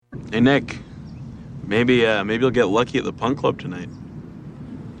Hey, Nick. Maybe you'll get lucky at the punk club tonight.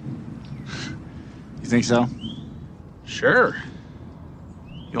 You think so? Sure.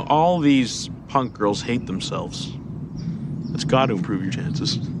 You know, all these punk girls hate themselves. It's got to improve your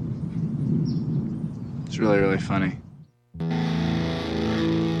chances. It's really, really funny.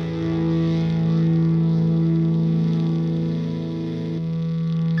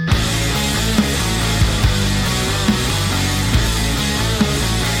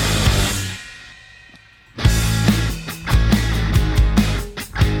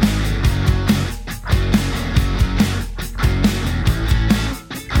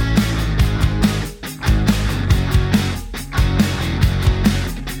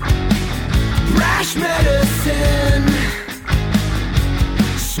 Medicine,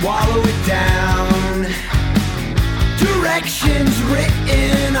 swallow it down. Directions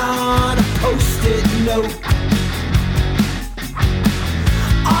written on a post-it note.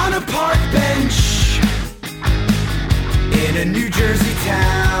 On a park bench in a New Jersey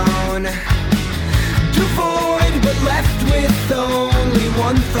town. Devoid but left with only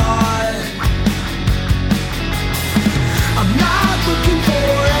one thought. I'm not looking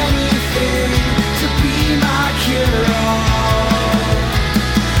for anything to be my cure-all.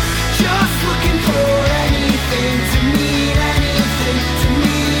 Just looking for anything to mean anything, to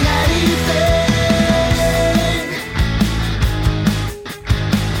mean anything.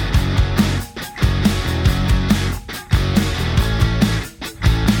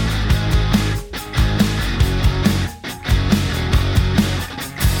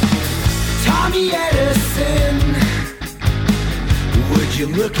 Tommy Edison, would you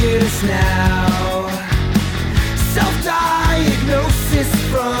look at us now? Self-diagnosis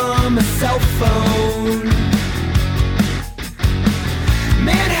from a cell phone.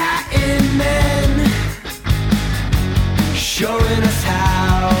 Manhattan men showing us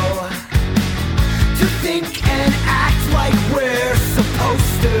how to think and act like we're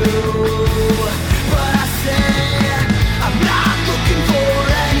supposed to. But I say I'm not looking for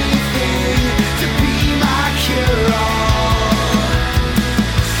anything to be my cure-all.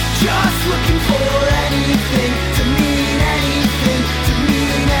 Just looking for anything to mean anything, to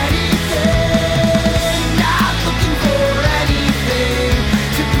mean anything. Not looking for anything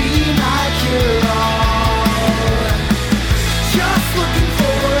to be my cure-all. Just looking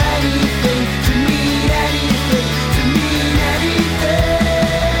for anything to mean anything, to mean anything.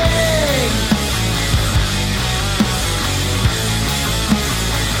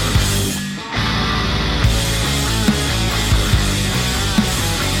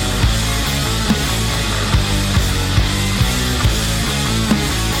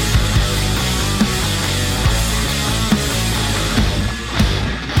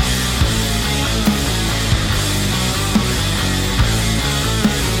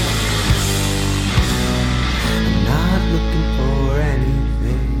 I'm not looking for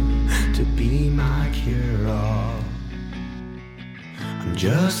anything to be my cure-all. I'm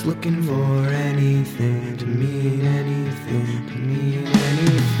just looking for anything to mean anything, to mean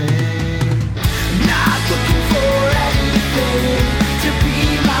anything. Not looking for anything to be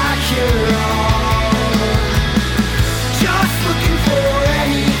my cure-all. Just looking for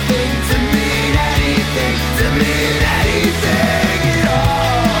anything to mean anything, to mean anything at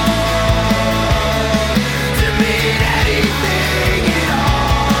all. To mean anything at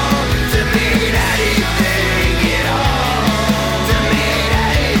all. To mean anything at all. To mean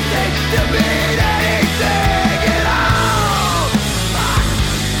anything, to mean anything at all.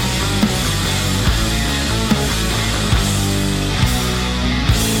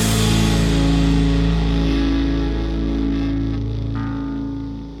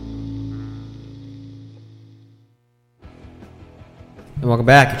 And welcome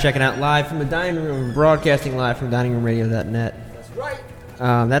back. You're checking out live from the dining room, broadcasting live from diningroomradio.net. That's right.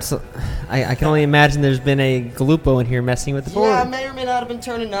 I can only imagine there's been a Galupo in here messing with the board. Yeah, I may or may not have been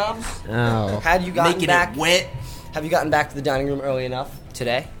turning knobs. Oh. Had you gotten Making back it wet. Have you gotten back to the dining room early enough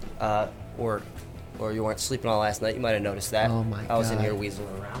today? Or you weren't sleeping all last night? You might have noticed that. Oh my I was in God. here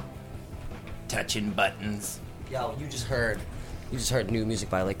weaseling around. Touching buttons. Yo, you just heard new music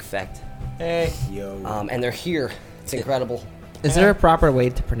by Lake Effect. Hey. Yo. And they're here. It's incredible. Is there a proper way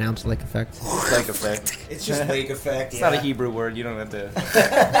to pronounce Lake Effect? Lake Effect. It's just Lake Effect. It's not a Hebrew word. You don't have to.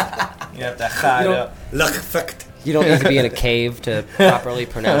 You have to hide don't- up. Lake Effect. You don't need to be in a cave to properly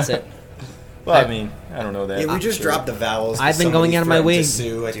pronounce it. Well, I mean, I don't know that. Yeah, we just dropped the vowels. I've been going out of my way. To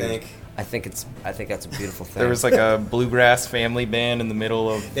sue, I think. I think that's a beautiful thing. There was like a bluegrass family band in the middle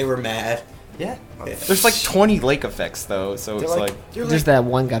of. They were mad. yeah. There's like 20 Lake Effects though, so it's like. Just that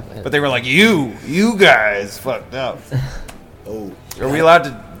one guy. But they were like, you guys fucked up. Oh. Are we allowed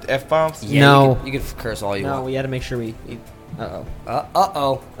to F-bombs? Yeah, No. You can curse all you No, want. we had to make sure we. Uh-oh.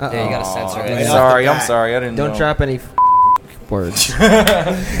 Uh-oh. Yeah, you gotta censor I'm it. sorry, I'm sorry. I didn't know. Don't drop any words.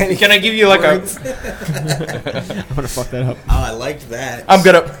 Can I give you like I'm gonna fuck that up. Oh, I liked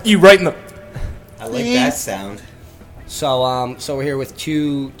that. you right in the... I like that sound. So we're here with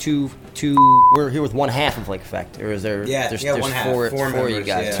we're here with one half of Lake Effect, or is there? Yeah, there's one half. four Four you members,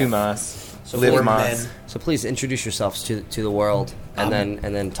 guys. yeah. Two mas. So Live four mas. men. So please introduce yourselves to the world, and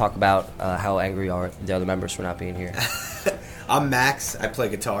then talk about how angry you are at the other members for not being here. I'm Max. I play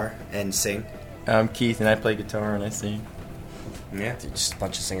guitar and sing. I'm Keith, and I play guitar and I sing. Yeah. Just a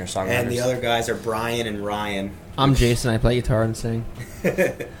bunch of singer-songwriters. And the other guys are Brian and Ryan. I'm Jason. I play guitar and sing.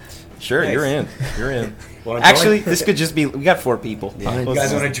 Sure, Nice. you're in. You're in. Wanna Actually, join? this could just be... We got 4 people. Yeah. Fine. You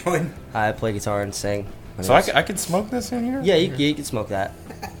guys want to join? I play guitar and sing. My So name's- I could smoke this in here? yeah, you can smoke that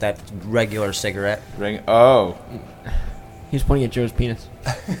regular cigarette. Ring. Oh. He's pointing at Joe's penis.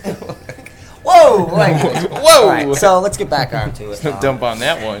 Whoa! Whoa! Whoa! All right, so let's get back onto it. Dump on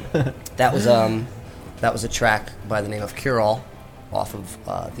that one. That was a track by the name of Cure All, off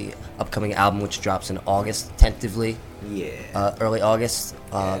of the upcoming album, which drops in August, tentatively, Yeah. early August.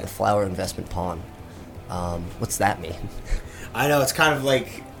 Yeah. The Flower Investment Pawn. What's that mean? I know, it's kind of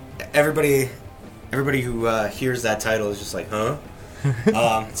like everybody who hears that title is just like, huh?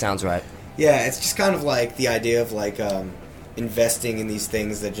 It sounds right. Yeah, it's just kind of like the idea of like investing in these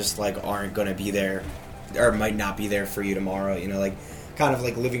things that just like aren't going to be there or might not be there for you tomorrow, you know, like kind of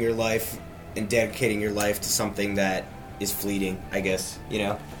like living your life and dedicating your life to something that is fleeting, I guess, you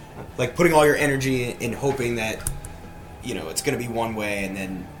know? Like putting all your energy in hoping that, you know, it's going to be one way and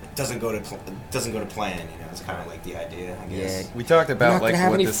then it doesn't go to plan, you know? It's kind of like the idea, I guess. Yeah. We talked We're about not like gonna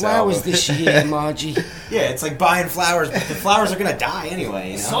have what any this flowers album. this year, Margie. Yeah, it's like buying flowers, but the flowers are going to die anyway,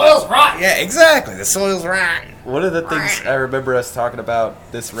 you know? Soil's rotten. Yeah, exactly. The soil's rotten. One of the things I remember us talking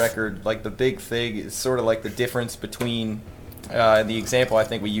about this record, like the big thing, is sort of like the difference between the example I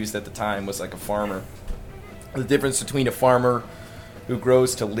think we used at the time was like a farmer. The difference between a farmer who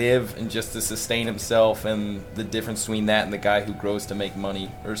grows to live and just to sustain himself, and the difference between that and the guy who grows to make money,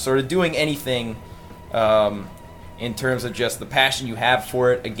 or sort of doing anything in terms of just the passion you have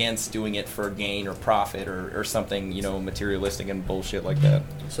for it against doing it for gain or profit or something, you know, materialistic and bullshit like that.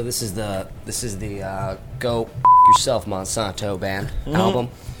 So this is the Go Yourself Monsanto band album.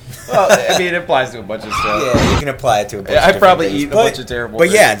 Well, I mean, it applies to a bunch of stuff. Yeah, you can apply it to a bunch Yeah, of I different probably things, eat a bunch of terrible But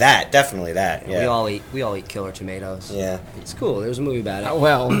yeah, things. that, definitely that, yeah. We all eat killer tomatoes. Yeah. It's cool. There was a movie about it.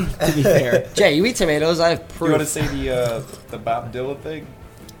 Well, to be fair. Jay, you eat tomatoes? I have proof. You want to say the Bob Dylan thing?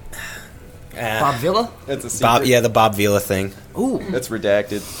 Bob Villa? That's a secret. Bob, yeah, the Bob Vila thing. Ooh, That's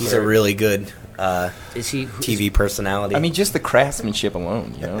redacted. He's a really good is he TV personality. I mean, just the craftsmanship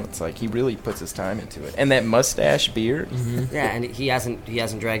alone, you know, it's like he really puts his time into it. And that mustache beard, Yeah, and he hasn't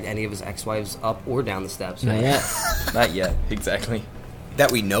dragged any of his ex-wives up or down the steps. Not yet. not yet, exactly.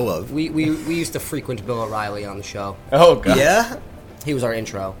 that we know of. We used to frequent Bill O'Reilly on the show. Oh god, Yeah, He was our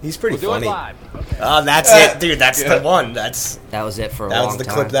intro. he's pretty Do it funny. live. Oh, that's it, dude. That's the one. That That was it for a was long the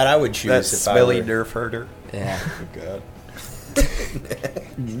time. clip that I would choose. that if I smelly were- nerf herder. Yeah. Oh god.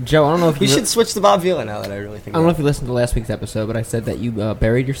 Joe, I don't know if We you should switch to Bob Vila now that I really think I don't know about if you listened to last week's episode, but I said that you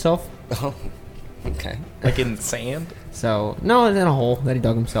buried yourself. it. Oh, okay. Like in sand. So no, in a hole that he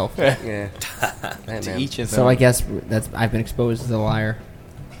dug himself. Yeah. Hey, To man. each his So own. I guess I've been exposed as a liar.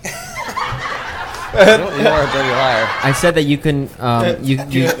 You are a dirty liar. I said that you couldn't you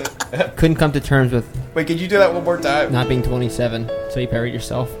couldn't come to terms with Wait, could you do that one more time? not being 27, so you buried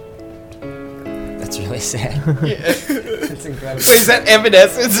yourself. That's really sad. It's incredible. Wait, is that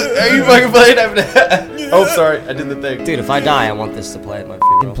Evanescence? Are you fucking playing Evanescence? Oh, sorry, I did the thing. Dude, if I die, I want this to play at my Been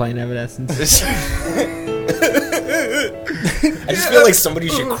funeral. playing Evanescence. I just feel like somebody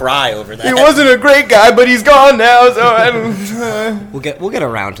should cry over that. He wasn't a great guy, but he's gone now, so I don't... We'll get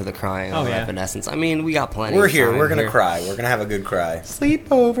around to the crying Oh, of yeah. Evanescence. I mean, we got plenty. We're of here. time We're gonna here. cry. We're gonna have a good cry.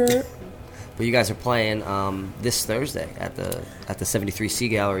 Sleepover. But you guys are playing this Thursday at the 73C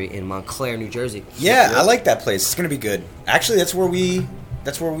Gallery in Montclair, New Jersey. Yeah, I like that place. It's gonna be good. Actually, that's where we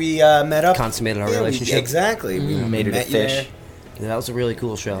met up. Consummated our Yeah, relationship. Exactly. We Made it a met fish. there. Yeah, that was a really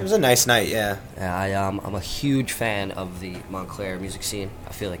cool show. It was a nice night. Yeah. Yeah, I'm a huge fan of the Montclair music scene.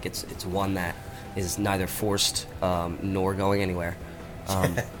 I feel like it's one that is neither forced nor going anywhere.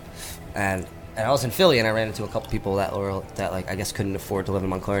 And I was in Philly, and I ran into a couple people that like I guess couldn't afford to live in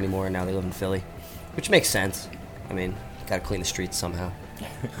Montclair anymore, and now they live in Philly, which makes sense. I mean, got to clean the streets somehow.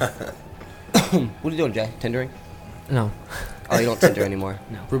 What are you doing, Jay? Tindering? No. Oh, you don't Tinder anymore.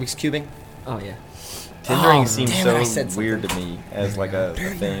 No. Rubik's cubing? Oh yeah. Tindering seems damn it, I so said weird to me as like a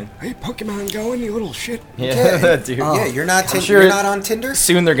thing. Hey, Pokemon going, you little shit. Yeah, dude. Yeah, you're not sure you're not on Tinder?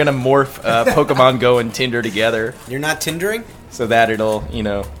 Soon they're gonna morph Pokemon Go and Tinder together, You're not Tindering? so that it'll, you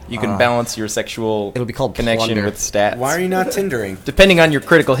can balance your sexual It'll be called connection plunder. with stats. Why are you not Tindering? Depending on your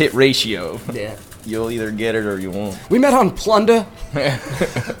critical hit ratio, Yeah. you'll either get it or you won't. We met on Plunder. That's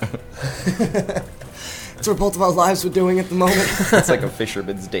what both of our lives were doing at the moment. It's like a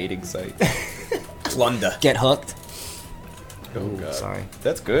fisherman's dating site. Plunder. Get hooked. Oh god, Sorry.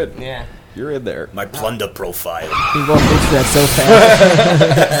 that's good. Yeah. You're in there. My Plunder profile. We both reached that so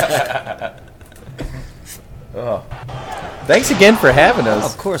fast. Thanks again for having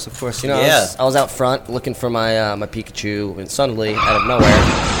us. Of course. I Yeah. was out front looking for my my Pikachu, and suddenly, out of nowhere,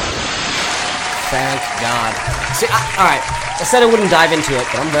 thank God. See, all right. I said I wouldn't dive into it,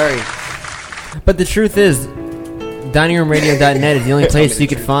 but I'm very. But the truth is, diningroomradio.net is the only place you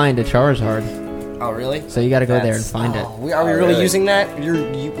could find a Charizard. Oh, really? So you got to go there and find it. Are we really really? using that?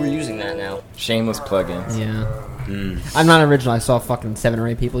 We're using that now. Shameless plugins. Yeah. I'm not original. I saw fucking 7 or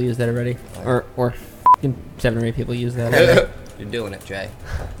 8 people use that already. Or fucking 7 or 8 people use that already. You're doing it, Jay.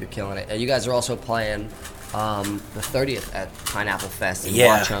 You're killing it. You guys are also playing the 30th at Pineapple Fest in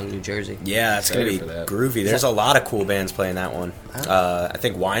Yeah. Watchung, New Jersey. Yeah, it's going to be Excited for that. groovy. There's a lot of cool bands playing that one. I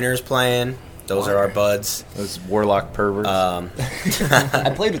think Weiner's playing. Those are our buds. Those warlock perverts. I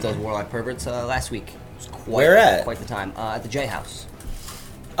played with those Warlock Perverts last week. It was quite, Where at? Quite the time. At the J House.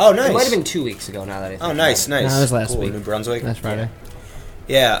 Oh, nice. It might have been 2 weeks ago now that I think Oh, nice, about it. nice. No, it was last Cool, week. New Brunswick. That's Friday.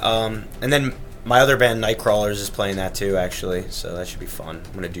 Yeah, and then my other band, Nightcrawlers, is playing that too, actually. So that should be fun.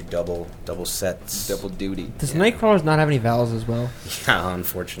 I'm gonna do double sets. Double duty. Does Nightcrawlers not have any vowels as well? Yeah,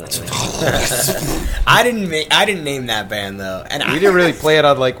 unfortunately. I didn't name that band though, and We didn't really play it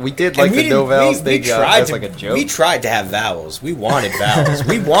on we did and the no vowels thing tried as to, like a joke. We tried to have vowels. We wanted vowels.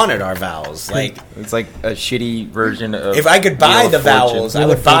 We wanted our vowels. Like It's like a shitty version of. if I could buy Wheel the of Fortune. vowels, I Wheel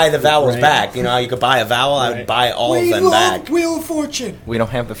would of buy the Fortune, vowels right. back. You know how you could buy a vowel? I would buy all of them back. Wheel of Fortune. We don't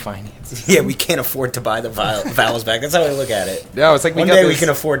have the finances. Yeah, we can't afford to buy the vowels back. That's how I look at it. No, it's like we One got day we this- can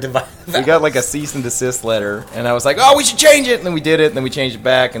afford to buy. We got like a cease and desist letter, and I was like, "Oh, we should change it." And then we did it, and then we changed it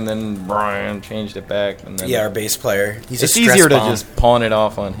back, and then Brian changed it back, and then Yeah, our bass player. He's it's a stress easier to bomb. just pawn it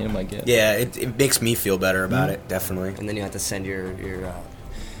off on him, I guess. Yeah, it makes me feel better about it. Definitely. And then you have to send your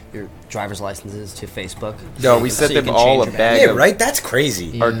driver's licenses to Facebook. No, we So sent you them can all change a your bag Yeah, of right. That's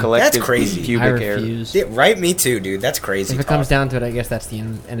crazy. our Yeah. collective That's crazy. I pubic hair. refuse. Yeah, right. Me too, dude. That's crazy. If it comes down to it, I guess that's the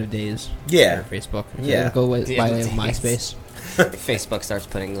end of days. Yeah. For Facebook. If Yeah. you're gonna go by The way end of of days. MySpace. Facebook starts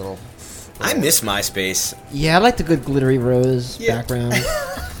putting little. I miss MySpace. Yeah, I like the good glittery rose Yeah. background.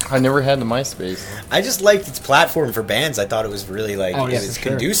 I never had the MySpace. I just liked its platform for bands. I thought it was really Oh, it yeah, was for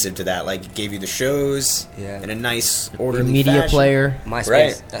sure. conducive to that. Like, it gave you the shows Yeah. in a nice The orderly media fashion. player.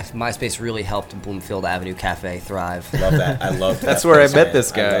 MySpace really helped Bloomfield Avenue Cafe thrive. Love that. I love that. That's where I place, met man.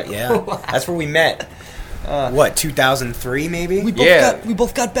 this guy. Yeah, that's where we met. What, 2003 maybe? Yeah. we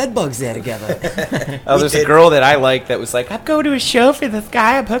both got bed bugs there together. Oh, We there's did. a girl that I like that was like, "I'm going to a show for this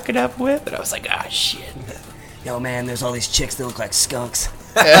guy I'm hooking up with," and I was like, "Ah, shit." Yo, man, there's all these chicks that look like skunks.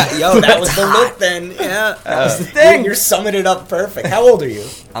 Yo, that was the look then. Yeah, that was the thing. You're summing it up perfect. How old are you?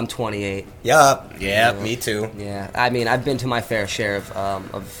 I'm 28. Yeah, me too. Yeah, I mean, I've been to my fair share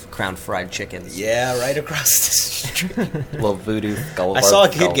of Crown Fried Chickens. Yeah, right across the street. Little voodoo skull. I saw a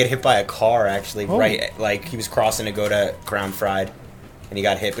kid get hit by a car actually, Oh. right? Like he was crossing to go to Crown Fried, and he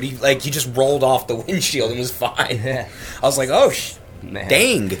got hit. But he just rolled off the windshield and was fine. Yeah. I was like, oh, Man.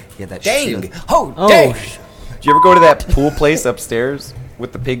 dang, Yeah, that dang, shield. oh, Oh, dang. Did you ever go to that pool place upstairs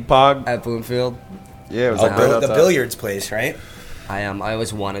with the pig pog? At Bloomfield, Yeah, it was Oh, like right the outside. billiards place, right? I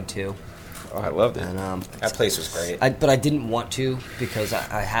always wanted to, Oh, I loved it. and That place was great. but I didn't want to because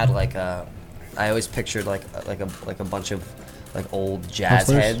I had I always pictured like a bunch of like old jazz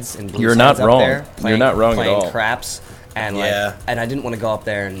Hustlers? heads and blues You're not heads up wrong. there You're not wrong at playing all. craps and Yeah. and I didn't want to go up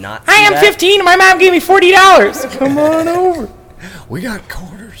there and not. Hi, see I'm that. 15 and my mom gave me $40. Come on over. We got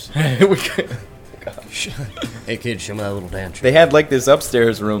quarters. Hey kid, show me that little dance. They had like this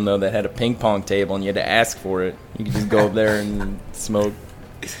upstairs room though that had a ping pong table and you had to ask for it. You could just go up there and smoke.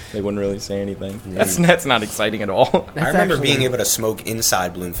 They wouldn't really say anything. That's not exciting at all. I remember actually- being able to smoke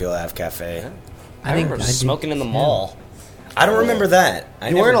inside Bloomfield Ave Cafe. I remember smoking in the mall. I don't remember that. I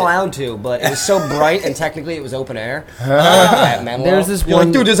You never weren't did. allowed to, but it was so bright, and technically it was open air. At Manuel. There's this You're one-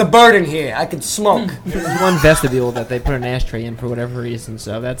 like, dude, there's a bird in here. I could smoke. There's one vestibule that they put an ashtray in for whatever reason,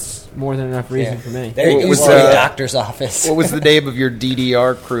 so that's more than enough reason for me. There you What go. was It was the- the doctor's office. What was the name of your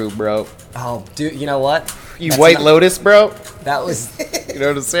DDR crew, bro? Oh, dude, you know what? You That's White not- Lotus, bro? That was You know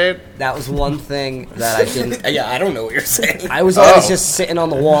what I'm saying? one thing that I didn't. Yeah, I don't know what you're saying. I was always Oh. just sitting on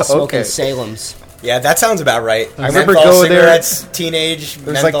the wall smoking Okay. Salem's. Yeah, that sounds about right. I remember Menthol going there. cigarettes, teenage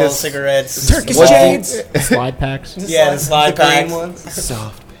There's menthol like this- cigarettes. Turkish What- chains. Slide packs. Yeah, the slide pack.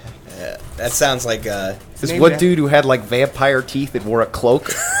 Soft. That sounds like This one dude who had like vampire teeth and wore a cloak,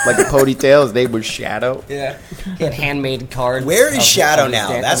 like a ponytail. His name was Shadow. Yeah. He had handmade cards. Where is of- Shadow of his now?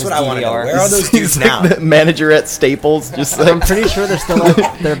 dad- That's of what his I want to know. DVR. Where are those dudes He's now? like the manager at Staples, just like I'm pretty sure they're still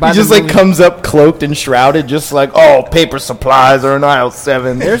up. They're by he just the like movie. comes up cloaked and shrouded, just like, oh, paper supplies are in aisle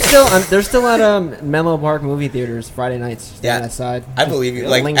 7. They're still at Menlo Park movie theaters Friday nights. Yeah. on that side. I believe you.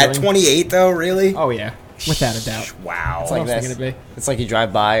 Like Lingering. at 28 though, really? Oh yeah, without a doubt. Wow. It's What like else this. is it gonna be? It's like you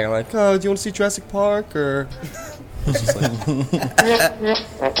drive by, you're like, oh, do you want to see Jurassic Park? Or.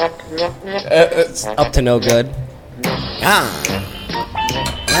 It's up to no good.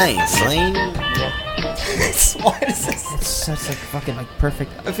 Nice, Lane. Why is this? It's such like fucking like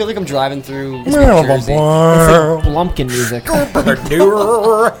perfect. I feel like I'm driving through Jersey. It's like Blumpkin music.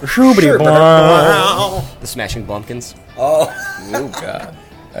 The Smashing Bumpkins. Oh, Oh god,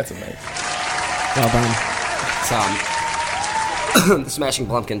 that's amazing. Well done. The Smashing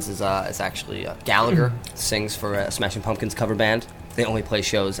Pumpkins is actually Gallagher sings for a Smashing Pumpkins cover band. They only play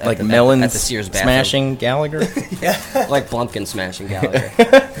shows at Like the, Melons at the Sears bathroom. smashing Gallagher. Like Blumpkin smashing Gallagher.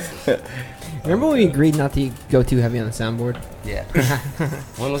 Remember when we agreed not to go too heavy on the soundboard Yeah.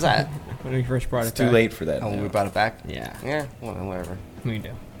 When was that? when we first brought it? It's too back? late for that. Oh, when now. we brought it back? Yeah, Yeah, well, whatever. we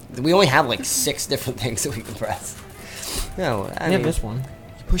do. We only have like 6 different things that we can press. No, I We mean, have this one.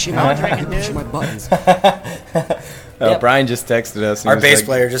 pushing my buttons. Yep. Brian just texted us. and our was bass like,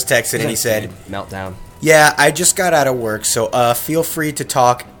 player just texted and he said, Meltdown. "Yeah, I just got out of work, so feel free to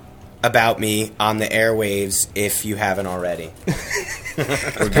talk about me on the airwaves if you haven't already." We're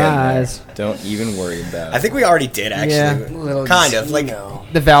getting Guys. there. Don't even worry about it. I think we already did actually. Yeah. Little Kind of like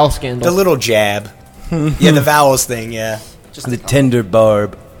The vowel scandal. the little jab. Yeah, the vowels thing. Yeah. Just the tender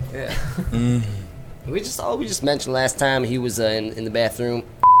barb. Yeah. We just mentioned last time he was in the bathroom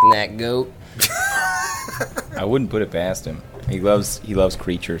that goat. I wouldn't put it past him. He loves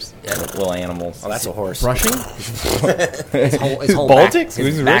creatures, little animals. Oh, that's a horse. brushing. His whole Baltics? his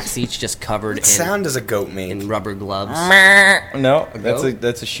Who's back Russian? seat's just covered What sound does a goat make? in rubber gloves. No, goat?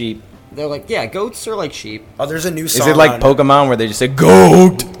 that's a sheep. They're like, yeah, goats are like sheep. Oh, there's a new Is song. it like on- Pokemon where they just say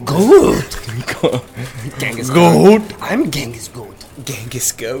goat? Genghis Goat. Khan. I'm Genghis Goat.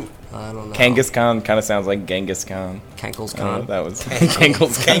 Genghis goat? I don't know. Kangaskhan Khan kind of sounds like Genghis Khan. Kankles Oh, Khan. that was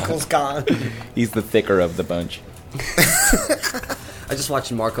Kangaskhan. Kankles gone. He's the thicker of the bunch. I just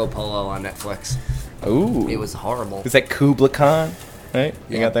watched Marco Polo on Netflix. Ooh, It was horrible. is that Kubla Khan? Right,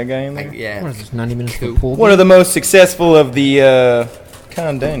 you Yeah. got that guy in there. Yeah. What is this? 90 minutes Cool. for pool. One of the most successful of the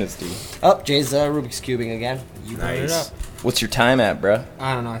Khan dynasty. Oh, Jay's Rubik's cubing again. You brought it Nice. up. What's your time at, bruh?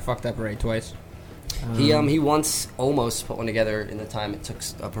 I don't know. I fucked up already twice. He once almost put one together in the time it took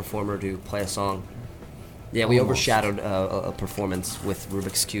a performer to play a song. Yeah, we overshadowed a performance with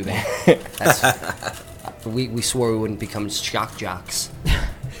Rubik's cubing. We swore we wouldn't become shock jocks.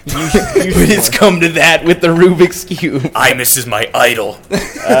 It's come to that with the Rubik's Cube. Imus is my idol.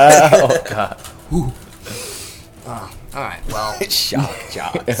 Oh, God. All right, well, Shock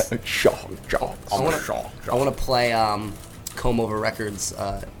jocks. Shock. I want to play Comb Over Records'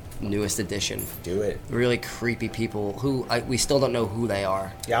 newest edition. Do it. Really creepy people who we still don't know who they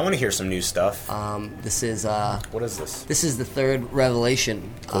are. Yeah, I want to hear some new stuff. This is What is this? this is the Third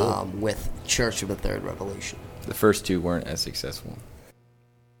Revelation with Church of the Third Revelation. The first two weren't as successful.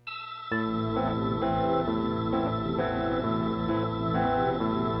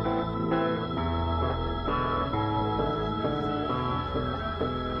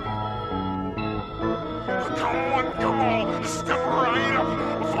 Come on, step right up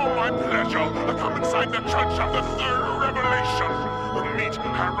for my pleasure. Come inside the Church of the Third Revelation. Meet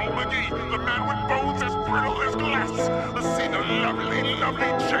Harold McGee, the man with bones as brittle as glass. See the lovely,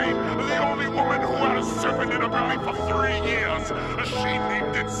 lovely Jane, the only woman who had a serpent in her belly for 3 years. She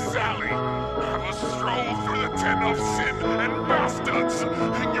named it Sally. Have a stroll through the den of sin and bastards.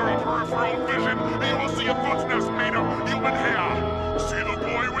 In your peripheral vision, you will see a foot's nest made of human hair. See the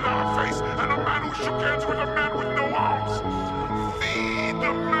boy without a face and a man who shook hands with a man with no arms. Feed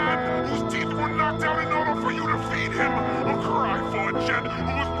the man whose teeth were knocked out in order for you to feed him. A cry for a gent who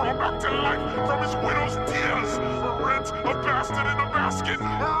was brought back to life from his widow's tears. Rent a bastard in a basket.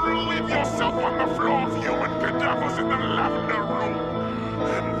 Relieve yourself on the floor of human cadavers in the lavender room.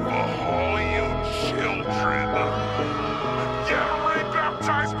 And for all you children, get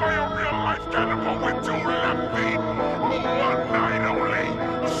rebaptized by a real-life cannibal with 2 left feet. 1 night only.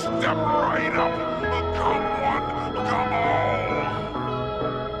 Step right up. Come one, come all.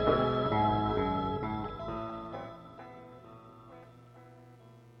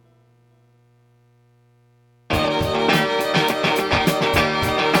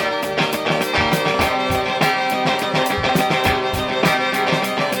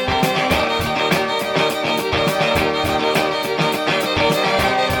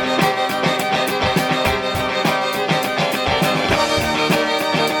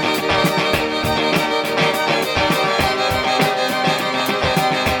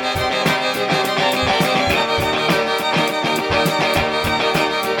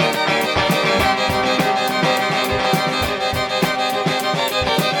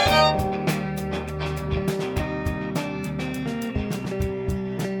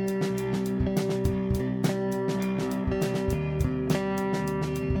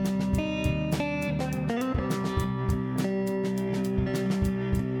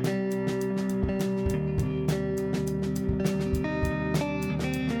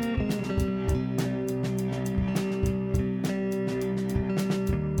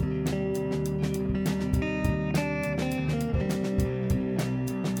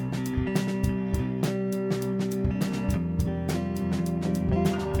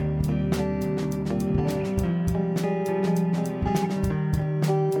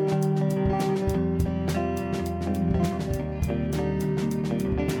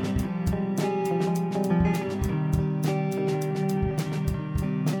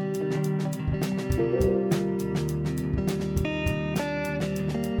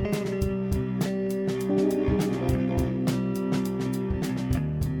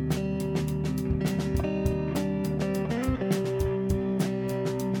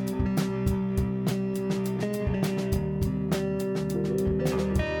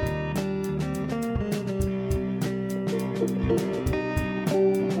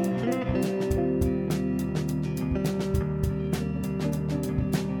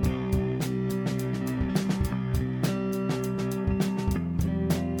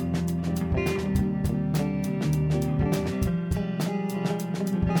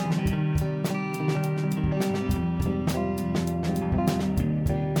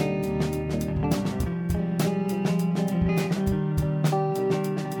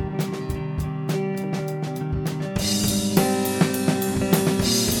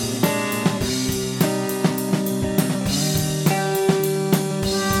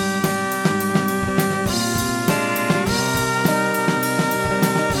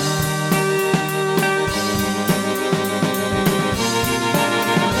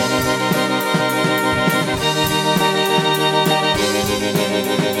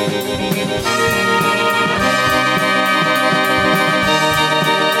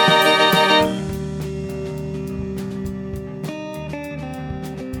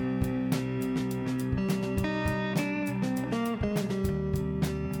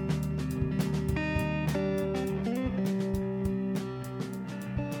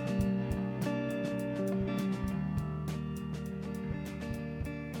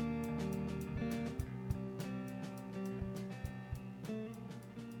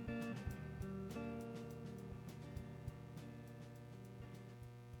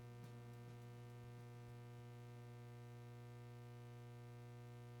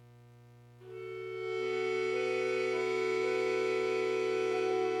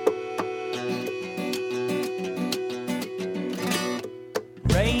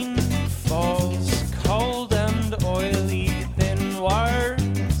 Rain falls cold and oily, thin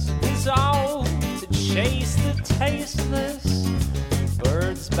words dissolve to chase the tasteless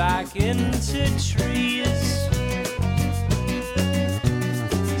birds back into trees.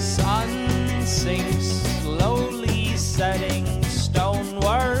 Sun sinks slowly, setting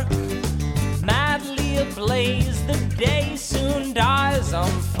stonework madly ablaze. The day soon dies on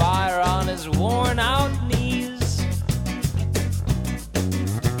fire on his worn out knees.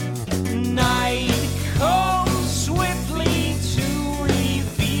 Night comes swiftly to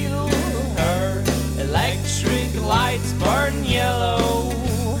reveal her. Electric lights burn yellow.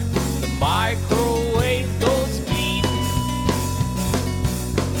 The microwave goes beep.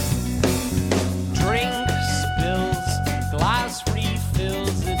 Drink spills, glass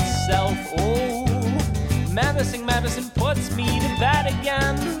refills itself. Oh, medicine puts me to bed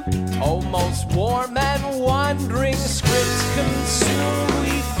again. Almost warm and wandering, scripts consume.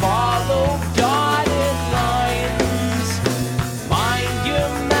 We follow dotted lines. Mind your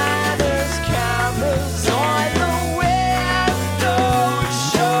manners, cameras on the window.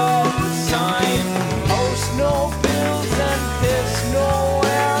 Show sign. Post no bills and piss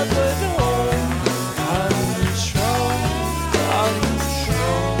nowhere but home. Control.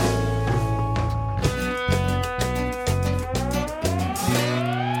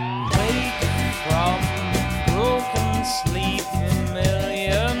 Wake from broken sleep,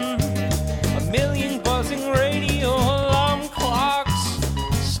 a million buzzing radio alarm clocks,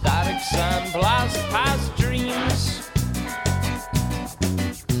 statics and blast past dreams.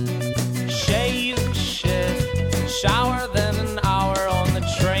 Shave, shift, shower, then an hour on the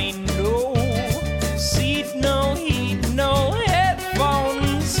train. No seat, no heat, no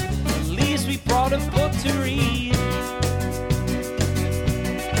headphones. At least we brought a book to read.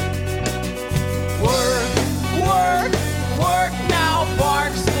 Work now,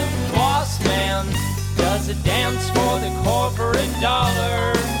 barks the boss man. Does a dance for the corporate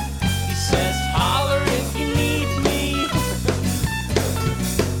dollar. He says, holler if you need me.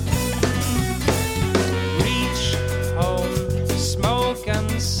 Reach home, smoke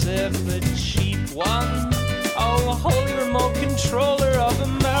and sip a cheap one. Oh, holy remote controller of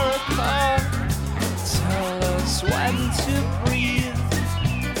America. Tell us when to breathe.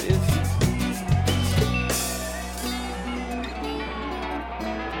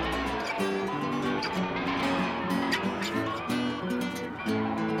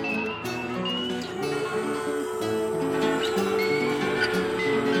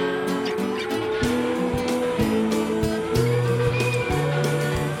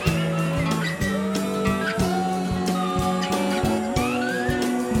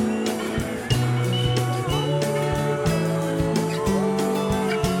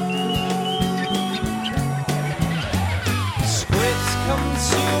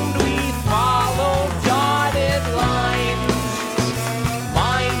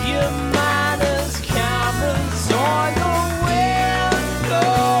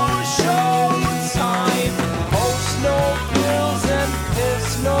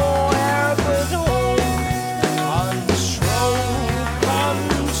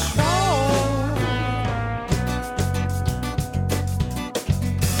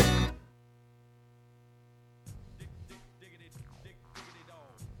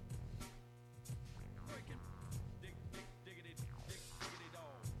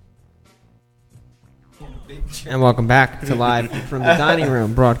 And welcome back to Live from the Dining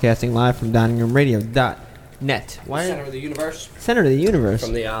Room, broadcasting live from diningroomradio.net. Why? Center of the universe. Center of the universe.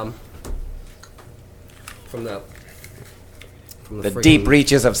 From the The freaking- deep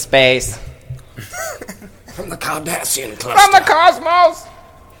reaches of space. from the Cardassian cluster. From the cosmos!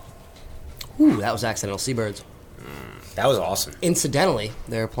 Ooh, that was Accidental Seabirds. That was awesome. Incidentally,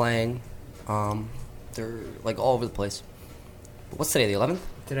 they're playing. They're like all over the place. What's today? The 11th.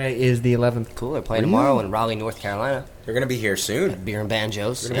 Today is the 11th. Cool. They're playing tomorrow in Raleigh, North Carolina. They're gonna be here soon. Beer and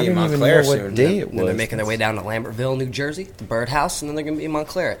banjos. They're gonna be in Montclair soon. And then they're making their way down to Lambertville, New Jersey, the Birdhouse, and then they're going to be in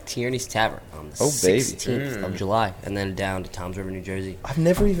Montclair at Tierney's Tavern on the 16th of July, and then down to Toms River, New Jersey. I've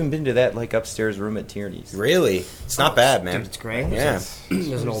never even been to that like upstairs room at Tierney's. Really? It's not bad, man. Dude, it's great. Yeah.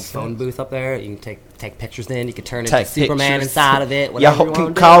 There's an old phone booth up there. You can take pictures in. You can turn into Take Superman pictures. inside of it. Whatever you Y'all want can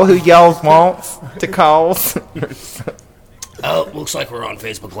to do. call who y'all wants to call. Oh, looks like we're on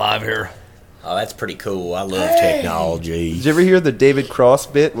Facebook Live here. Oh, that's pretty cool. I love technology. Did you ever hear the David Cross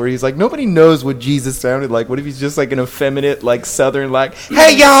bit where he's like, nobody knows what Jesus sounded like? What if he's just like an effeminate, like southern, like,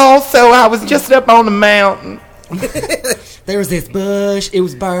 hey y'all, so I was just up on the mountain. There was this bush. It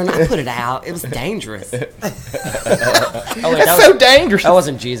was burned. I put it out. It was dangerous. That's so dangerous. That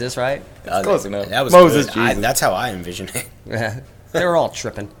wasn't Jesus, right? Close enough. That was Moses, good. Jesus. That's how I envision it. Yeah. They were all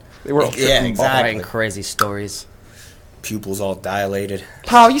tripping. They were all Yeah, tripping exactly. Writing crazy stories. Pupils all dilated.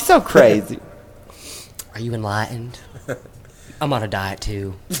 Paul, you so crazy. Are you enlightened? I'm on a diet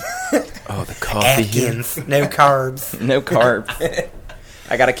too. Oh, the coffee. Atkins. No carbs. No carbs.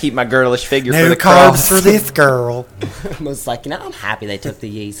 I gotta keep my girlish figure for No the carbs cross. for this girl. I was like, I'm happy they took the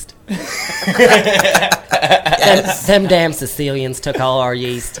yeast. them damn Sicilians took all our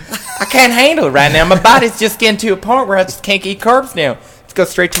yeast. I can't handle it right now. My body's just getting to a point where I just can't eat carbs now. Let's go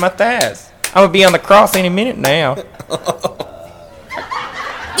straight to my thighs. I'm gonna be on the cross any minute now.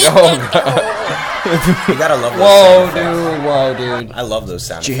 Oh, God. You gotta love those sound effects. Whoa, dude. I love those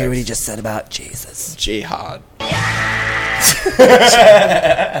sound Did you hear what he effects. just said about Jesus? Jihad.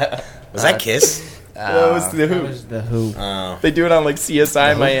 Was that Kiss? That was the That Who. was the Who. They do it on like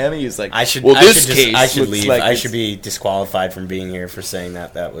CSI Miami. He's like, I should. Well, I this should case I should looks leave. like I it's- should be disqualified from being here for saying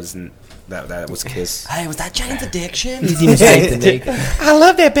that. That was Kiss. Hey, was that Jane's Addiction? Easy mistake to make. I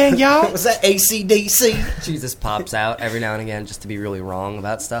love that band, y'all. Was that AC/DC? Jesus pops out every now and again just to be really wrong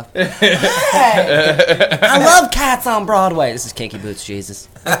about stuff. I love Cats on Broadway. This is Kinky Boots, Jesus.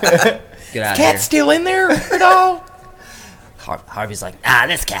 Get out of here. Cat's still in there at all? Harvey's like,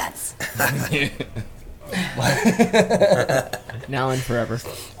 this Cats. Now and forever.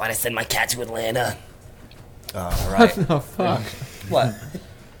 Why'd I send my cat to Atlanta? All What right. the fuck? What?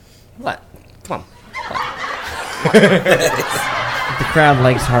 What? Come on. The crowd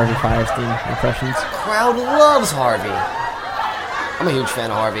likes Harvey Firestein impressions. Crowd loves Harvey. I'm a huge fan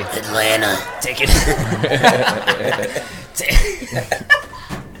of Harvey. Atlanta. Take it.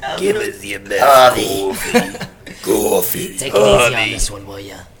 Give us your best coffee. Take it easy on this one, will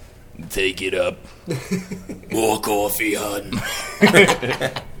ya? Take it up. More coffee, hun.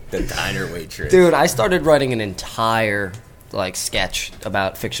 The diner waitress. Dude, I started writing an entire sketch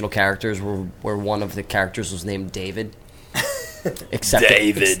about fictional characters where one of the characters was named David. Except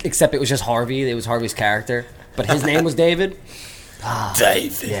David. except it was just Harvey. It was Harvey's character, but his name was David.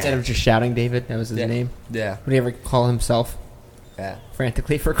 David. Instead of just shouting David, that was his name. Yeah. Would he ever call himself Yeah.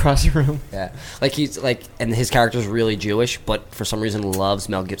 frantically for across the room? Yeah. He's and his character's really Jewish, but for some reason loves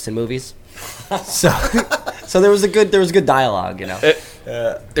Mel Gibson movies. So there was a good dialogue, you know.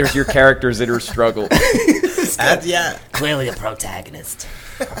 There's your character's inner struggle. Yeah. Clearly a protagonist.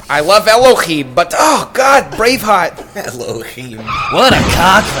 I love Elohim, but oh God, Braveheart. Elohim. What a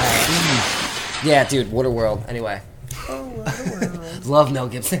cockbag. Yeah, dude, Waterworld. Anyway. Love Mel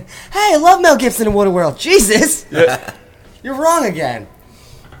Gibson. Hey, I love Mel Gibson in Waterworld. Jesus. You're wrong again.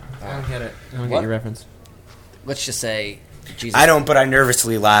 I don't get it. I don't What? get your reference. Let's just say Jesus. I don't, but I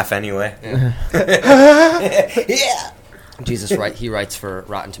nervously laugh anyway. Yeah. Jesus, he writes for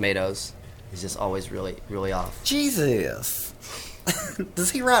Rotten Tomatoes. He's just always really, really off. Jesus.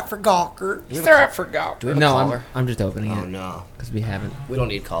 Does he write for Gawker? Do we have a No, caller? I'm just opening Oh it no, because we haven't. we don't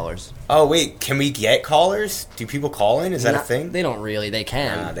need callers. Oh wait, can we get callers? Do people call in? Is that a Not- thing? They don't really. They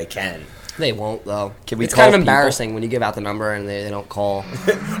can. They can. They won't though. Can we It's call kind of people? embarrassing when you give out the number and they don't call.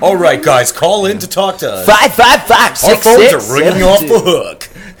 All right, guys, call in to talk to us. 555 Our phones are ringing off the hook.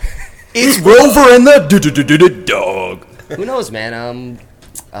 It's Rover and the dog. Who knows, man?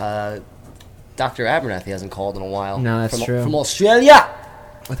 Dr. Abernathy hasn't called in a while. No, that's from, true. From Australia.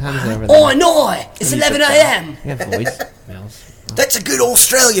 What time is it over there? Oi, noi! It's 11 a.m. We have voicemails. That's a good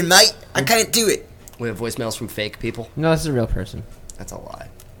Australian, mate. I can't do it. We have voicemails from fake people. No, this is a real person. That's a lie.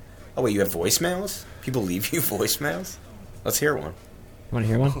 Oh wait, you have voicemails? People leave you voicemails? Let's hear one. Want to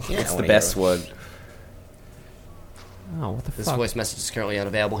hear one? Yeah, It's I the wanna best hear one. Oh, what the This fuck? voice message is currently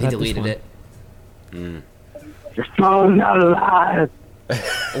unavailable. He Not this deleted one. it. Your phone's not alive.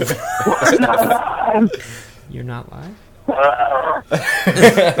 We're not alive. You're not live?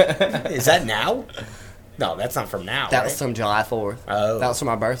 Is that now? No, that's not from now. That was from July 4th. Oh. That was for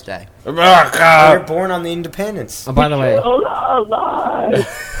my birthday. You're born on the Independence. Oh, by the way, Still not alive.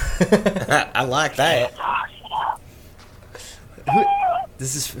 I like that.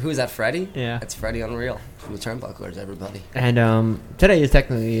 Who is that, Freddie? Yeah. That's Freddie Unreal from the Turnbucklers, everybody. and today is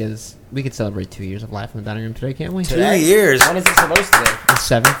technically we could celebrate 2 years of Life in the Dining Room today, can't we? 2 years. When is it supposed to be? The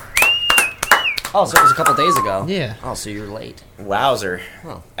 7th. Oh, so it was a couple days ago. Yeah. Oh, so you're late. Wowzer.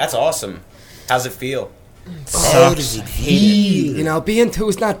 Oh. That's awesome. How's it feel? How does it feel? You know, being 2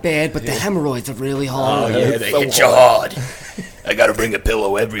 is not bad, but the hemorrhoids are really hard. Yeah, they hit you hard. I gotta bring a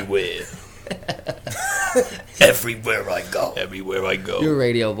pillow everywhere. Everywhere I go. Everywhere I go. Your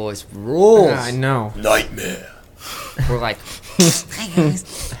radio voice rules. I know. Nightmare. We're like, hi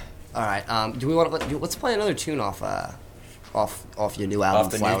guys. All right. Do we want to? Let's play another tune off your new album.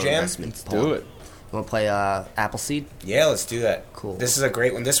 Off the new Flower jam? Investment. Let's do it. You want to play Appleseed? Yeah, let's do that. Cool. This is a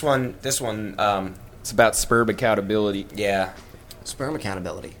great one. This one, It's about sperm accountability. yeah. Sperm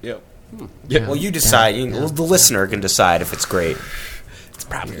accountability. Yep. Well, you decide. The listener can decide if it's great. It's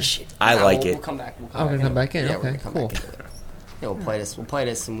probably shit. I like we'll it. come back. We'll Oh, we're gonna come back in? Yeah, we're Okay, gonna come cool. back into it. Yeah, we'll play this. We'll play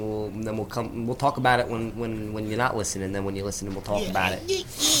this, and then we'll come. We'll talk about it when you're not listening. Then when you listen, we'll talk about it.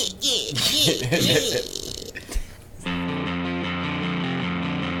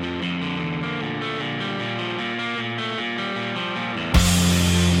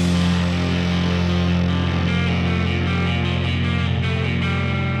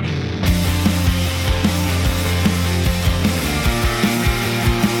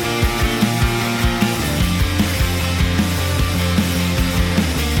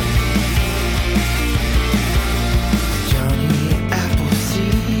 Johnny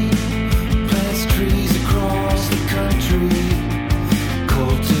Appleseed plants trees across the country,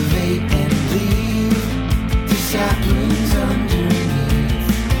 cultivate and leave the saplings underneath.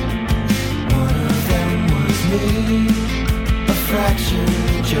 One of them was me, a fraction,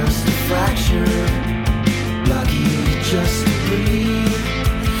 just a fracture, lucky just to breathe.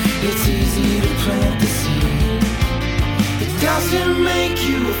 It's easy to plant the seed. It doesn't make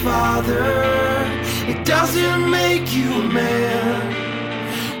you a father. It doesn't make you a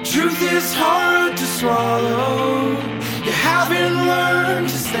man. Truth is hard to swallow. You haven't learned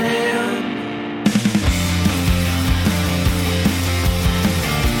to stand.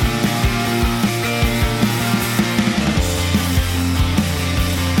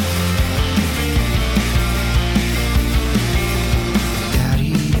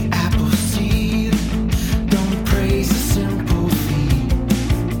 Daddy Appleseed, don't praise a simple feat.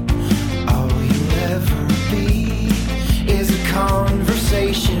 All you'll ever be is a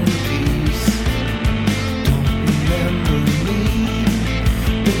conversation piece. Don't remember me,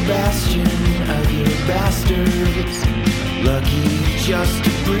 the bastion of your bastards. Lucky just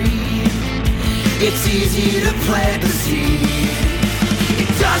to breathe. It's easy to plant the seed. It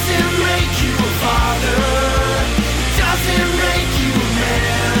doesn't make you a father. It doesn't make you a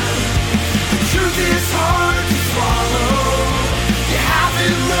man. The truth is hard to swallow. You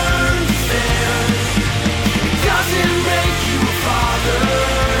haven't learned to stand. It doesn't make you a father.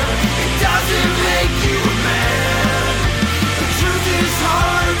 It doesn't make you a man. The truth is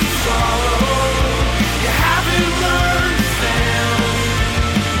hard to swallow. You haven't learned to stand.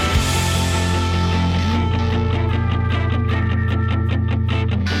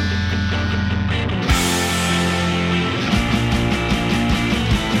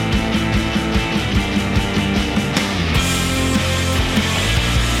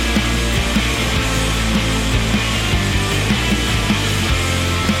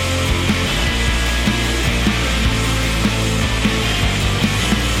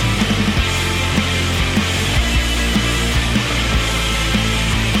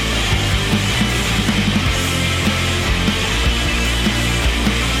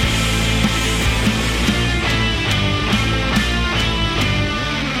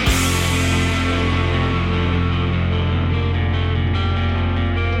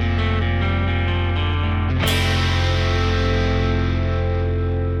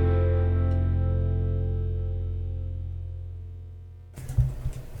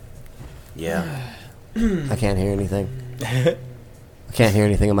 Yeah. I can't hear anything. I can't hear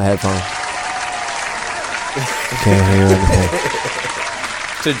anything in my headphones. I can't hear anything.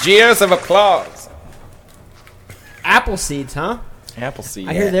 To jeers of applause. Apple seeds, huh? Appleseed.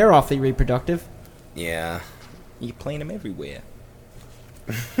 I hear they're awfully reproductive. Yeah. You playing them everywhere.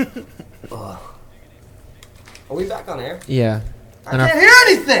 Are we back on air? Yeah. I can't hear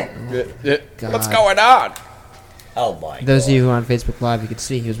anything. God. What's going on? Oh my god. Those of you who are on Facebook Live, you could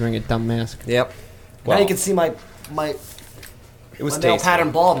see he was wearing a dumb mask. Yep. Well, now you can see my It was male tasteful.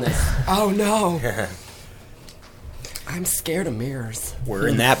 pattern baldness. Oh no. I'm scared of mirrors. We're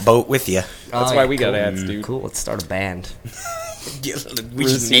in that boat with you. That's why we got ads, dude. Cool. Let's start a band. We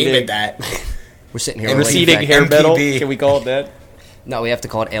should name it that. We're sitting here. And waiting Receding for- hair metal. MPB. Can we call it that? No, we have to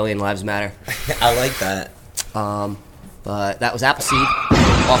call it Alien Lives Matter. I like that. But that was Appleseed.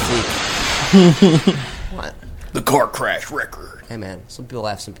 Off week. What? The car crash record. Hey man, some people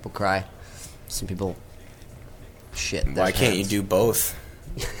laugh, some people cry, some people shit. Why can't you do both?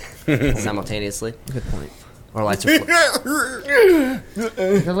 Simultaneously? Good point. Our lights are Is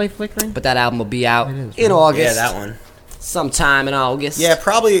the light flickering? But that album will be out It is, in right? August. Yeah, that one. Sometime in August. Yeah,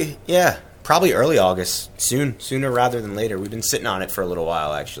 probably. Yeah, probably early August. Sooner rather than later. We've been sitting on it for a little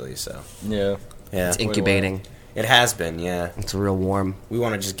while, actually. So Yeah. yeah, It's incubating. it has been. Yeah, It's real warm. we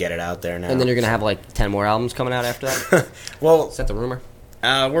want to just get it out there now. And then you're going to have like 10 more albums coming out after that? well, Is that the rumor?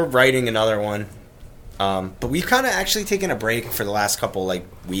 we're writing another one, but we've kind of actually taken a break for the last couple like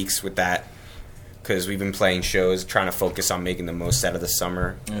weeks with that because we've been playing shows, trying to focus on making the most out of the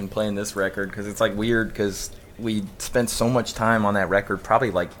summer. And playing this record because it's like weird because we spent so much time on that record,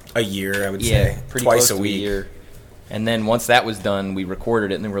 probably like A year, I would say, pretty twice close a to week. year. And then once that was done, we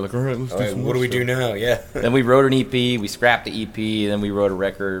recorded it, and then we're like, all right, let's do All right, some what do more we do stuff. now? Yeah. Then we wrote an EP, we scrapped the EP, then we wrote a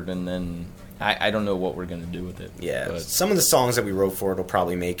record, and then I don't know what we're going to do with it. Yeah, But some of the songs that we wrote for it will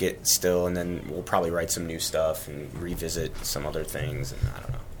probably make it still, and then we'll probably write some new stuff and revisit some other things, and I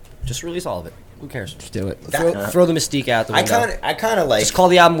don't know. Just release all of it. Who cares? Just do it. Throw the mystique out the window. I kind of like. Just call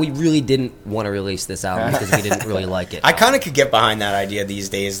the album we really didn't want to release this album because we didn't really like it. I kind of could get behind that idea these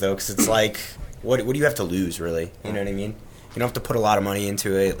days, though, because it's like, what do you have to lose, really? You know what I mean? You don't have to put a lot of money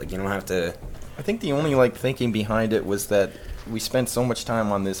into it. Like, you don't have to. I think the only like thinking behind it was that we spent so much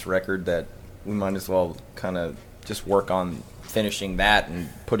time on this record that we might as well kind of just work on finishing that and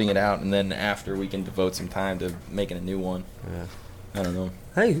putting it out, and then after we can devote some time to making a new one. Yeah. I don't know.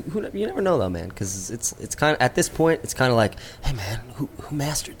 Hey, you never know though, man. Because it's kind of at this point, it's kind of like, hey man, who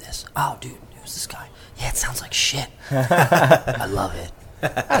mastered this? Oh, dude, who's this guy? Yeah, it sounds like shit. I love it.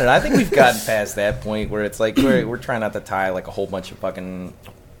 I don't know. I think we've gotten past that point where it's like we're trying not to tie like a whole bunch of fucking.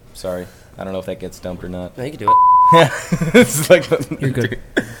 Sorry, I don't know if that gets dumped or not. No, you can do it. It's like You're good.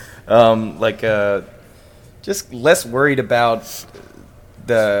 Just less worried about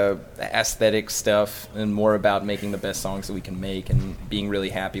the aesthetic stuff and more about making the best songs that we can make and being really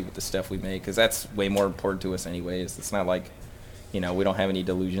happy with the stuff we make because that's way more important to us anyways. It's not like, we don't have any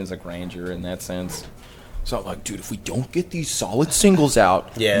delusions of grandeur in that sense. It's not like, dude, if we don't get these solid singles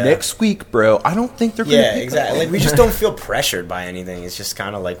out next week, bro, I don't think they're going to Yeah, exactly. Like, we just don't feel pressured by anything. It's just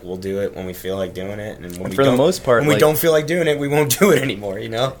kind of like we'll do it when we feel like doing it, and when for the most part, when we like- don't feel like doing it, we won't do it anymore.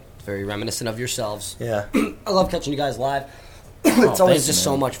 Very reminiscent of yourselves. Yeah. I love catching you guys live. It's always thanks, just man.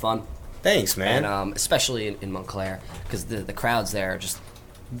 so much fun. Thanks, man. And especially in Montclair, because the crowds there are just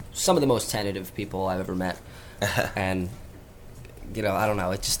some of the most tentative people I've ever met. And, I don't know,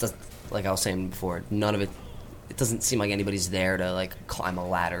 it just doesn't, like I was saying before, none of it, it doesn't seem like anybody's there to, like, climb a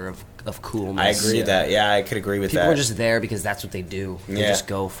ladder of coolness. I agree with that. Yeah, I could agree with People that. are just there because that's what they do. They Yeah. just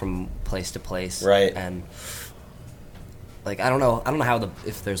go from place to place. Right. And, like, I don't know how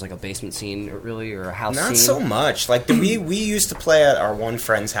if there's, like, a basement scene really or a house scene. Not so much. Like we used to play at our one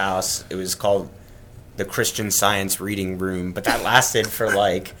friend's house. It was called the Christian Science Reading Room, but that lasted for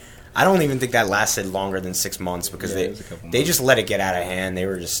like I don't even think that lasted longer than 6 months because Yeah, it was a couple they months. just let it get out of hand. They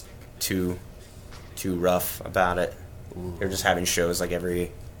were just too rough about it. They were just having shows like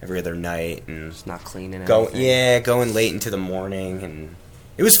every other night and It's not clean and going late into the morning, and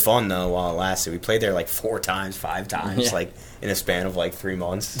it was fun though while it lasted. We played there like 5 times, Yeah. like in a span of like 3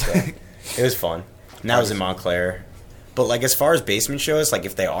 months. So it was fun. And that was in Montclair. But like as far as basement shows, like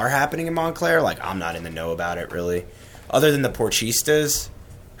if they are happening in Montclair, like I'm not in the know about it really. Other than the Porchistas,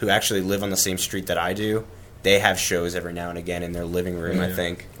 who actually live on the same street that I do, they have shows every now and again in their living room. I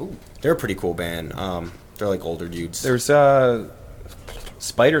think they're a pretty cool band. They're like older dudes. There's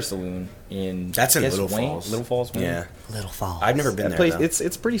Spider Saloon in That's in I guess Little Wayne? Falls. Little Falls, Wayne? Yeah. Little Falls. I've never been That there. place, Though.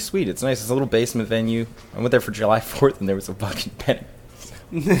 it's pretty sweet. It's nice. It's a little basement venue. I went there for July 4th, and there was a fucking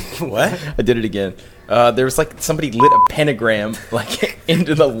What? I did it again. There was like somebody lit a pentagram like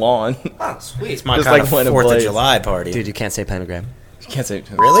into the lawn. Oh, sweet. It's my Just kind like of when it 4th of plays. July party. Dude, you can't say pentagram. You can't say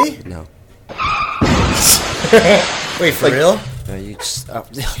Really? No. Wait, for real? No, you just...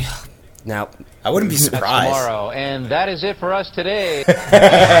 now... I wouldn't be surprised. Tomorrow, and that is it for us today.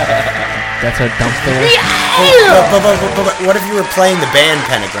 That's our dump filler. But what if you were playing the band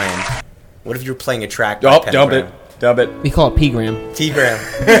Pentagram? What if you were playing a track by Pentagram? Dump it. Dump it. We call it P-gram. T-gram.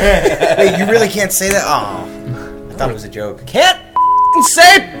 Wait, you really can't say that? Oh, I thought it was a joke. Can't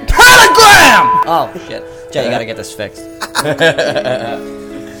say pentagram! Oh, shit. Jay, you gotta get this fixed.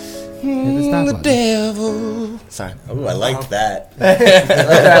 The devil. Sorry. Oh, I liked that.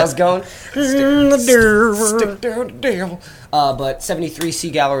 Where I was going. Stick down the devil. But 73 Sea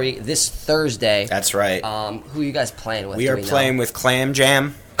Gallery this Thursday. That's right. Who are you guys playing with? We are playing with Clam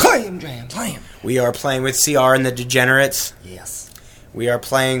Jam. Clam Jam. Clam. We are playing with CR and the Degenerates. Yes. We are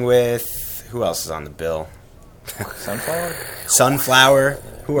playing with... Who else is on the bill? Sunflower? Sunflower,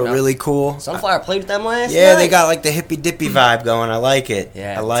 who are really cool. Sunflower played with them last Yeah, night? they got like the hippy dippy vibe going. I like it.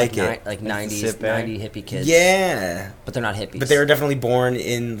 Yeah, I like it's it. like 90s, 90 hippie kids. Yeah. But they're not hippies. But they were definitely born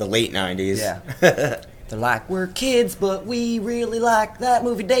in the late 90s. Yeah. They're like, we're kids, but we really like that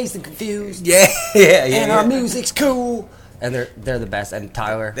movie Dazed and Confused. Yeah. And our music's cool. And they're the best. And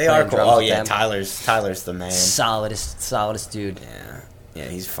Tyler. They are playing cool. drums Oh, with yeah. them. Solidest the man. Solidest dude. Yeah,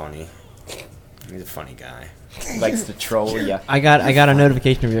 he's funny. He's a funny guy. Likes to troll ya. I got a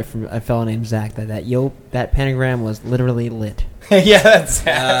notification from a fellow named Zach that Pentagram was literally lit. Yeah, that's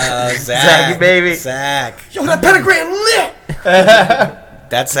Zach. Zach, baby. Zach. Yo, that Pentagram lit!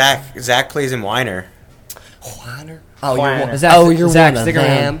 That's Zach. Zach plays in Whiner. Whiner? Oh, you're one. Zach, Oh, you're Zach, one of stick them.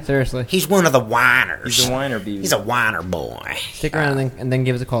 around. Seriously. He's one of the whiners. He's a whiner, baby. He's a whiner boy. Stick around and then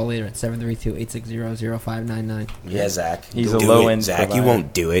give us a call later at 732-860-0599. Yeah, Zach. He's Don't a do low it, end Zach. provider. You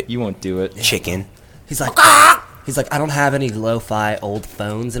won't do it. You won't do it. Chicken. He's like, I don't have any lo-fi old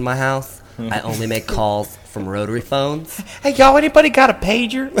phones in my house. I only make calls from rotary phones. Hey, y'all, anybody got a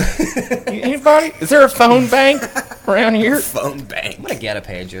pager? Anybody? Is there a phone bank around here? Phone bank. I'm gonna get a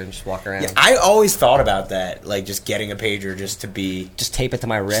pager and just walk around. Yeah, I always thought about that, like just getting a pager just to be, just tape it to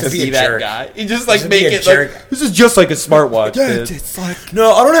my wrist. to be See a that jerk. guy? You just like Just make be a it jerk. like this is just like a smartwatch. kid. It's like,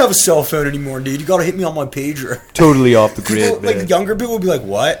 no, I don't have a cell phone anymore, dude. You gotta hit me on my pager. Totally off the grid, People, like younger people would be like,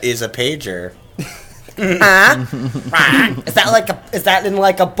 "What is a pager?" Is that in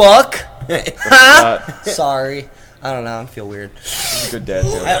like a book? Huh? Sorry. I don't know. I feel weird. Good dad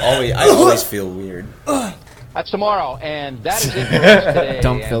joke. I always feel weird. That's tomorrow, and that is it for us today.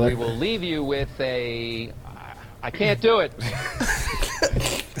 Dump and filler. we will leave you with a... I can't do it.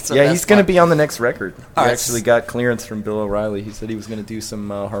 Yeah, he's going to be on the next record. He All right. actually got clearance from Bill O'Reilly. He said he was going to do some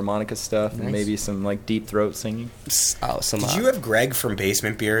harmonica stuff and maybe some like deep throat singing. Oh, some. Did you have Greg from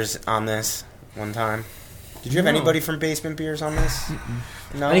Basement Beers on this one time? Did you have anybody from Basement Beers on this?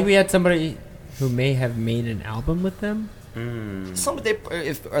 No. I think we had somebody who may have made an album with them.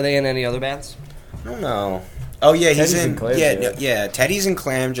 Are they in any other bands? I don't know. Oh yeah, Teddy's he's in in. Clam Yeah, Jam. no, yeah. Teddy's in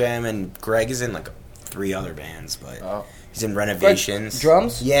Clam Jam, and Greg is in like 3 other bands, but he's in Renovations.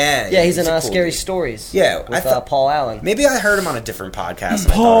 Drums? Yeah, Yeah, he's in a cool Scary dude. Stories. Yeah, with Paul Allen. Maybe I heard him on a different podcast.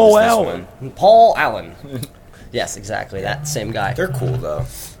 and I Paul thought it was Allen. this one. Paul Allen. Yes, exactly. That same guy. They're cool though.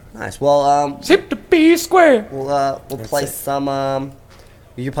 Nice. Well, Zip the B square. we'll play it. some.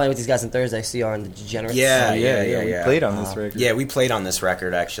 You're playing with these guys on Thursday. CR and the Degenerates. Yeah, We played on this record. Yeah, we played on this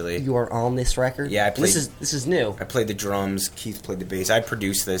record actually. You are on this record. Yeah, I played. This is new. I played the drums. Keith played the bass. I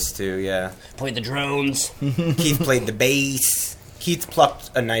produced this too. Yeah, Played the drones. Keith played the bass. Keith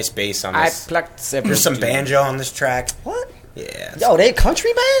plucked a nice bass on I this. plucked several. There's some banjo on this track. What? Yeah, Yo, they a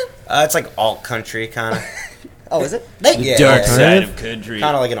country band? it's like alt country kind of. Oh, is it? Yeah, dark side of country.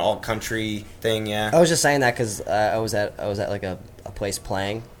 Kind of like an alt country thing. Yeah. I was just saying that because I was at like a place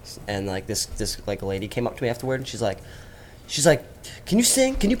playing, and like this like lady came up to me afterward, and she's like, can you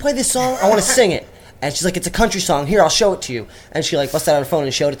sing? Can you play this song? I want to sing it. And she's like, it's a country song. Here, I'll show it to you. And she like busted out her phone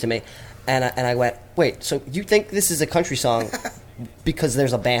and showed it to me, and I went, wait, so you think this is a country song? Because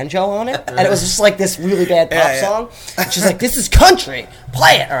there's a banjo on it, and it was just like this really bad pop song. And she's like, "This is country.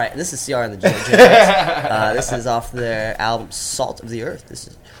 Play it." All right, this is CR and the Degenerates. This is off their album "Salt of the Earth." This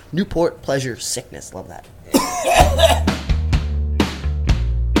is Newport Pleasure Sickness. Love that.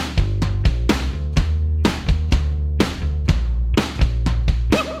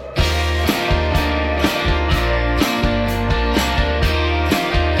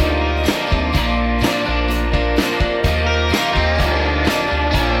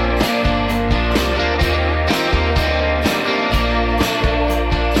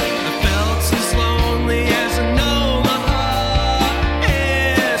 I felt as lonely as an Omaha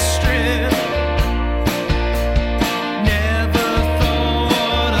airstrip.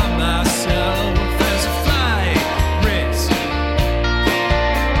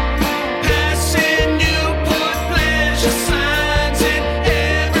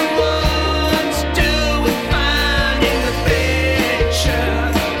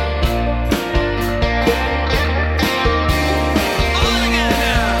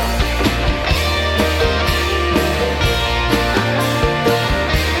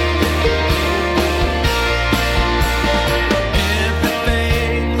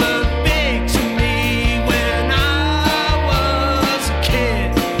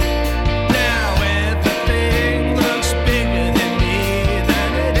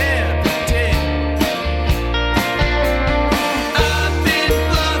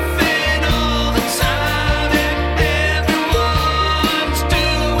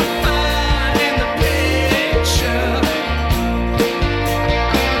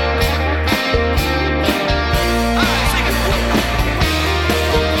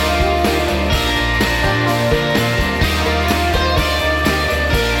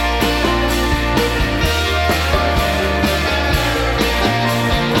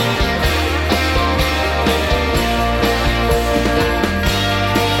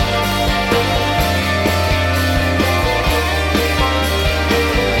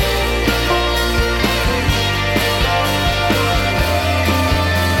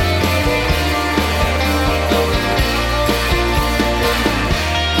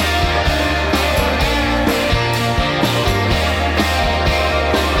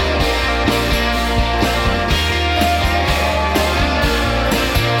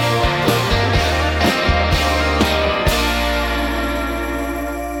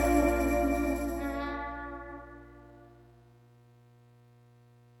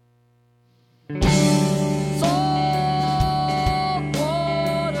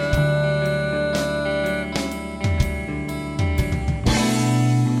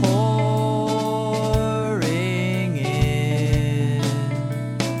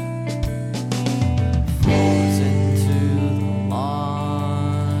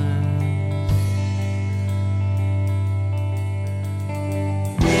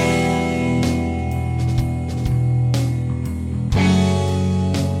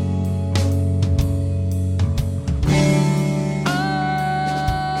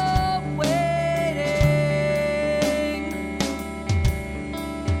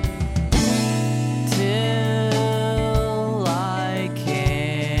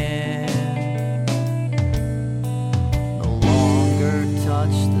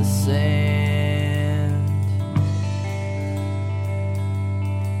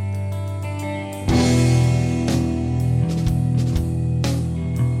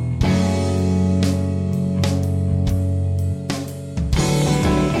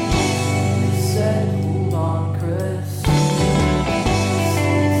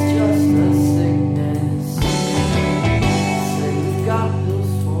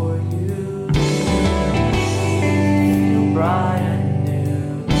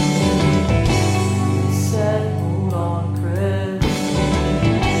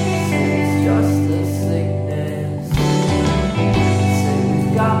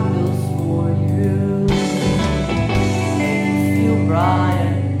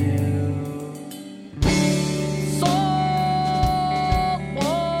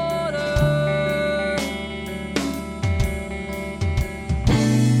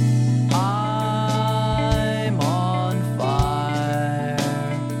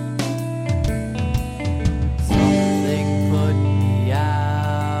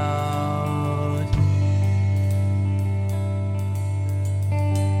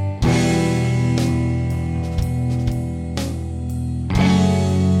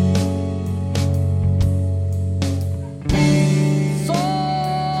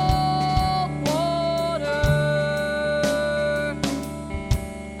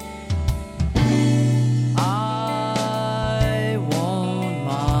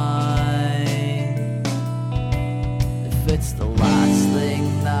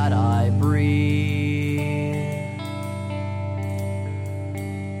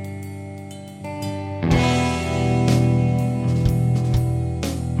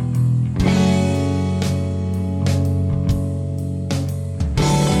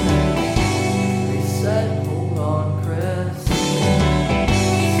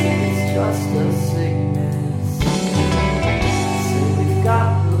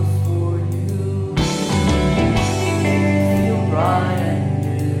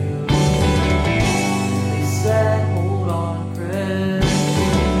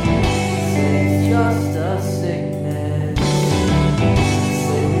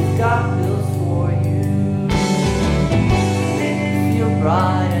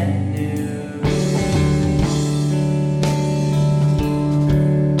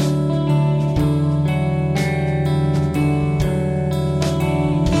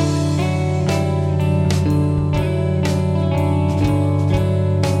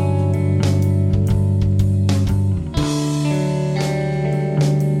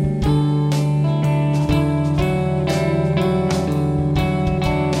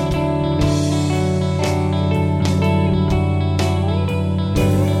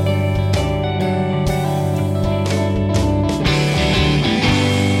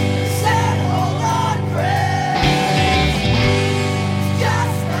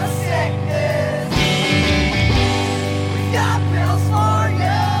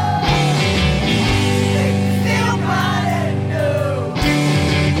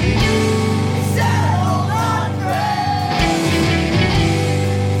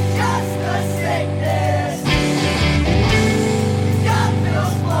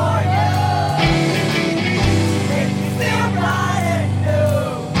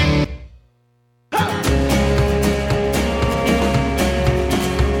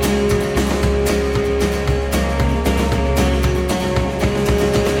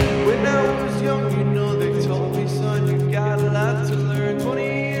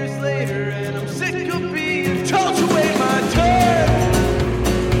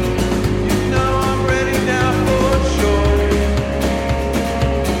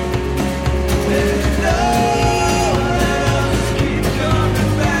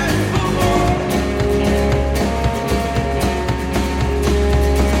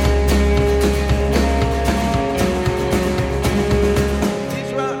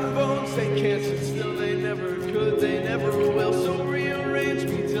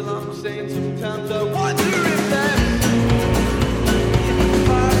 saying sometimes I wonder if that's even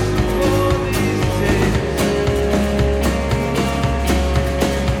possible these days.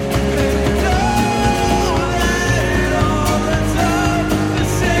 And know that all that's all the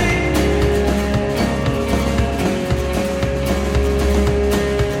same.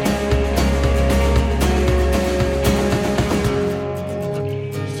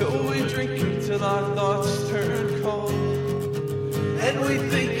 So we drink until our thoughts turn cold, and we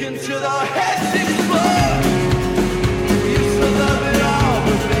think until our heads explode. We used to love it all,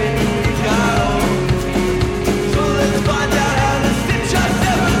 but baby, we got old. So let's find out how to stitch our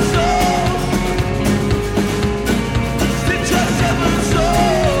seven souls. Stitch our seven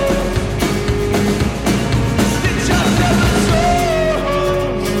souls. Stitch our seven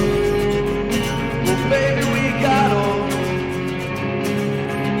souls. Well, baby, we got old.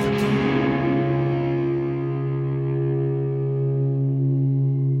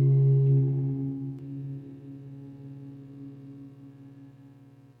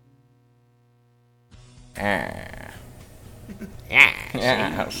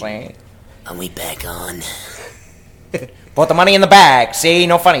 Yeah, see? And we back on. Put the money in the bag, see?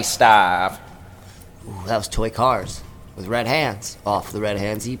 No funny stuff. Ooh, that was Toy Cars with Red Hands off the Red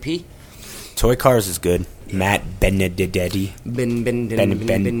Hands EP. Toy Cars is good. Matt Benedetti.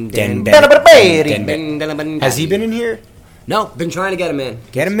 Has he been in here? No, been trying to get him in.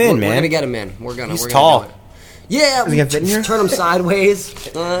 Get him in, man. We're gonna get him in. We're gonna. He's we're tall. Gonna do it. Yeah, Does he have fit in here? turn him sideways.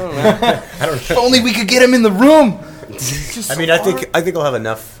 I don't know. If only we could get him in the room. I mean, I think he'll have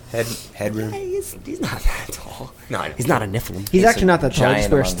enough headroom. He's not that tall. No, He's not a Nephilim. He's actually not that tall. He just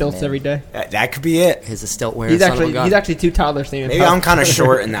giant wears among stilts men. every day. that could be it. He's a stilt wearer. He's son of a gun. actually 2 toddlers standing. Maybe I'm kind of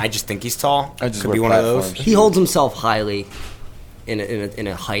short and I just think he's tall. I just could wear be one of those. platforms. He holds himself highly in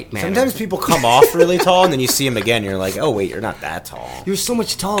a height manner. Sometimes people come off really tall and then you see him again. And you're like, oh wait, you're not that tall. You were so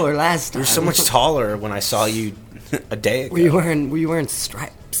much taller last time. You're so much taller when I saw you a day ago. Were you wearing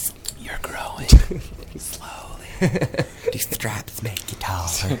stripes? You're growing slowly. These straps make you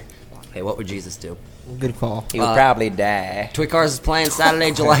taller. Hey, what would Jesus do? Good call. He would probably die. Toy Cars is playing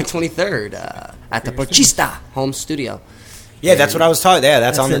Saturday, July 23rd at the Porchista home studio. Yeah, that's what I was talking. Yeah,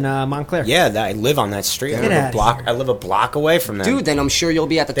 that's on in the. Montclair. Yeah, I live on that street. I Get live outta a block. I live a block away from them. Dude, then I'm sure you'll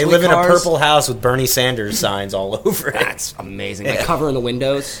be at the They Toy live in a Cars. purple house with Bernie Sanders signs all over it. That's amazing. Like Yeah. covering the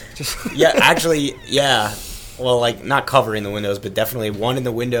windows. Yeah, actually, yeah. Well, like not covering the windows, but definitely one in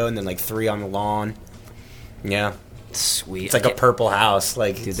the window and then like 3 on the lawn. Yeah, Sweet. it's like a purple house.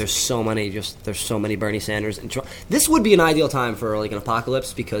 Like, Dude, there's so many Bernie Sanders and Trump. This would be an ideal time for like an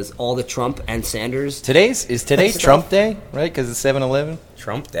apocalypse because all the Trump and Sanders. Is today Trump Day, right? Because it's 7-Eleven.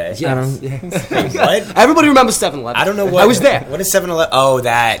 Trump Day. Yes. What? Everybody remembers 7-Eleven. I don't know what. I was there. What is 7-Eleven? Oh,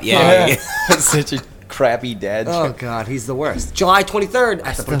 that. Yeah. Such a crappy dad Oh joke. God, he's the worst. July 23rd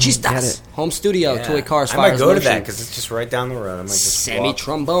at the still don't get Porchistas it. home studio. Yeah. Toy Cars. I might Fires go to Motion. that because it's just right down the road. I might just Sammy walk.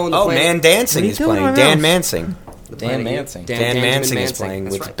 Trombone. Oh, playing- Man Dancing What are you is doing playing. in my Dan house? Mansing. Dan Mansing. Dan Mansing is Mansing. playing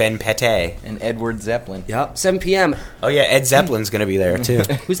That's with right. Ben Pate. And Edward Zeppelin. Yep, 7 p.m. Oh yeah, Ed Zeppelin's gonna be there too.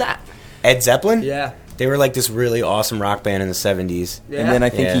 Who's that? Ed Zeppelin? Yeah. They were like this really awesome rock band in the 70s. And then I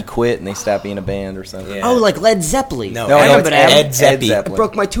think Yeah. he quit and they stopped being a band or something. Yeah. Oh, like Led Zeppelin. No, No, Ed, no, it's Ed Ed Zeppi. I Zeppelin.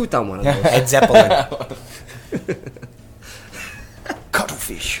 broke my tooth on one of those. Ed Zeppelin.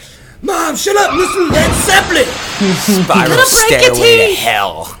 Cuttlefish. Mom, shut up! Listen to Led Zeppelin. Spiral Stairway to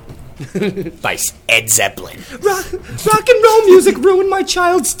Hell by Ed Zeppelin. Rock and roll music ruined my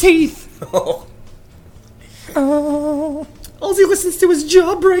child's teeth. All he listens to is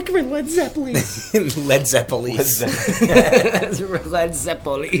Jawbreaker and Led Zeppelin. Led Zeppelin. Led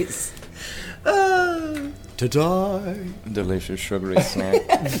Zeppelin. To die. Delicious sugary snack.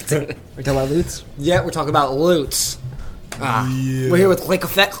 We're talking about Lutz. Yeah, we're talking about Lutz. We're here with Lake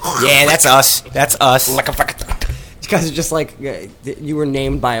Effect. Yeah, that's us. That's us. You guys are just like you were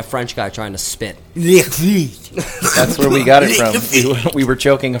named by a French guy trying to spit. That's where we got it from. We were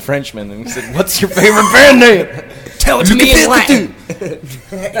choking a Frenchman and we said, "What's your favorite band name?" Tell it to me in Latin.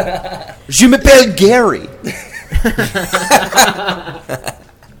 Je m'appelle Gary.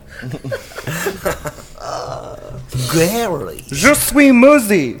 Gary. Je suis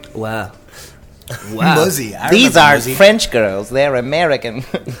Muzzy. Wow. Muzzy. I These remember are Muzzy. French girls. They're American.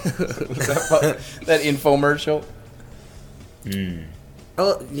 That infomercial.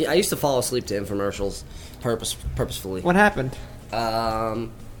 Oh, yeah, I used to fall asleep to infomercials purposefully. What happened? I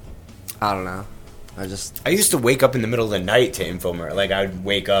don't know. I used to wake up in the middle of the night to infomercial. Like, I would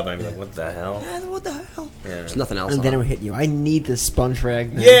wake up and I'd be like, what the hell? What the hell? Yeah. There's nothing else. And then it on. would hit you. I need the sponge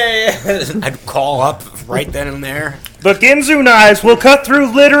rag. Now. Yeah. I'd call up right then and there. The Ginzu knives will cut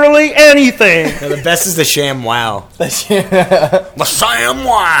through literally anything. No, the best is the Sham Wow. The Sham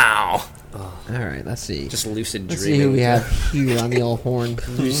Wow. All right, let's see. Just lucid Let's dreaming. see who we have here on the old horn.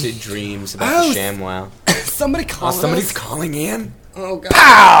 Lucid dreams about the Sham Wow. Somebody calling somebody's us? calling in? Oh, God.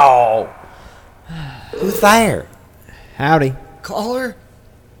 Pow! Who's there? Howdy. Caller?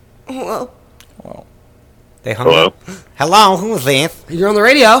 Hello? They hung up. Hello, who is this? You're on the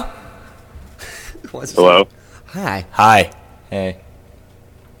radio. Hello. Hi. Hi. Hey.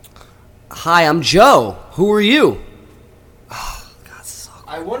 Hi, I'm Joe. Who are you?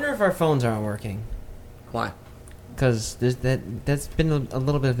 I wonder if our phones aren't working. Why? Because that's been a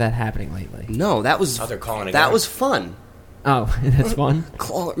little bit of that happening lately. No, that was... Oh, they're calling again. That was fun. Oh, that's fun?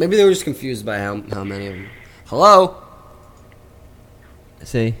 Caller. Maybe they were just confused by how many of them. Hello?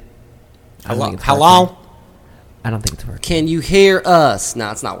 See? I don't Hello? think it's Hello? working. I don't think it's working. Can you hear us? No,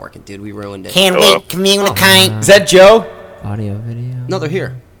 it's not working, dude. We ruined it. Can we communicate? Is that Joe? Audio, video. No, they're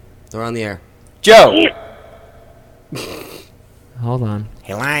here. They're on the air. Joe. Hold on.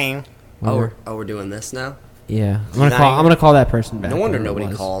 Hello? We're doing this now? Yeah. I'm gonna call that person back. No wonder whoever it nobody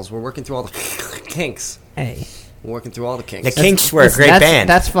was. calls. We're working through all the kinks. Hey. We're working through all the kinks. The Kinks were a great band.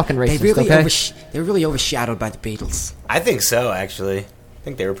 That's fucking racist, They're really overshadowed by the Beatles. I think so, actually. I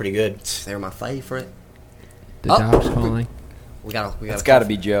think they were pretty good. They were my favorite. The dog's calling. We gotta. It's got to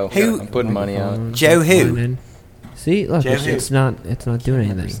be Joe. Who? I'm putting money on it. Joe who? See, look, Joe who? it's not doing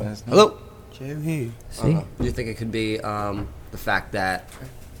anything. Hello? Joe who? See? Do you think it could be the fact that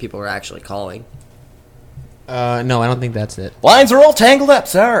people are actually calling? No, I don't think that's it. Lines are all tangled up.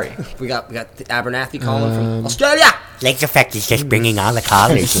 Sorry. We got the Abernathy calling from Australia. Like the fact it's just bringing all the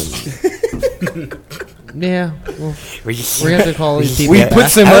callers in. Yeah, well, we have to call these people. We put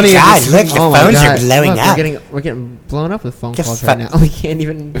some money in God, this. look, the Oh my phones God. are blowing Look, up. We're getting blown up with phone Just calls right now. We can't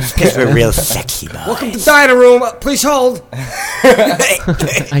even. Because we're real sexy, boys. Welcome to Diner Room. Please hold.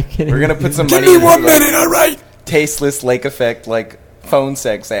 I can't. We're gonna put some Give money. me into, 1 like, minute, all right? tasteless lake effect like phone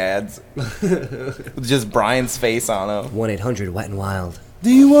sex ads with just Brian's face on them. 1-800 Wet and Wild.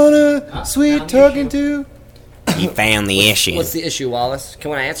 Do you want a sweet talking to? You found the issue. What's the issue, Wallace?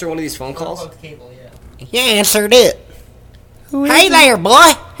 Can I answer one of these phone calls? You answered it. Hey there, boy.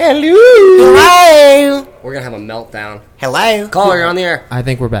 Hello. Hello. We're gonna have a meltdown. Hello. Caller, you're on the air. I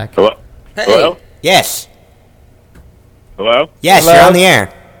think we're back. Hello. Hey. Hello. Yes. Hello. Yes, Hello? you're on the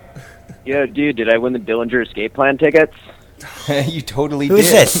air. Yo, dude, did I win the Dillinger Escape Plan tickets? You totally Who did.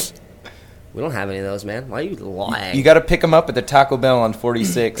 is this? We don't have any of those, man. Why are you lying? You got to pick them up at the Taco Bell on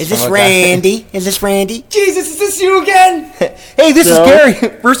 46. Is this from a guy- Randy? Is this Randy? Jesus, is this you again? Hey, this No. is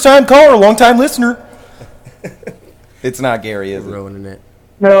Gary. First time caller, long time listener. It's not Gary, is it? Ruining it.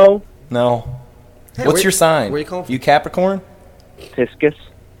 No. No. Hey, What's where- your sign? where you calling from? You Capricorn? Tiscus.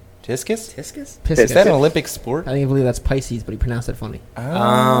 Tiscus? Tiscus? Is that an Olympic sport? I think I believe that's Pisces, but he pronounced it funny.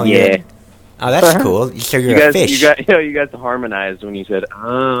 Oh, Yeah. Oh, that's cool. So you're You a guys, fish. you guys harmonized when you said,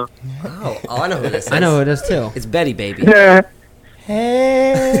 Oh, I know who this is. I know who it is too. It's Betty, baby.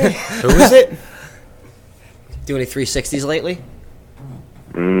 Hey. Who is it? Do any 360s lately?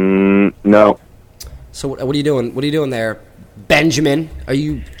 No. So what are you doing? What are you doing there, Benjamin? Are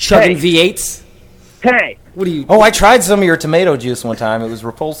you chugging V8s? Hey. What are you? Oh, I tried some of your tomato juice one time. It was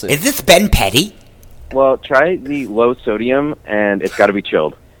repulsive. Is this Ben Petty? Well, try the low sodium, and it's got to be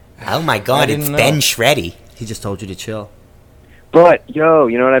chilled. Oh my I God, didn't it's know. Ben Shreddy. He just told you to chill. But, yo,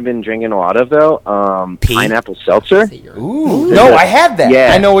 you know what I've been drinking a lot of, though? Pee? Pineapple seltzer. Ooh. No, I had that.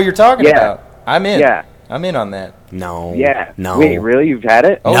 Yeah. I know what you're talking Yeah. about. I'm in. Yeah. I'm in on that. No. Yeah. No. Wait, really? You've had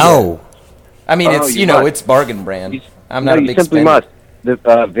it? Oh, No. I mean, Oh, it's, you you know, must. it's bargain brand. I'm No, not a you big simply spender. must.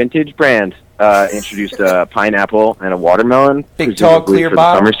 The vintage brand introduced a pineapple and a watermelon. Big, tall, presumably clear for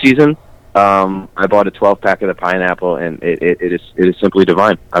bottle? the summer season. I bought a 12-pack of the pineapple, and it is simply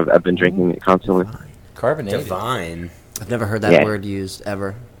divine. I've been drinking it constantly. Carbonated. Divine. I've never heard that Yeah. word used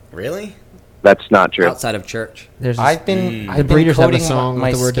ever Really? That's not true. outside of church. There's this, I've been the Breeders have a coating song my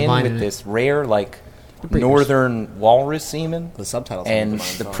with the word skin divine with in it. this rare, like, Breeders. northern walrus semen, The subtitles. and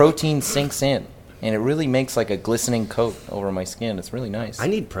the protein sinks in, and it really makes like a glistening coat over my skin. It's really nice. I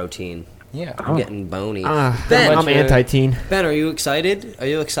need protein. Yeah. I'm getting bony. Ben, I'm anti-teen. Ben, are you excited? Are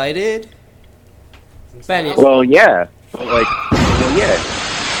you excited? Ben, you- Well, yeah. Well, yeah.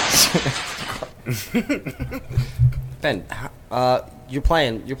 Ben, you're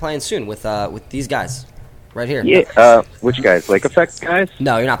playing soon with these guys, right here. Yeah. Which guys? Lake Effect guys?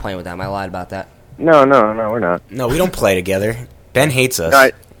 No, you're not playing with them. I lied about that. No, we're not. No, we don't play together. Ben hates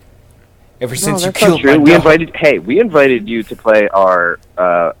us. Ever No, since you that's not killed true. my We dog. invited you to play our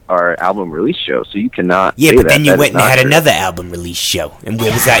album release show, so you cannot. Yeah, say but that. then you That is went and not had true. another album release show, and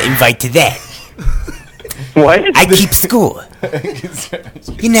where was I invited to that? What? I keep score.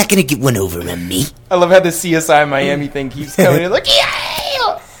 You're not gonna get one over on me. I love how the CSI Miami thing keeps coming in. Like,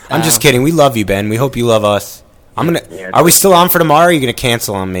 yeah! I'm just kidding. We love you, Ben. We hope you love us. Are we still on for tomorrow? Or are you gonna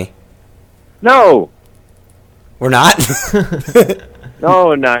cancel on me? No. We're not.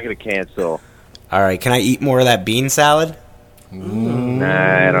 No, I'm not gonna cancel. All right. Can I eat more of that bean salad?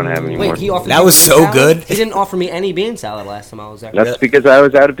 Nah, I don't have any more. Wait, he offered That you was bean so salad? good. He didn't offer me any bean salad last time I was there. That's because I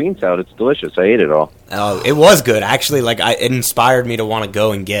was out of bean salad. It's delicious. I ate it all. Oh, it was good actually. Like, it inspired me to want to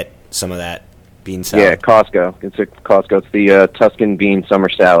go and get some of that bean salad. Yeah, Costco. It's at Costco. It's the Tuscan bean summer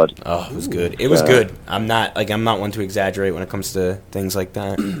salad. Oh, it was good. It was good. I'm not one to exaggerate when it comes to things like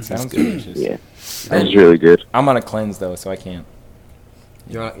that. Sounds good. Yeah, that was really good. I'm on a cleanse though, so I can't.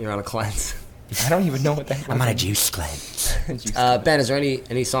 You're on a cleanse. I don't even know what that. I'm on a juice cleanse. Ben, is there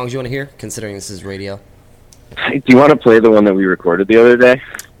any songs you want to hear? Considering this is radio. Do you want to play the one that we recorded the other day?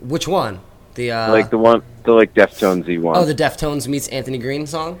 Which one? The like Deftones-y one. Oh, the Deftones meets Anthony Green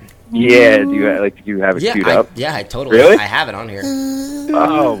song. Yeah. Do you have it queued up? Yeah, I totally. Really? I have it on here.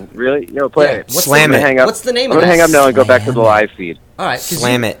 Oh, really? Yo, play it. Slam it. Hang up. What's the name I'm of gonna that? hang up now and go back to the live feed. All right, 'cause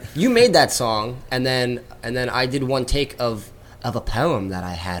Slam it. You made that song, and then I did one take of a poem that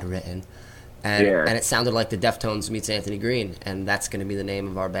I had written, and it sounded like the Deftones meets Anthony Green, and that's going to be the name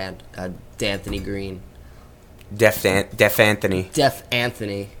of our band, D'Anthony Green. Deaf Anthony. Deaf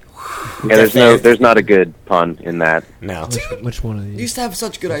Anthony. Yeah, there's not a good pun in that. No. Which one of You these? used to have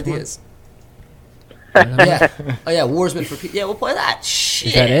such good ideas. Yeah. Oh yeah, Warsman for Peace. Yeah, we'll play that. Shit.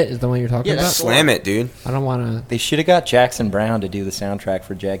 Is that it? Is the one you're talking Yeah, about? that's Slam it, dude. I don't want to. They should have got Jackson Brown to do the soundtrack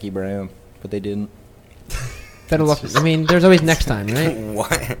for Jackie Brown, but they didn't. That'll look. I mean, there's always next time, right?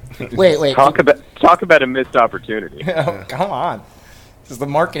 What? Wait. Talk about a missed opportunity. Oh, come on. Because the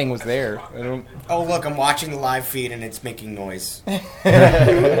marketing was there. Oh, look, I'm watching the live feed and it's making noise.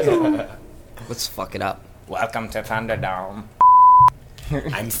 Let's fuck it up. Welcome to Thunderdome.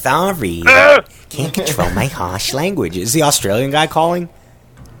 I'm sorry. Can't control my harsh language. Is the Australian guy calling?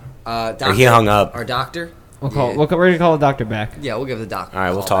 Doctor, Or he hung up. Our doctor. We're gonna call the doctor back. Yeah, we'll give the doctor. All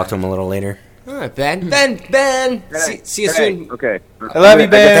right, we'll talk to him a little later. All right, Ben. See you soon. Okay. I love you,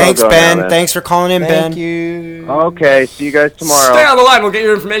 Ben. Thanks, Ben. Thanks for calling in, Ben. Thank you. Okay, see you guys tomorrow. Stay on the line. We'll get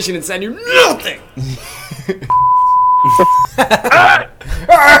your information and send you nothing.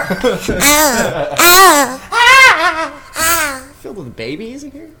 Filled with babies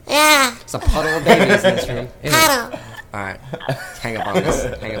in here? Yeah. It's a puddle of babies in this room. All right, hang up on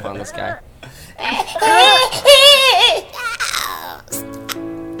this guy.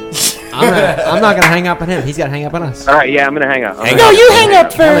 I'm not gonna hang up on him. He's gotta hang up on us. All right, yeah, I'm gonna hang up. You hang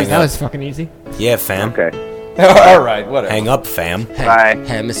up first. That was fucking easy. Yeah, fam. Okay. All right, whatever. Hang up, fam. Bye.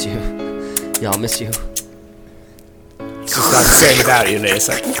 Hey, I miss you. Y'all miss you. Just not saying without you,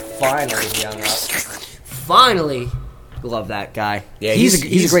 Lisa. Finally, he hung up. Finally. Love that guy. Yeah,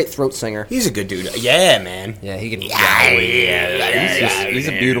 he's a great throat singer. He's a good dude. Yeah, man. Yeah, he can. He's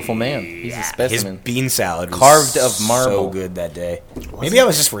a beautiful man. He's a His specimen. bean salad was Carved of marble. So good that day. Maybe I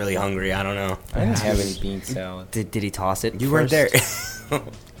was just really hungry. I don't know. I didn't have any bean salad. Did he toss it? You weren't there.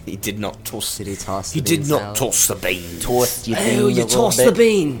 He did not toss. Did he toss? He did not toss the bean. Tossed your Oh, bean you a little tossed bit. the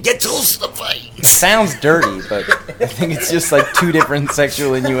bean. You tossed the bean. It sounds dirty, but I think it's just like two different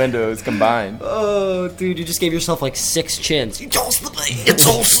sexual innuendos combined. Oh, dude, you just gave yourself like 6 chins. You tossed the bean. You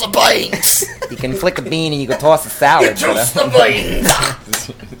tossed the beans. You can flick a bean and you can toss a salad. Toss the beans.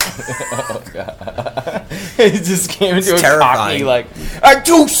 Oh god! It just came into It's a terrifying. cockney like, I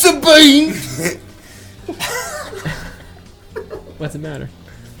toast the beans. What's the matter?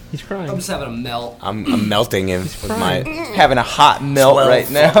 He's crying. I'm just having a melt. I'm melting him with my. Having a hot melt 12. right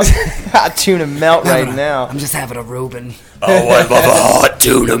now. Hot tuna melt right now. I'm just having a Reuben. Oh, I love a hot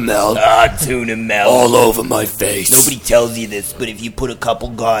tuna melt. Hot tuna melt. All over my face. Nobody tells you this, but if you put a couple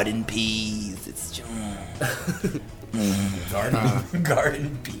garden peas, it's just...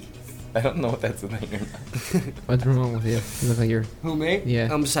 Garden peas. I don't know what that's the thing. What's wrong with you? You look like you're. Who, me? Yeah.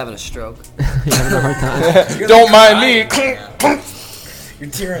 I'm just having a stroke. You're having a hard time. Don't mind me. You're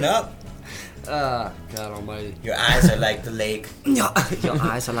tearing up. God almighty. Your eyes are like the lake. Your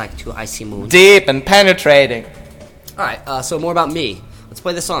eyes are like 2 icy moons. Deep and penetrating. Alright, so more about me. Let's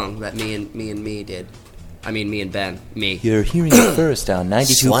play the song that me and did. I mean, me and Ben. Me. You're hearing it first on 92.7.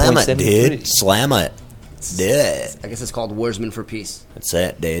 Slam it, dude. Slam it. Yeah. I guess it's called Warsman for Peace. That's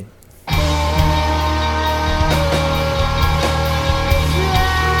it, dude.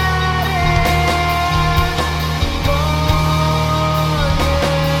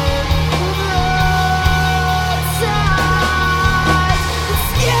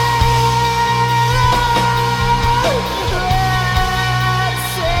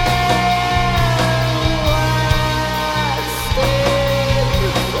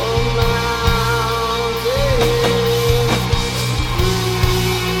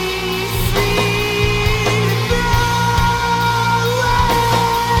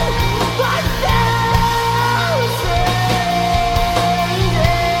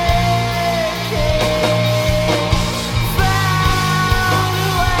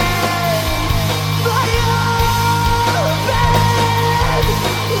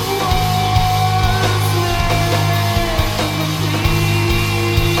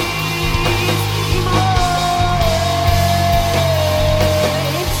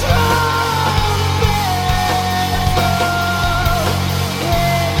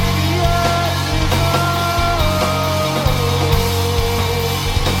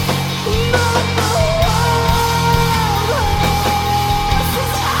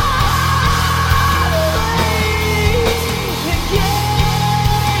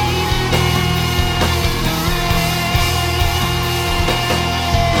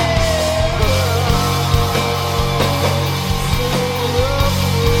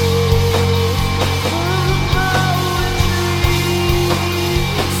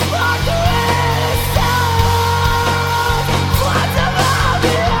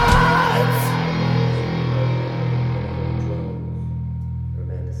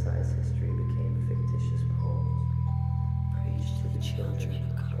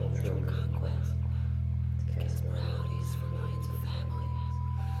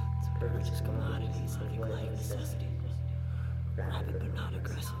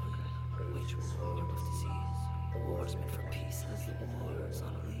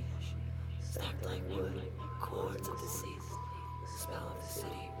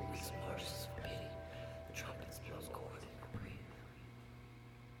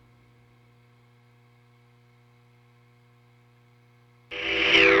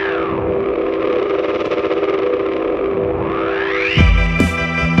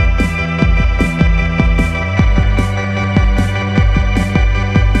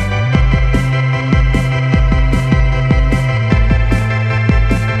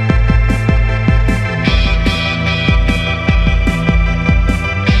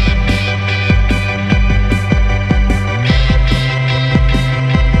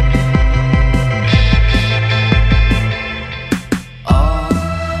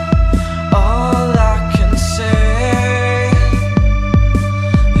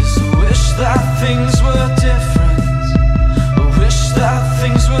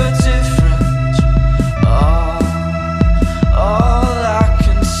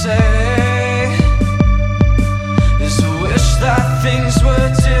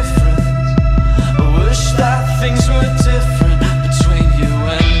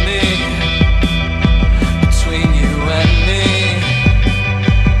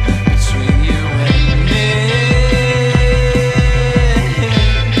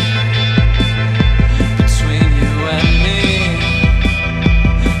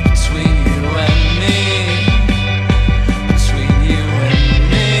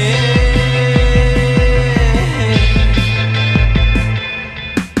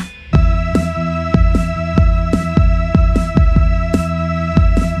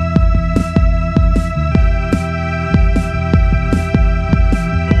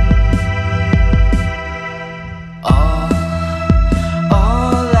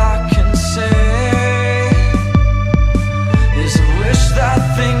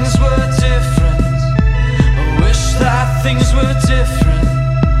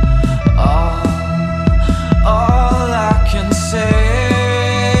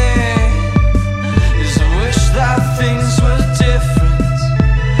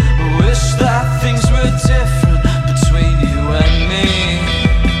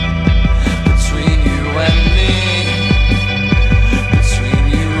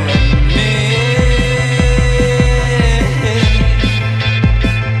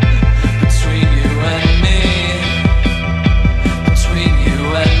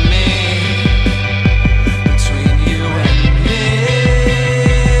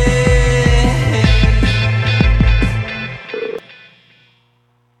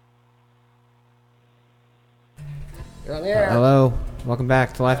 You're on the air. Hello. Welcome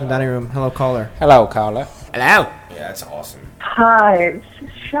back to Life in the Dining Room. Hello, caller. Hello, caller. Hello. Yeah, that's awesome. Hi, this is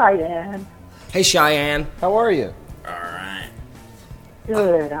Cheyenne. Hey, Cheyenne. How are you? Alright.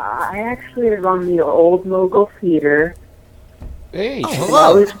 Good. I actually run the Old Mogul Theater. Hey. Oh,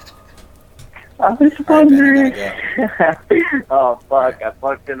 hello. I was wondering. Oh, fuck. I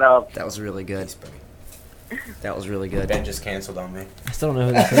fucked it up. That was really good. That was really good. Ben just canceled on me. I still don't know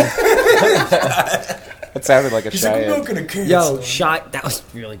who this is. That sounded like a He's like, I'm Cheyenne. not gonna cancel. Yo, that was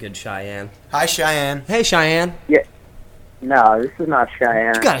really good, Cheyenne. Hi, Cheyenne. Hey, Cheyenne. Yeah. No, this is not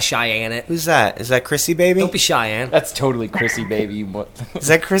Cheyenne. You gotta Cheyenne it. Who's that? Is that Chrissy Baby? Don't be Cheyenne. That's totally Chrissy Baby. What? Is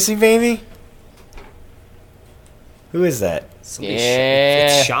that Chrissy Baby? Who is that? It's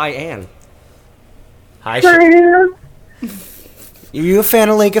Cheyenne. Hi, Cheyenne, Are you a fan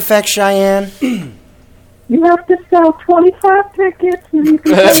of Lake Effect, Cheyenne? you have to sell 25 tickets and you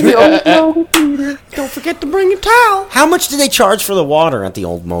can go to the Old Mogul Theater. Don't forget to bring your towel. How much do they charge for the water at the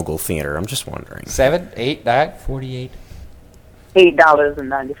Old Mogul Theater? I'm just wondering. 7, 8, 9? 48.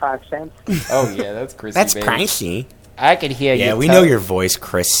 $8.95. Oh, yeah, that's Chrissy That's Baby. pricey. I can hear you. Yeah, we know your voice,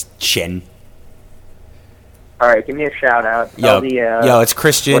 Christian. All right, give me a shout out. Yo, Tell the, yo, it's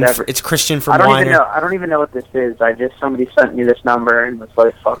Christian. whatever. It's Christian from I don't Weiner. even know. I don't even know what this is. Somebody sent me this number and was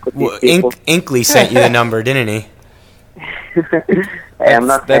like, "Fuck with these Well, people." Inkley sent you the number, didn't he? Hey, I'm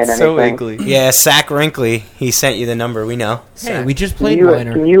not saying That's so anything. Inkley. Yeah, Sack Wrinkly. He sent you the number. We know. Hey, we just Can played you,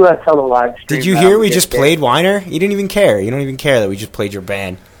 Weiner. can you tell the live stream? Did you that hear I'm we gonna just get played Weiner? You didn't even care. You don't even care that we just played your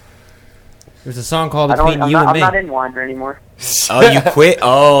band. There's a song called I don't, Between I'm You not, and I'm Me. not in Wander anymore. Oh, you quit?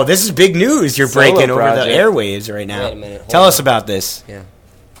 Oh, this is big news. You're Solo breaking over project. the airwaves right now. Wait a minute, hold Tell on. us about this. Yeah.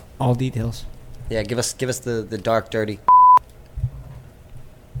 All details. Yeah, give us the dark dirty.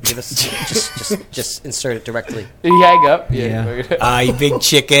 Give us just insert it directly. Did he hang up? Yeah. You big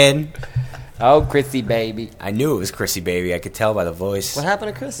chicken. Oh, Chrissy Baby. I knew it was Chrissy Baby. I could tell by the voice. What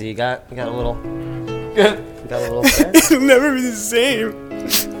happened to Chrissy? You got a little. You got a little upset? It'll never be the same.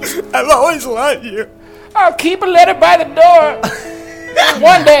 I've always loved you. I'll keep a letter by the door.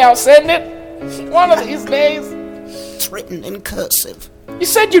 One day I'll send it. One of these days. It's written in cursive. You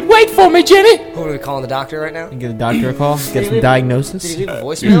said you'd wait for me, Jenny. Who are we calling the doctor right now? You give the doctor a call. Get some Did diagnosis. you leave a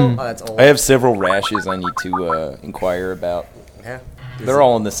voicemail? Oh, that's old. I have several rashes I need to inquire about. Yeah. They're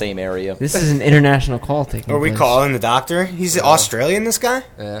all in the same area. This is an international call taking Are we place. calling the doctor? He's Australian, this guy?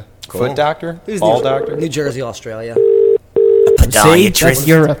 Yeah. Foot doctor? Who's Ball New, doctor? New Jersey, Australia. See? That's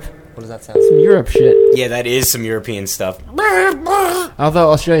Europe. What does that sound? Some Europe shit. Yeah, that is some European stuff.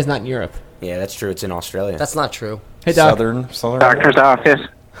 Although Australia's not in Europe. Yeah, that's true. It's in Australia. That's not true. Hey, Doc. Southern. Doctor's office.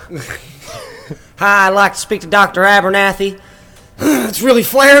 Hi, I'd like to speak to Dr. Abernathy. It's really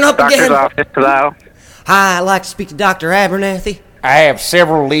flaring up Doctor's again. office, hello. Hi, I'd like to speak to Dr. Abernathy. I have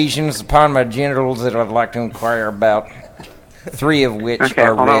several lesions upon my genitals that I'd like to inquire about. 3 of which Okay,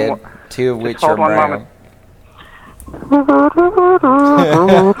 are hold on. red, 2 of Just which hold are one brown. moment.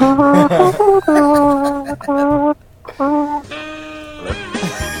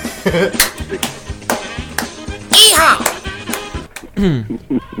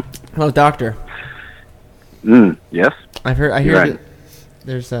 Hello, doctor. Yes. I hear Right. that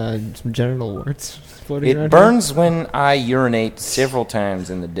there's some genital warts floating around. It burns when I urinate several times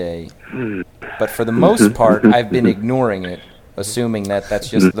in the day. But for the most part, I've been ignoring it, assuming that that's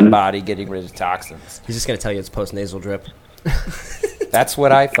just the body getting rid of toxins. He's just going to tell you it's post-nasal drip. That's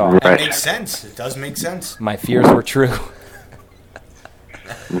what I thought. That makes sense. It does make sense. My fears were true.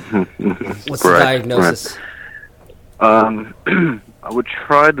 What's the diagnosis? I would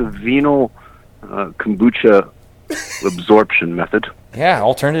try the venal kombucha absorption method. Yeah,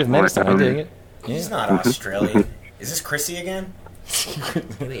 alternative medicine. I dig it. Yeah. He's not Australian. Is this Chrissy again?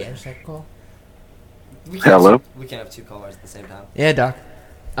 Really answer that call? Hello? We can't have 2 callers at the same time. Yeah, Doc.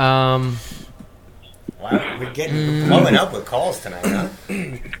 Wow, we're getting blowing up with calls tonight, huh?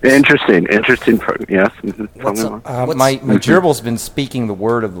 Interesting. Yes. What's up? My gerbil's been speaking the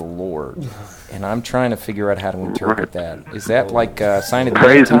word of the Lord, and I'm trying to figure out how to interpret that. Is that like a sign of the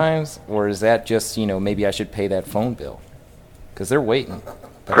end times, or is that just, maybe I should pay that phone bill? Because they're waiting.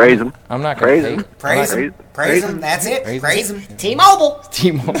 But Praise him. I'm not going to pay. Praise him. Praise him. That's it. Praise him. T-Mobile.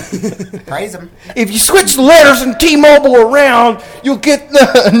 T-Mobile. Praise him. If you switch the letters in T-Mobile around, you'll get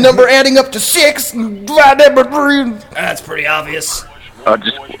the number adding up to 6 and divide that by 3. That's pretty obvious.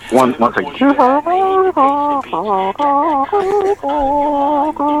 Just one second.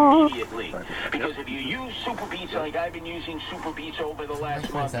 Because if you use Super Pizza like I've been using Super Pizza over the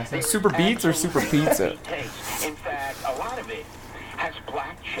last month, Super Beats or Super Pizza? in fact, a lot of it has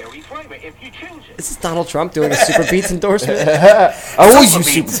black cherry flavor if you choose it. This is Donald Trump doing a Super Beats endorsement. I always use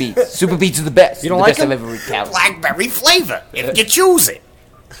Super Beats. Super Beats are the best. You don't the like best them? I've ever recount. Blackberry flavor if you choose it.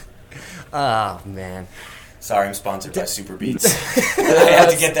 Oh man. Sorry, I'm sponsored by Super Beats. I had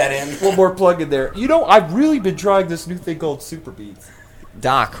to get that in. One more plug in there. You know, I've really been trying this new thing called Super Beats.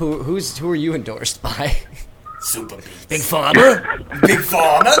 Doc, who are you endorsed by? Super Beats. Big Pharma? Big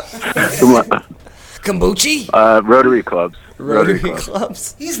Pharma? Kombuchi? Rotary clubs. Rotary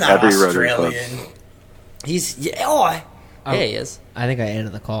clubs. He's not Every Rotary Australian. club. He's yeah, he is. I think I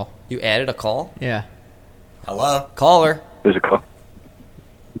ended the call. You added a call? Yeah. Hello? Caller. There's a call.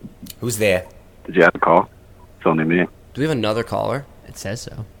 Who's there? Did you have a call? It's only me. Do we have another caller? It says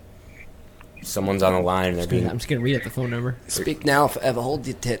so. Someone's on the line and I'm just gonna read up the phone number. Speak now, forever hold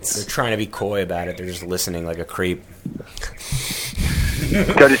your tits. They're trying to be coy about it. They're just listening like a creep.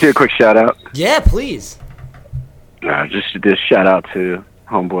 Can I just do a quick shout out? Yeah, please. Just shout out to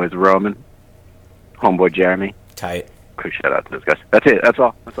homeboys Roman, homeboy Jeremy. Tight. Quick shout out to those guys. That's it. That's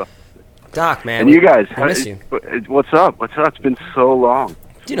all. Doc, man. And you guys, I miss you. What's up? What's up? It's been so long.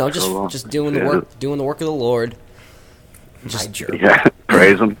 You know, So long. just doing the Yeah. work of the Lord. Just Yeah,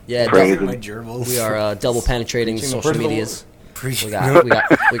 praise him. Yeah, praise double- him. we are double penetrating Preaching the social word of the medias. Preach- We got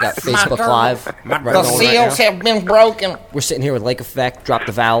Facebook Live. Right The going right seals now. have been broken. We're sitting here with Lake Effect. Drop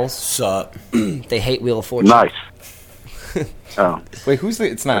the vowels. Sup? They hate Wheel of Fortune. Nice. Oh, Wait, who's the?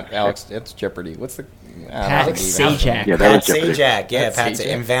 It's not Alex. It's Jeopardy. What's the? Pat Sajak. yeah, that Pat was Jeopardy. Sajak. Yeah, Pat Pat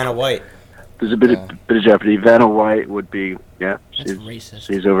Sajak. and Vanna White. There's a bit of Jeopardy. Vanna White would be That's racist.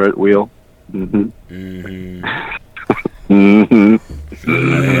 she's over at Wheel. Mm-hmm. Mm-hmm.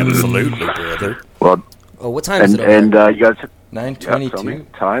 Mm-hmm. Absolutely, brother. Well, Oh, what time is and it over and there? you guys. 9:22.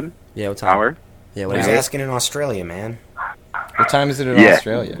 Time? Yeah, what time? Hour? Yeah, what He's time? asking in Australia, man. What time is it in Yeah.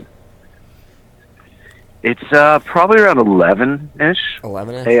 Australia? It's probably around 11-ish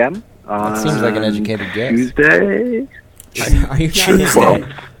 11 a.m. That seems like an on educated guess. Tuesday. Are you not in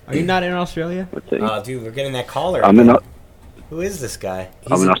Tuesday. Are you not in Australia? Let's see. Dude, we're getting that caller. I'm in. Who is this guy?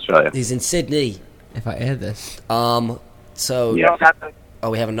 I'm in Australia. He's in Sydney. If I add this. So. Yeah. Oh,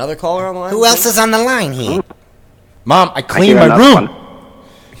 we have another caller on the line? Who else is on the line here? Mom, I cleaned I my hear room.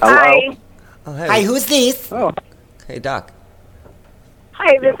 Hello. Hi. Oh, hey. Hi, who's this? Oh. Hey, Doc.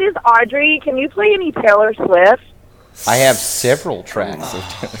 Hi, this is Audrey. Can you play any Taylor Swift? I have several tracks.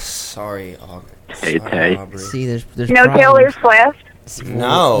 Sorry, Hey, Tay. Aubrey. See, there's No problems. Taylor Swift?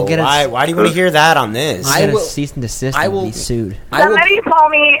 No. We'll get a- Why do you want to hear that on this? I will will- cease and desist I and will- be sued. Somebody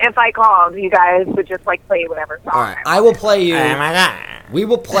told me if I called, you guys would just like play whatever song. All right, I will play you. Oh my god. We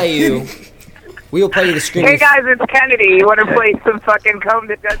will play you. We will play you the screen. Hey guys, it's Kennedy. You want to play some fucking comb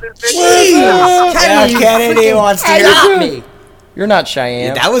that does this bitch? Yeah, Kennedy wants to Hey, hear got me. You're not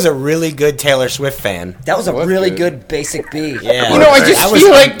Cheyenne. That was a really good Taylor Swift fan. That was a was really good. good basic B. Yeah. You know, I That just was-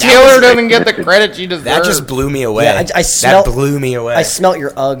 feel like that Taylor was- doesn't get the credit she deserves. That just blew me away. Yeah, I smelt, that blew me away. I smelt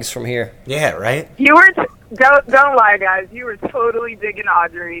your Uggs from here. Yeah, right? You were don't lie, guys. You were totally digging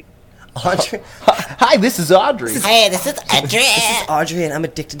Audrey. Audrey. Hi, this is Audrey. Hey, this is Audrey. This is Audrey, and I'm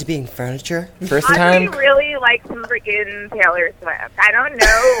addicted to being furniture. First Audrey time. really likes some freaking Taylor Swift. I don't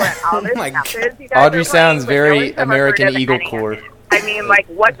know what all this my stuff God. is. You guys Audrey are sounds playing, but no very one's ever American heard of Eagle any of Corps. it. I mean, like,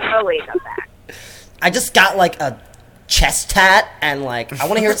 what's the lake of that? I just got like a chest tat, and like I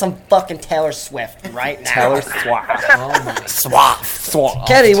want to hear some fucking Taylor Swift right now. Taylor Swift. Swap.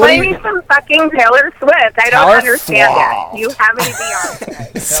 Kenny, what Play do me you? some fucking Taylor Swift. I don't Taylor understand Swift. that. You have any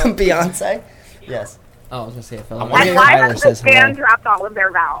Beyonce? Some Beyonce? Yes. Oh, I was gonna say it fell. wanna Like hear Why Tyler has says this band hello. dropped all of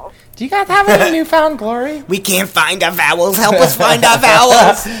their vowels? Do you guys have any newfound glory? We can't find our vowels. Help us find our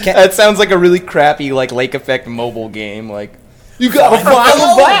vowels. That sounds like a really crappy like Lake Effect mobile game. Like you gotta find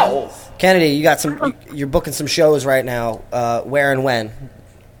the vowels. Kennedy, you got some. You're booking some shows right now. Where and when?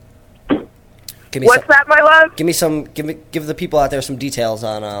 Give me What's some, that, my love? Give me some. Give the people out there some details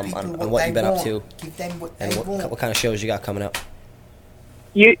on what you've been up to Give them what and they what want. kind of shows you got coming up.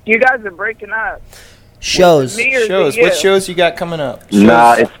 You guys are breaking up. Shows. Me or Shows. you? What shows you got coming up?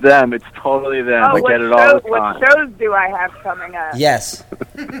 Nah, it's them. It's totally them. Oh, I get it all the what time. shows do I have coming up? Yes.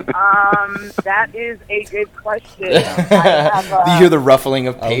 That is a good question. I have, You hear the ruffling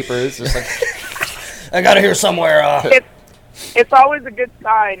of papers. Just like I gotta hear somewhere. It's always a good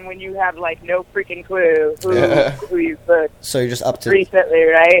sign when you have like no freaking clue who you booked So you're just up to. recently,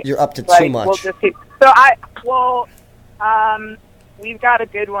 right? You're up to Like, too much. We'll just keep, we've got a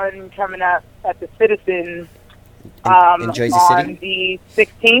good one coming up at the Citizen in Jersey on City? the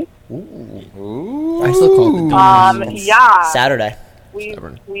 16th. ooh. I still call it the Yeah. Saturday.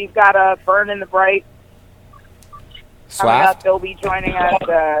 We've got a Burn in the Bright Coming up, they'll be joining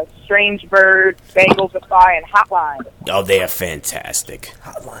us, Strange Bird, Bangles of Fire, and Hotline. Oh, they are fantastic.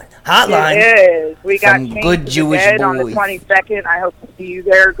 Hotline. It is. We got Some Chained good to the Jewish Bed on the boys. 22nd. I hope to see you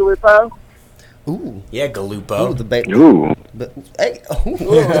there, Galupo. Ooh. Yeah, Galupo. Ooh, the Ooh. Hey,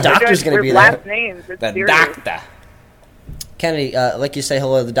 the doctor's going to be there. Last names. It's The serious. doctor. Kennedy, like you say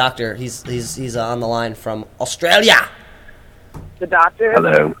hello to the doctor. He's on the line from Australia. The doctor.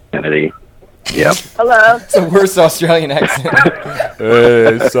 Hello, Kennedy. Yep. Hello. It's the worst Australian accent.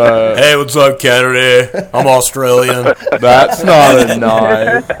 Hey, what's up, Kennedy? I'm Australian. That's not a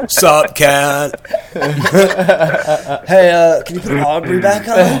nod. Sup, cat? Hey, can you put Aubrey back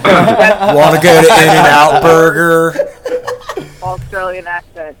on? Want to go to In-N-Out Burger? Australian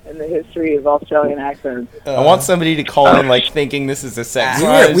accent and the history of Australian accents. I want somebody to call in, like, thinking this is a sex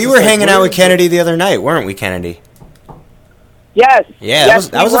line. We were hanging out with Kennedy the other night, weren't we, Kennedy? Yes. Yeah, yes,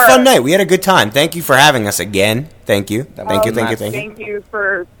 that was we a were. fun night. We had a good time. Thank you for having us again. Thank you. Thank you. Thank you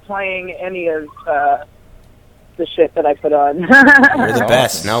for playing any of the shit that I put on. You're the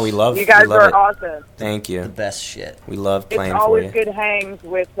best. No, we love You guys we love were it. awesome. Thank you. The best shit. We love It's playing for always you. good hangs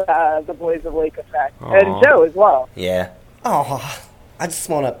with the boys of Lake Effect Aw. and Joe as well. Yeah. Oh, I just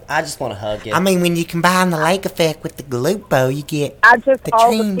wanna hug you. I mean, when you combine the Lake Effect with the Galupo, you get I just the all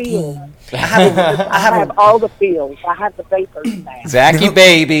dream the feels. team. I have all the feels. I have the vapors now. Zachy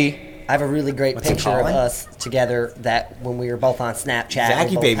baby. I have a really great What's it picture of calling? us together that when we were both on Snapchat.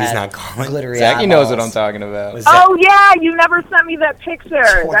 Zachy we both baby's had not calling. glittery Zachy knows what I'm eyeballs. talking about. Oh yeah, you never sent me that picture.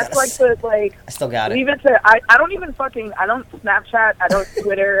 That's like the like. I still got it. Leave it to I don't even fucking I don't Snapchat. I don't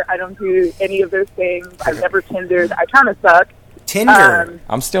Twitter. I don't do any of those things. I've never Tindered. I kind of suck. Tinder.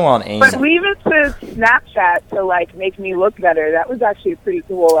 I'm still on AIM. But leave it to Snapchat to like make me look better. That was actually a pretty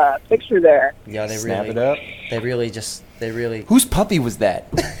cool picture there. Yeah, they Snap really. it up. They really. Whose puppy was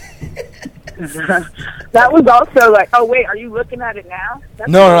that? That was also like, oh wait, are you looking at it now? That's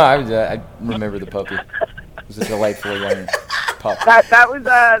No, I remember the puppy. It was a delightful young pup. That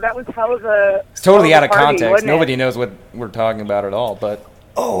was hell of a. It's totally hell out of of a party, context. wasn't it? Nobody knows what we're talking about at all, but...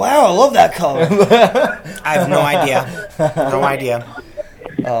 Oh wow, I love that color. I have no idea. No idea.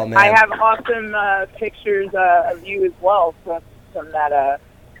 Oh man. I have awesome pictures of you as well from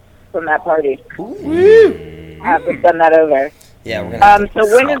that party. I have to send that over. Yeah, we're gonna.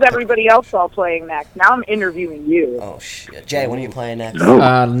 So when is everybody else all playing next? Now I'm interviewing you. Oh shit, Jay, when are you playing next?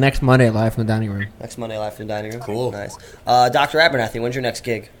 Next Monday, live from the dining room. Next Monday, live from the dining room. Cool, nice. Dr. Abernathy, when's your next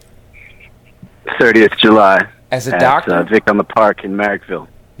gig? 30th July. As a at, doctor? Vic on the Park in Marrickville.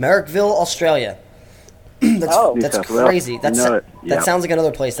 Marrickville, Australia. That's New that's South Wales. crazy. You know it. That Yeah. sounds like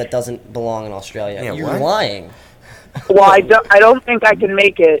another place that doesn't belong in Australia. Yeah, You're what? lying. Well, I don't think I can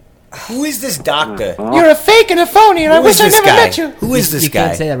make it. Who is this doctor? You're a fake and a phony, and I Who wish is I this never guy? met you. Who is this You guy?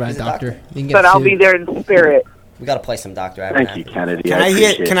 can't say that about a doctor. You can get But I'll sued. be there in spirit. We got to play some Dr. Abernathy. Thank you, Kennedy. Can I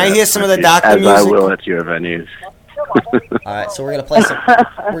hear- appreciate can I that. hear some of the doctor As I music? will at your venues. All right, so we're gonna play some.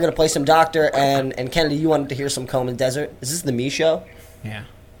 We're gonna play some Doctor and Kennedy. You wanted to hear some Coleman Desert. Is this the Me Show? Yeah.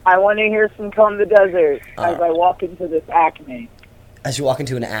 I want to hear some Comb the Desert as I walk into this Acme. As you walk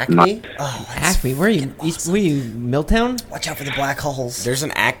into an Acme. Oh, Acme, where are you? Were you Milltown? watch out for the black holes. There's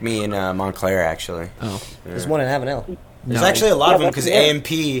an Acme in Montclair, actually. Oh. There's one in Avenel. There's No. actually a lot of Yeah, them because that's it.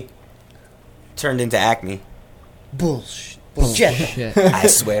 AMP turned into Acme. Bullshit. Shit. I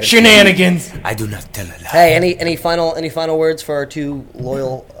swear. to Shenanigans. God, I do not tell a lie. Hey, any final words for our two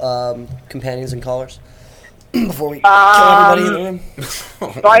loyal companions and callers before we kill everybody in the room?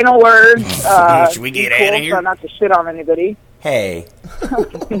 Final words. Should we get be outta cool, here? Try not to shit on anybody. Hey.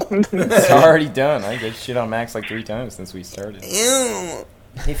 It's already done. I get shit on Max like 3 times since we started. Ew.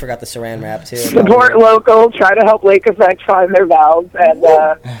 He forgot the Saran wrap too. Support local. Try to help Lake Effect find their valves, and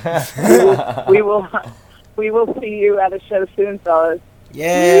we will see you at a show soon, fellas.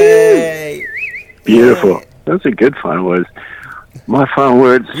 Yay. Beautiful. Those are good final words. My final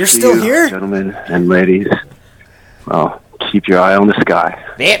words You're to still you, here? gentlemen and ladies. Well, keep your eye on the sky.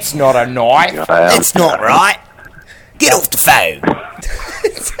 That's not a knife. Your eye out. That's not right. Get off the phone.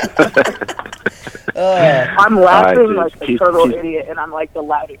 I'm laughing Alright, like a keep- total keep- idiot, and I'm like the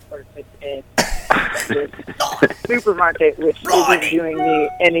loudest person in this supermarket, which isn't doing me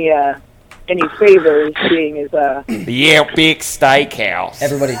any favors, being as The Outback Steakhouse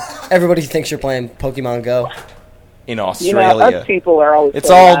Everybody thinks you're playing Pokemon Go. in you know, Australia. us people are always It's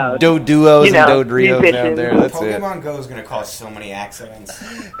so all loud. do-duos You know, and do-drios down musicians. there. That's it. Pokemon Go is going to cause so many accidents.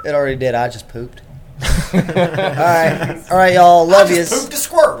 It already did. I just pooped. All right, y'all. Love I you. just pooped a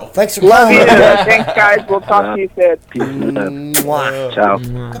Squirtle. Thanks for Love calling. you. Thanks, guys. We'll talk to you soon. Peace and love. Mwah. Ciao.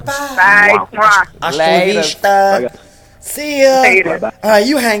 Bye. Mwah. Hasta la vista. See ya. Later. All right,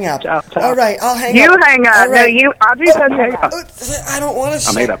 you hang up. All right, I'll hang up. You hang up. All No, right. you. Audrey says hang up. I don't want to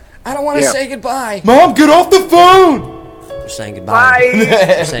I'm say. made up. I don't want to Yeah. say goodbye. Mom, get off the phone! We're saying goodbye. Bye.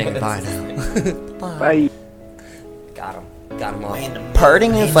 We're saying goodbye now. Bye. Got him. Got him all.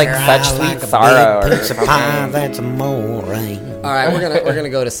 Parting is like fetch sweet sorrow. or something. That's a more rain. All right, we're gonna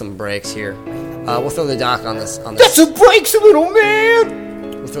go to some breaks here. We'll throw the doc on this. That's a breaks, little man!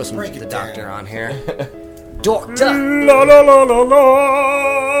 We'll throw the doctor on here. Doctor. La la la la la.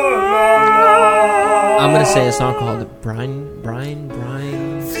 I'm gonna say a song called Brian.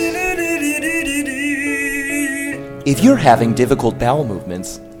 If you're having difficult bowel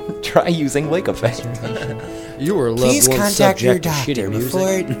movements, try using Lake Effect. You were Please contact your doctor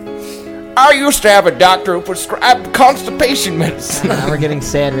before. I used to have a doctor who prescribed constipation medicine. Now we're getting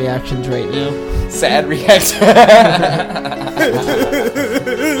sad reactions right now. Sad reaction.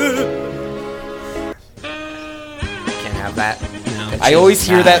 Can't have that. I always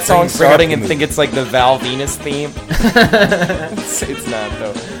hear that song bring up starting the and movie. think it's like the Val Venus theme. It's not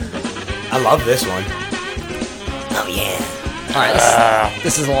though. I love this one. Oh yeah. All right,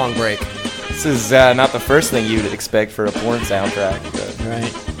 this is a long break. This is not the first thing you'd expect for a porn soundtrack. But.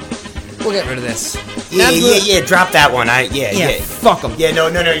 Right. We'll get rid of this. Yeah. Drop that one. Yeah. Fuck them. Yeah, no.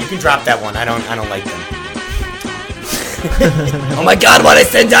 You can drop that one. I don't like them. Oh my god, why'd I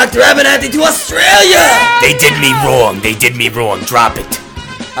send Dr. Abernathy to Australia? They did me wrong. Drop it.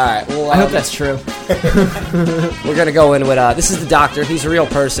 All right. Well, I hope that's true. we're gonna go in with this is the doctor. He's a real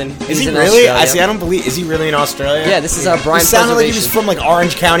person. Is He's he in really? Australia. I don't believe. Is he really in Australia? Yeah, this is Brian. He sounded like he was from like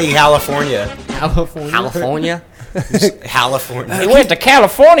Orange County, California. California. California. He went to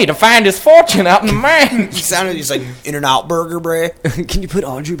California to find his fortune out in the mines. He sounded just like In-N-Out Burger, bruh. Can you put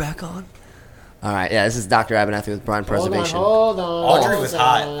Audrey back on? All right. Yeah, this is Dr. Abernathy with Brian Preservation. Hold on. Audrey was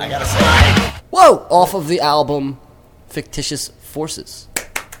hot. I gotta say. Whoa! Off of the album Fictitious Forces.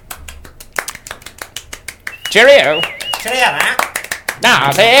 Cheerio. Cheerio, man.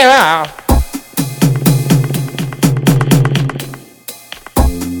 Nah, cheerio.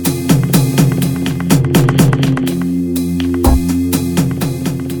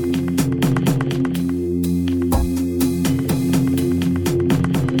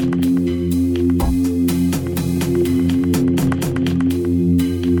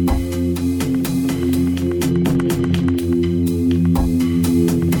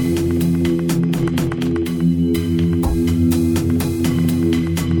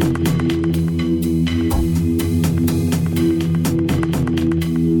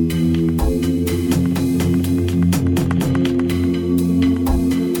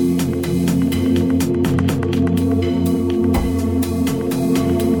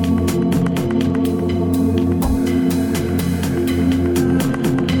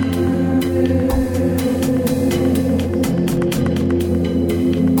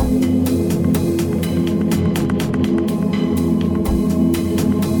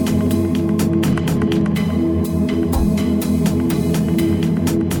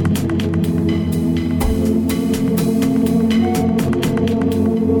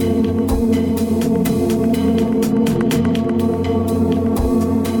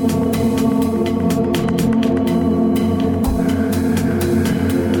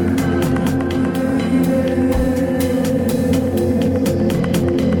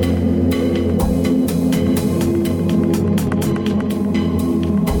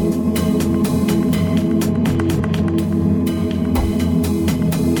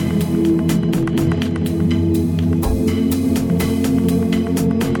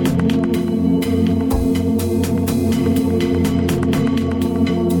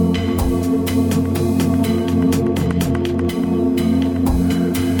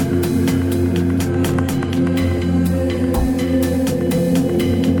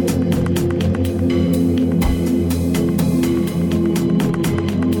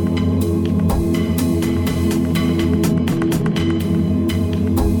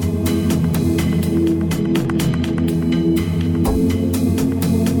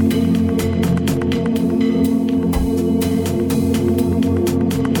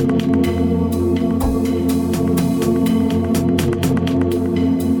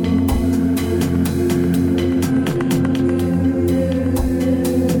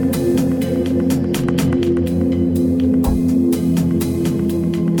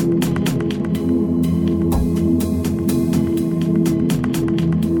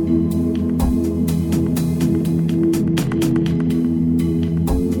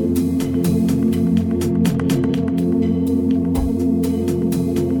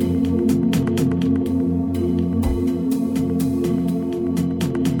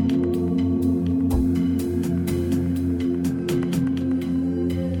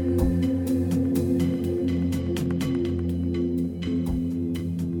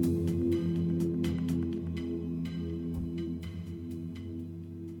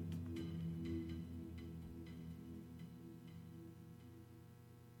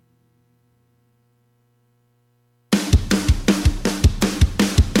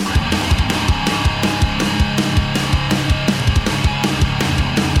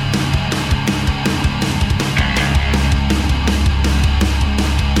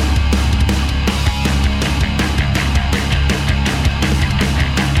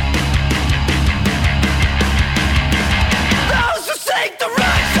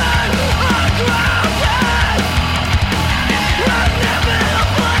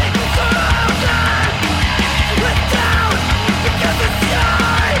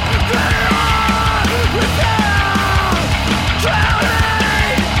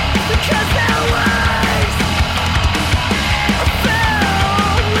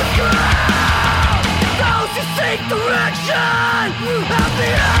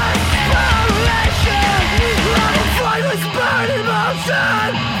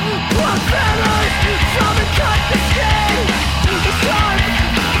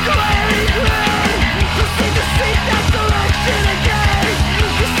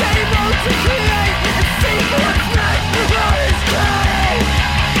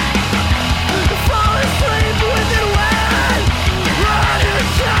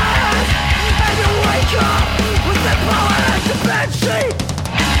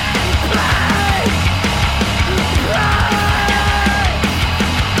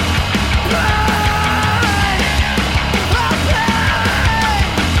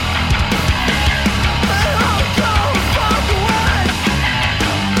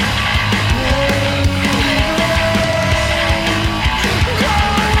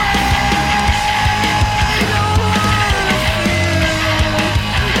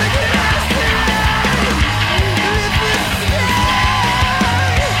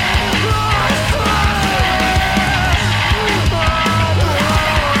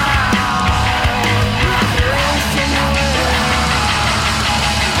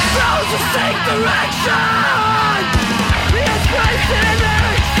 to seek direction. The inspiration in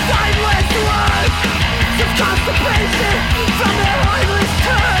their sightless words, some constipation from their mindless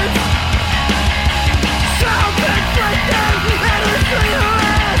turns. Self-inflicted, endlessly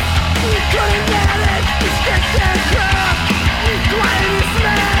harassed, couldn't manage to stick their craft. Gliding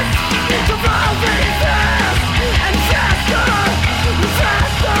mass, evolving fast and faster,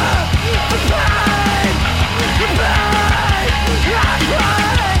 faster. The pain, the pain, I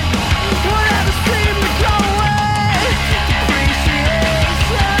cry. Whatever seemed to go away. Appreciation,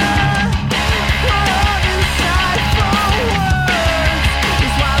 love inside for words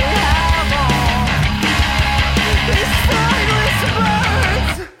is why we have all these spineless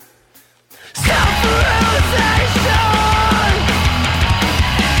birds. Self-realization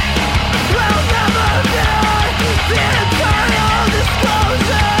will never be the eternal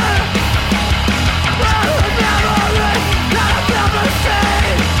disclosure. Will never live that I've never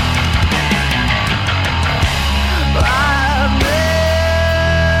seen.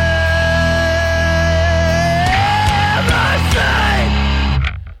 I've never seen.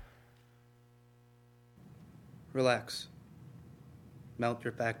 Relax. Melt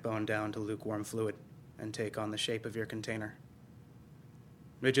your backbone down to lukewarm fluid and take on the shape of your container.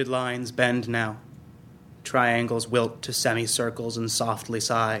 Rigid lines bend now. Triangles wilt to semicircles and softly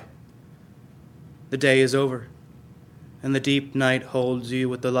sigh. The day is over, and the deep night holds you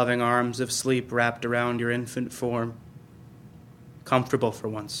with the loving arms of sleep wrapped around your infant form. Comfortable for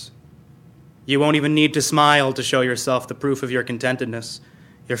once. You won't even need to smile to show yourself the proof of your contentedness.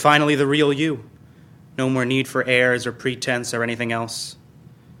 You're finally the real you. No more need for airs or pretense or anything else.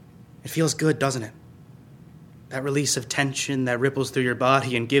 It feels good, doesn't it? That release of tension that ripples through your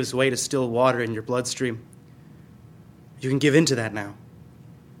body and gives way to still water in your bloodstream. You can give in to that now.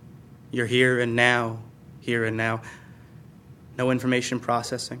 You're here and now, here and now. No information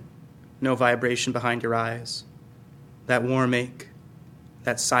processing, no vibration behind your eyes. That warm ache,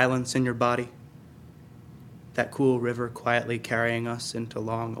 that silence in your body, that cool river quietly carrying us into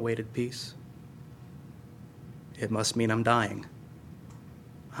long-awaited peace. It must mean I'm dying.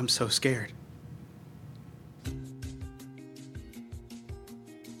 I'm so scared.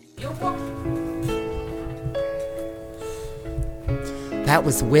 That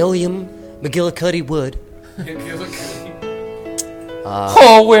was William McGillicuddy Wood.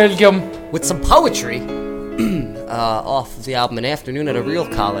 Oh, William. With some poetry off of the album An Afternoon at a Real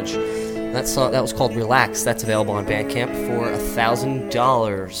College. That was called Relax. That's available on Bandcamp for $1,000.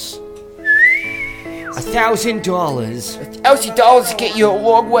 $1,000. $1,000 to get you a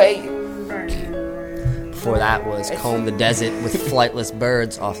long way. Before that was Comb the Desert with Flightless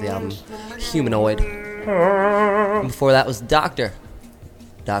Birds off the album Humanoid. And before that was Dr.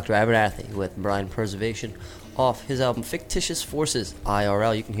 Abernathy with Brian Preservation off his album Fictitious Forces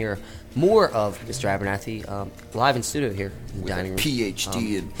IRL. You can hear more of Mr. Abernathy live in studio here in the dining room.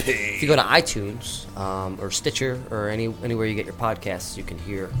 PhD in pain. If you go to iTunes or Stitcher or anywhere you get your podcasts, you can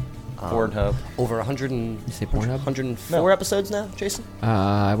hear Pornhub. Over 104 episodes now, Jason?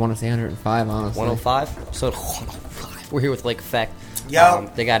 I want to say 105, honestly. 105? So 105. We're here with Lake Effect. Yo.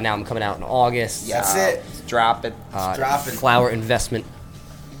 They got an album coming out in August. That's it. Drop it. Drop it. Flower Investment.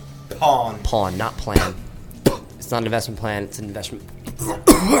 Pawn, not plan. It's not an investment plan, it's an investment.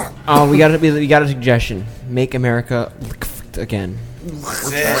 Oh, we got a suggestion. Make America again.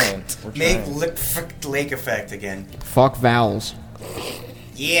 That's it. Make Lake Effect again. Fuck vowels.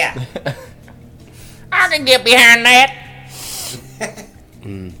 Yeah. I can get behind that.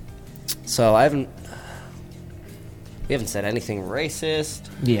 So we haven't said anything racist.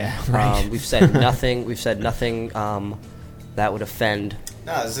 Yeah, right. We've said nothing. We've said nothing that would offend.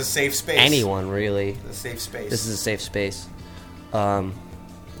 No, this is a safe space. Anyone really? A safe space. This is a safe space. I'm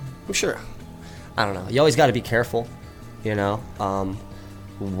sure. I don't know. You always got to be careful,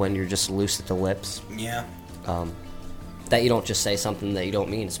 when you're just loose at the lips. Yeah. That you don't just say something that you don't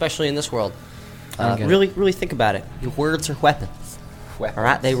mean, especially in this world. Okay. Really think about it. Your words are weapons. All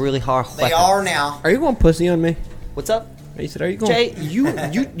right, they really are weapons. They are now. Are you going pussy on me? What's up? He said, "Are you going?" Jay, you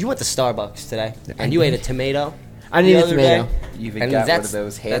went to Starbucks today, and you ate a tomato. I need a tomato. You even got rid of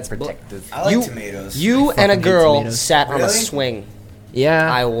those hand protectors. I like tomatoes. You and a girl sat on a swing. Yeah,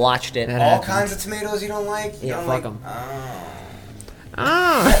 I watched it. All kinds of tomatoes you don't like? Yeah, fuck them.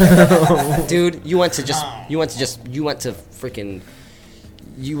 Oh. Dude, you went to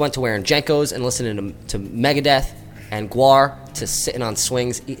wearing Jenkos and listening to Megadeth and Guar to sitting on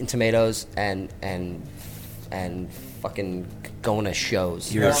swings, eating tomatoes and fucking going to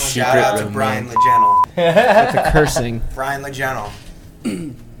shows. You're a shout out to Brian Legennel. With the cursing. Brian Legennel.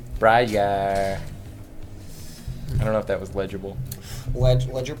 Brian. I don't know if that was legible.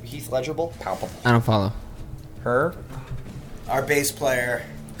 Heath Ledgerable? Palpable. I don't follow. Her? Our bass player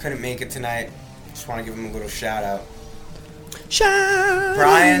couldn't make it tonight. Just want to give him a little shout out.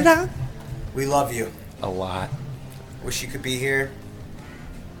 Brian, we love you. A lot. Wish you could be here,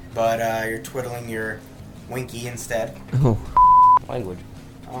 but you're twiddling your winky instead. Oh. Language.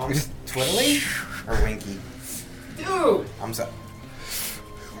 Twiddling or winky? Dude! I'm sorry.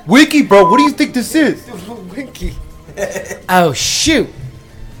 Wiki, bro, what do you think this is? Winky. Oh, shoot!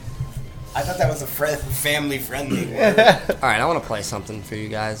 I thought that was a family friendly one. Alright, I want to play something for you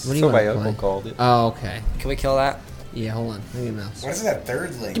guys. What do you want my to uncle play? called it. Oh, okay. Can we kill that? Yeah, hold on. Give me a mouse. What is that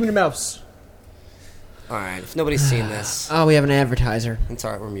third link? Give me the mouse. Alright, if nobody's seen this. Oh, we have an advertiser. It's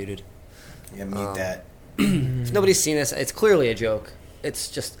alright, we're muted. Yeah, mute that. If nobody's seen this, it's clearly a joke. It's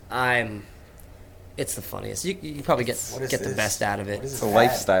just, it's the funniest. You can probably get the this? best out of it. It's a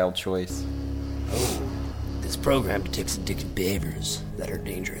lifestyle choice. This program detects addictive behaviors that are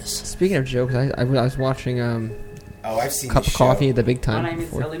dangerous. Speaking of jokes, I was watching I've seen Cup this of Coffee show. at the Big Time. My name is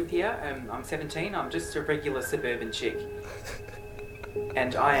before. Olympia. I'm 17. I'm just a regular suburban chick.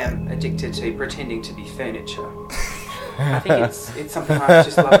 And I am addicted to pretending to be furniture. I think it's something I've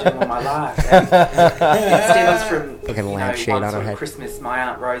just loved doing all my life. And it stems from, Fucking lampshade one on her sort of head. Christmas, my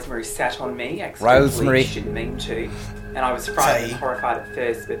Aunt Rosemary sat on me accidentally. Rosemary. She didn't mean to. And I was frightened and horrified at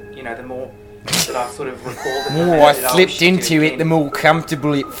first, but, the more that I sort of recalled it, The more I slipped into it, the more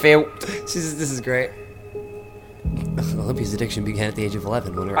comfortable it felt. This is great. Olympia's addiction began at the age of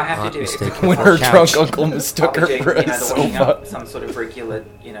 11 when her I have to aunt do it. mistaken When for her a couch. drunk uncle mistook her for a the washing sofa. up, some sort of regular,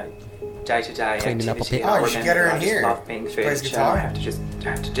 day-to-day Cleaning up a activity. pit. I Oh, you should remember get her in I just here. love being She plays furniture. guitar. I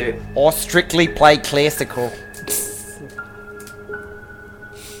have to do it. I strictly play classical.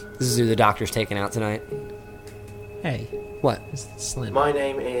 This is who the doctor's taking out tonight. Hey, What? it's Slim. My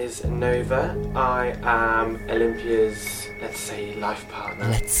name is Nova. I am Olympia's, let's say, life partner.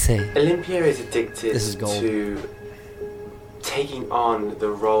 Let's see. Olympia is addicted This is gold. to taking on the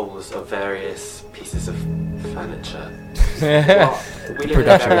roles of various pieces of furniture. Well, we live in a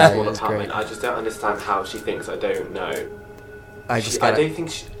Production very value small is apartment. great. I just don't understand how she thinks I don't know. I just I gotta. don't think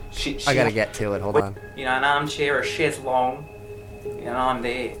she I gotta get to it. Hold on. An armchair, a chaise-longue, and I'm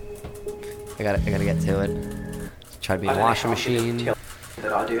there. I gotta get to it. Try to be I a don't know washing how she can machine. tell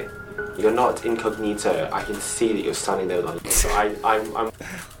that I do it. You're not incognito. I can see that you're standing there. So I'm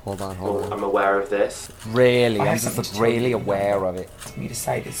Hold on. I'm aware of this. Really, I I'm have something just to really tell you. aware of it. Me to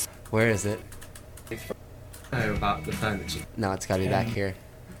say this. Where is it? About the furniture. No, it's gotta be back here.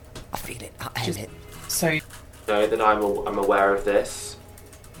 I feel it. I am it. So you know that I'm aware of this.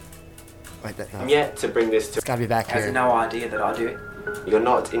 Wait, that, no. I'm yet to bring this to. It's gotta be back Has here. no idea that I do it. You're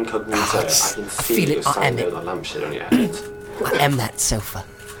not incognito. I can see feel that it. you're I standing am there it. with a lampshade on your head. I am that sofa.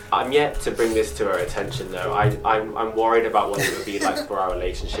 I'm yet to bring this to her attention though. I'm worried about what it would be like for our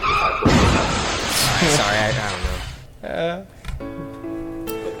relationship if I brought this up. Sorry, I don't know.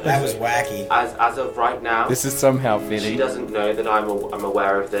 That was wacky. As of right now, This is somehow she fitting. doesn't know that I'm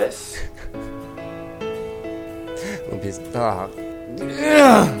aware of this.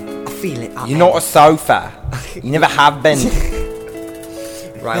 I feel it. You're not a sofa. You never have been.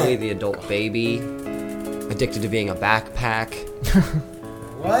 Riley, the adult baby, addicted to being a backpack.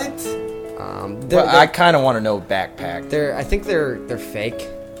 What? Well, I kind of want to know backpack. I think they're fake.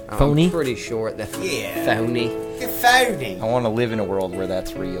 Phony? I'm pretty sure they're Yeah. phony. You're phony. I want to live in a world where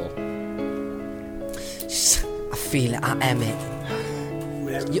that's real. I feel it. I am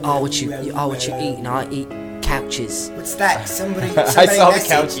it. You are what you eat, and I eat couches. What's that? Somebody I saw the messaged.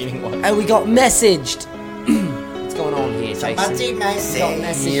 couch eating one. Oh, we got messaged. What's going on here, Jason? Somebody We got messaged.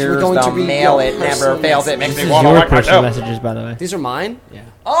 messaged. Here's We're going the to read mail. your It never personal fails. It makes messages. me This is want to your like personal myself. messages, by the way. These are mine? Yeah.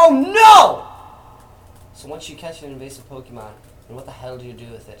 Oh no! So once you catch an invasive Pokemon, then what the hell do you do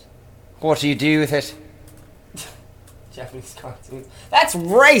with it? What do you do with it? Japanese cartoons. That's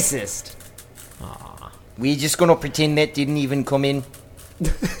racist! We just gonna pretend that didn't even come in.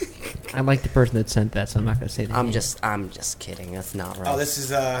 I like the person that sent that, so I'm not gonna say that. I'm just kidding. That's not right. Oh, this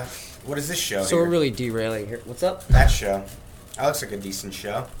is what is this show? So here? we're really derailing here. What's up? That show. That looks like a decent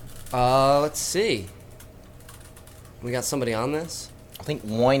show. Let's see. We got somebody on this? I think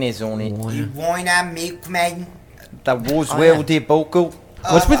wine is on it. You wanna make me? That was Oh, well yeah. did Boko.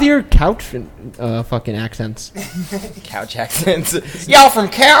 What's with your couch fucking accents? Couch accents. Y'all from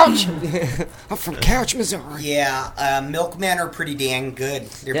Couch? I'm from Couch, Missouri. Yeah, Milkmen are pretty dang good.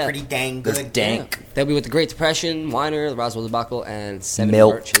 They're pretty dang good. Yeah. They'll be with the Great Depression, Weiner, the Roswell debacle, and 7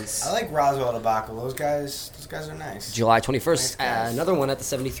 Milk. Birches. I like Roswell debacle. Those guys are nice. July 21st, another one at the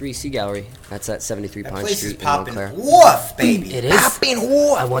 73 Sea Gallery. That's at 73 Pine place Street is in popping Montclair. woof, baby. It is. Popping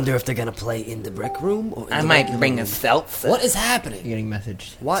woof. I wonder if they're gonna play in the Rec Room or in I the might regular bring a room. seltzer. What is happening? You're getting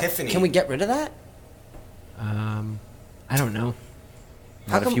messaged. What? Tiffany. Can we get rid of that? I don't know.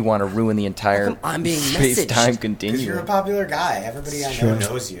 Not if you want to ruin the entire I'm being space-time messaged? Because you're a continuum. popular guy. Everybody I know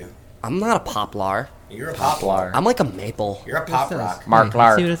knows you. I'm not a poplar. You're a poplar. I'm like a maple. You're a pop rock. Mark Let's see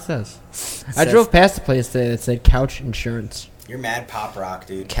Lark. what it says. I drove past the place today that said couch insurance. You're mad pop rock,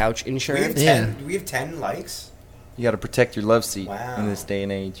 dude. Couch Do we have insurance. 10, do we have 10 likes? You got to protect your love seat Wow. in this day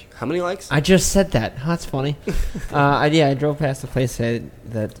and age. How many likes? I just said that. Oh, that's funny. I drove past the place that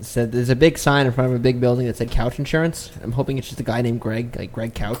said there's a big sign in front of a big building that said couch insurance. I'm hoping it's just a guy named Greg, like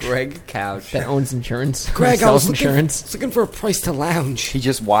Greg Couch. Greg Couch. That owns insurance. Greg, I sells was insurance. looking for a price to lounge. He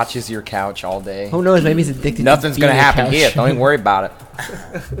just watches your couch all day. Who knows? Maybe he's addicted Nothing's to going to being a happen couch. here. Don't even worry about it.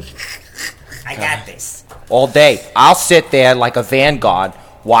 I got this. All day. I'll sit there like a vanguard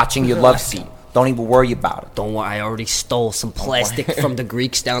watching your love seat. Don't even worry about it. Don't worry, I already stole some plastic from the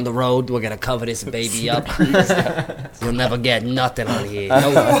Greeks down the road. We're gonna cover this baby up. You'll never get nothing on here.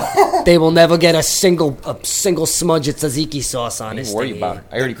 No, they will never get a single smudge of tzatziki sauce on Don't this even worry thing about here.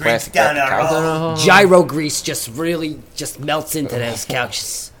 it. I already Greeks plastic down wrapped the the couch. road. Gyro grease just melts into those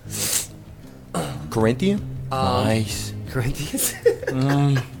couches. Corinthian? Nice. Corinthians.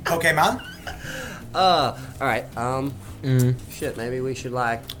 Okay, Mom? All right. Shit. Maybe we should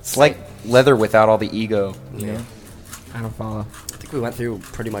like. It's like leather without all the ego. You know? I don't follow. I think we went through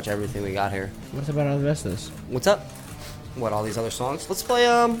pretty much everything we got here. What's about all the rest of this? What's up? What, all these other songs? Let's play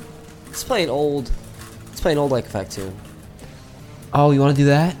an old Lake Effect tune. Oh, you want to do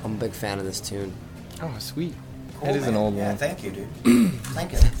that? I'm a big fan of this tune. Oh, sweet. Cool, That is an man. old Yeah, one. thank you, dude.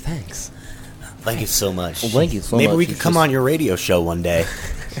 Thank you. Thanks. Thank you so much. Well, thank you so Maybe much. we could It's come just- on your radio show one day.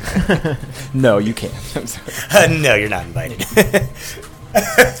 No, you can't. I'm sorry. No, you're not invited.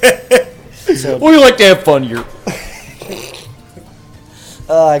 So, We like to have fun here.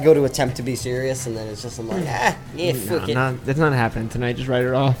 I go to attempt to be serious, and then it's just I'm like, yeah, fuck it. That's not happening tonight. Just write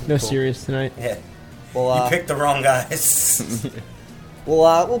it off. No serious tonight. Yeah. Well, You picked the wrong guys.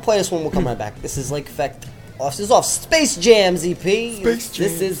 we'll play this one. We'll come right back. This is Lake Effect. This is off Space Jams EP. This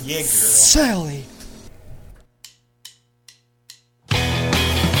is Yeah, girl. Sally.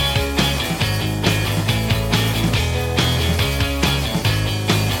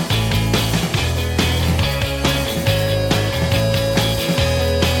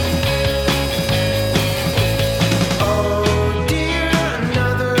 Oh dear,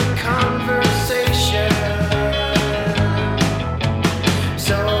 another conversation.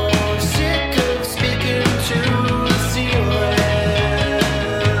 So sick of speaking to the ceiling.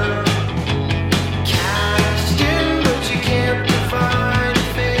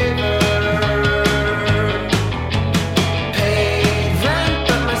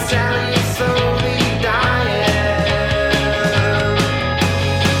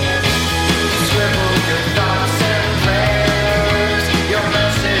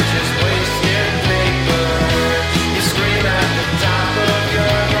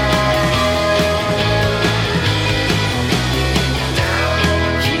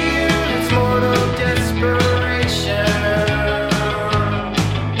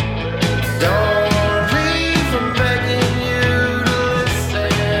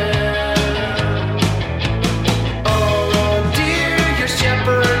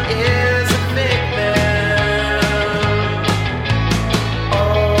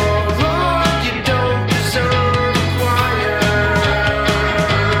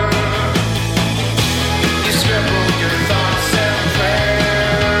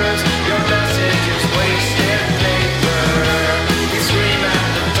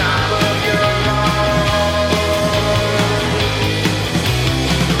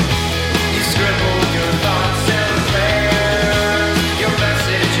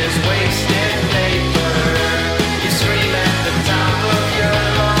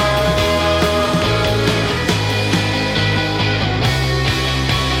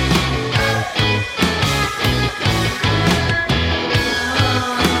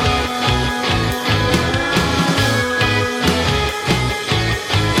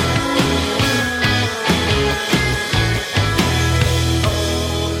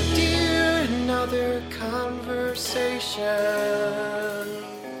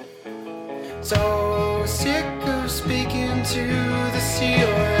 see your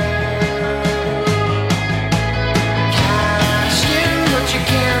cash in, but you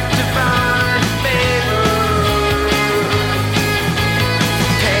can't divide favor.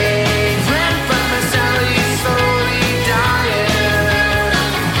 Paid rent, but my salary's slowly dying.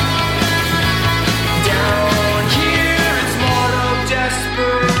 Down here, it's mortal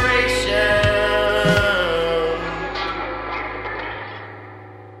desperation.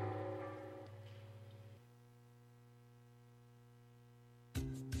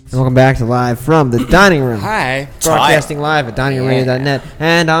 And welcome back to Live from the Dining Room. Hi. Broadcasting live at diningroomradio.net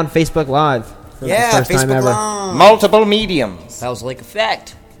and on Facebook Live. For the first time ever. Multiple mediums. That was Lake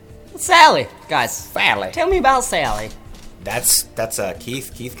Effect. Sally, guys. Sally. Tell me about Sally. That's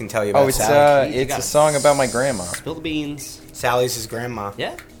Keith. Keith can tell you about Oh, it's Sally. it's a song about my grandma. Spill the beans. Sally's his grandma.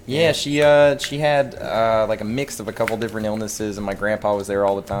 Yeah. Yeah, she had like a mix of a couple different illnesses, and my grandpa was there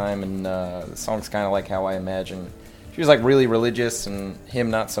all the time. And the song's kind of like how I imagine. She was like really religious, and him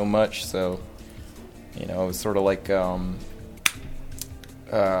not so much. So, you know, it was sort of like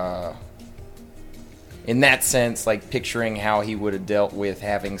in that sense, like picturing how he would have dealt with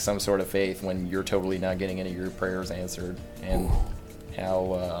having some sort of faith when you're totally not getting any of your prayers answered, and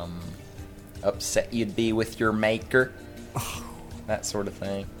how upset you'd be with your maker, that sort of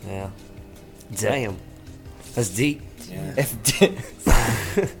thing. Yeah. Damn. That's deep. Yeah. It's deep.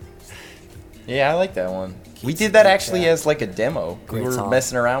 Yeah, I like that one. We did that actually as like a demo. Great we were song.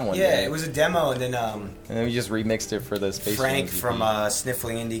 messing around one day. Yeah, it was a demo, and then And then we just remixed it for the Space Frank Jam from EP.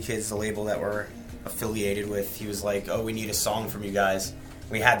 Sniffling Indie Kids, the label that we're affiliated with, he was like, "Oh, we need a song from you guys."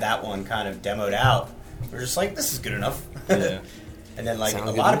 We had that one kind of demoed out. We're just like, "This is good enough." Yeah. And then like Sound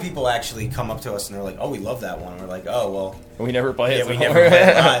a good lot to of me. people actually come up to us and they're like, "Oh, we love that one." We're like, "Oh, well, We never play it. yeah, we so- never play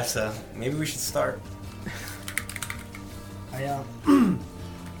it live, so maybe we should start."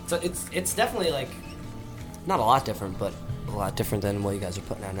 So it's definitely like not a lot different, but a lot different than what you guys are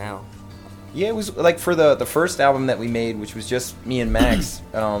putting out now. Yeah, it was like for the first album that we made, which was just me and Max.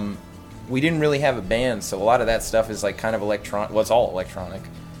 We didn't really have a band, so a lot of that stuff is like kind of electronic. Well, it's all electronic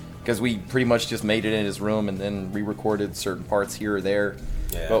because we pretty much just made it in his room and then re-recorded certain parts here or there.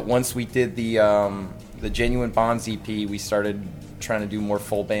 Yeah. But once we did the Genuine Bonds EP, we started trying to do more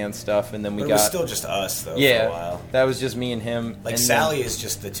full band stuff, and then we But it got was still just us though yeah, for a while. that was just me and him. Like and Sally then, is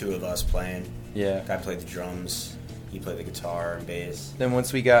just the two of us playing. Yeah. I played the drums. He played the guitar and bass. Then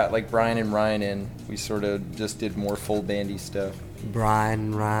once we got like Brian and Ryan in, we sort of just did more full bandy stuff.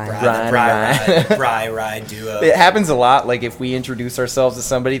 Brian, Ryan. Ryan duo. It happens a lot. Like if we introduce ourselves to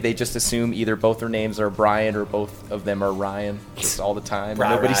somebody, they just assume either both their names are Brian or both of them are Ryan, just all the time. Bri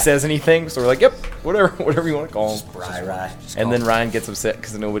Nobody Rye. says anything, so we're like, "Yep, whatever you want to call him." Ryan. And then Ryan gets upset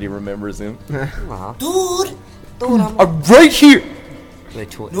because nobody remembers him. Dude, I'm right here.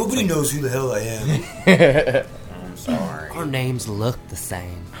 nobody knows who the hell I am. I'm sorry. Our names look the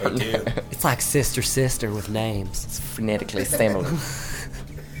same. They do. It's like sister with names. It's phonetically similar.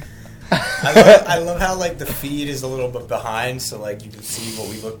 I love how like the feed is a little bit behind, so like you can see what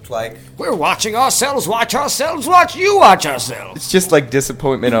we looked like. We're watching ourselves watch you watch ourselves. It's just like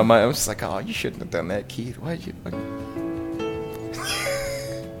disappointment on my. I'm just like, oh, you shouldn't have done that, Keith. Why'd you?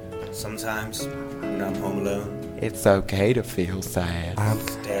 Sometimes when I'm home alone, It's okay to feel sad. I'm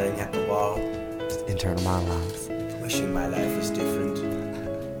staring at the wall, internal monologues. wishing my life was different.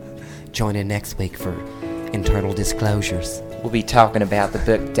 Join in next week for internal disclosures. We'll be talking about the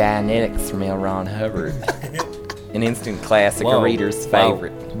book Dianetics from L. Ron Hubbard. An instant classic, a reader's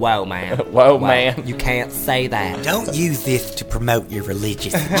favorite. Whoa, man. Whoa, man. You can't say that. Don't use this to promote your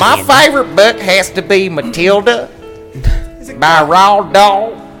religious My agenda. favorite book has to be Matilda by Raw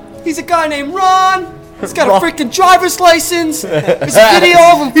Dog. He's a guy named Ron. He's got a freaking driver's license. There's a video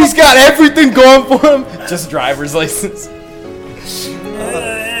of him. He's got everything going for him. Just driver's license.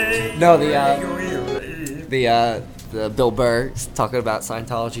 No, the Bill Burr is talking about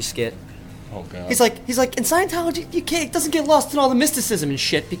Scientology skit. Oh god. He's like in Scientology, it doesn't get lost in all the mysticism and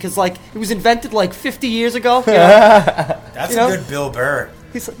shit because like it was invented like 50 years ago. You know? That's You know? a good Bill Burr.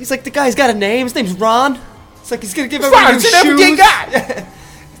 He's like the guy's got a name. His name's Ron. It's like he's gonna give Ron, everyone it's an shoes. everyday guy.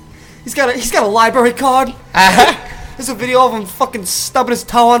 He's got a library card. There's a video of him fucking stubbing his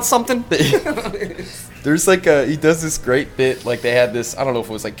toe on something. There's like he does this great bit. Like they had this, I don't know if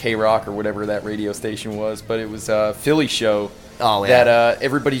it was like K-Rock or whatever that radio station was, but it was a Philly show. Oh, yeah. That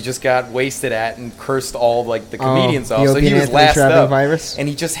everybody just got wasted at and cursed all like the comedians off. So the he was Anthony last Trapping up, virus? and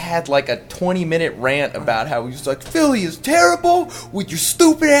he just had like a 20-minute rant about how he was like, Philly is terrible with your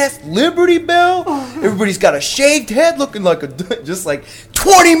stupid ass Liberty Bell. Everybody's got a shaved head, looking like a just like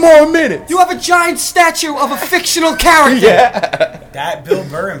 20 more minutes. You have a giant statue of a fictional character. That Bill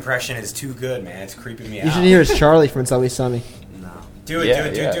Burr impression is too good, man. It's creeping me out. You should hear his Charlie from It's Always Sunny. Do it, Yeah, do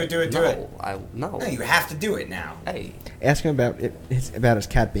it, yeah. do it, do it, do it. No. No, you have to do it now. Hey. Ask him about his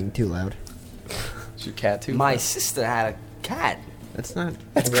cat being too loud. Is your cat too? My sister had a cat. That's not.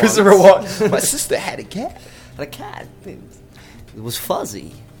 That's Christopher Walken. My sister had a cat. Had a cat. It was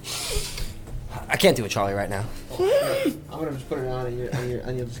fuzzy. I can't do a Charlie right now. I'm gonna just put it on, and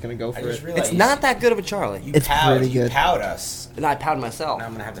you're just gonna go for it. It's not that good of a Charlie. You It's powed, pretty you good. powed us. And I powed myself. Now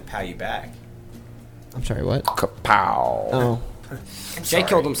I'm gonna have to pow you back. I'm sorry. What? Kapow. Oh. Jay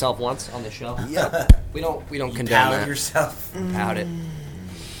killed himself once on the show. Yeah. We don't You condone powed that. yourself. Powed it.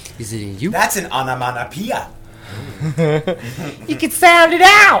 Is it you? That's an onomatopoeia. You can sound it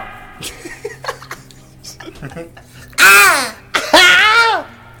out.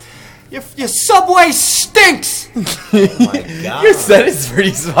 Your Subway stinks. Oh my god. Your set is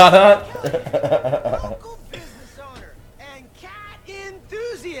pretty spot on.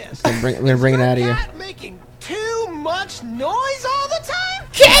 I'm gonna bring it out of you. Making too much noise all the time?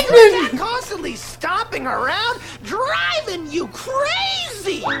 Kidman! Cat constantly stomping around, driving you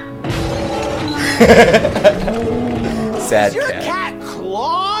crazy! Sad Is your cat. cat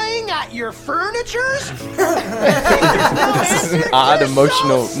clawing at your furnitures? This is an odd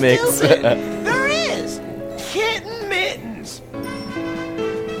emotional mix. There is! Kitten mittens!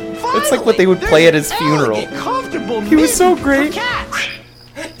 It's like what they would play at his funeral. Comfortable He was so mittens great. for cats.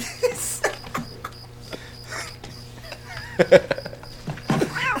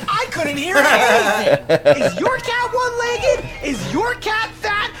 I couldn't hear anything. Is your cat one-legged? Is your cat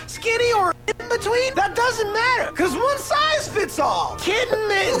fat, skinny, or in between? That doesn't matter, because one size fits all. Kitten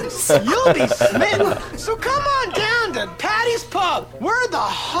mittens. You'll be smitten. So come on down to Patty's Pub. We're the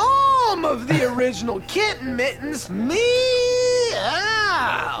home of the original kitten mittens. Meow.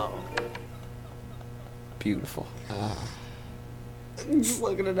 Beautiful. I'm just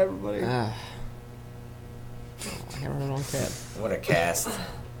looking at everybody. I got the wrong cat. What a cast.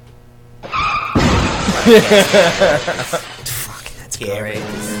 Fuck, that's great.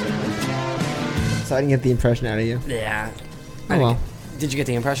 So I didn't get the impression out of you. Yeah. Oh well. Did you get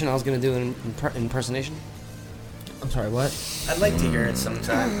the impression I was going to do an impersonation? I'm sorry. What? I'd like to hear it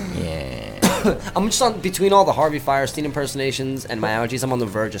sometime. Yeah. I'm just on between all the Harvey Firestein impersonations and my allergies. I'm on the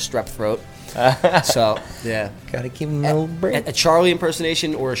verge of strep throat. So yeah, Gotta give him a little break. a Charlie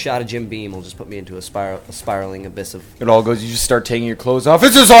impersonation or a shot of Jim Beam will just put me into a spiraling abyss of. It all goes. You just start taking your clothes off.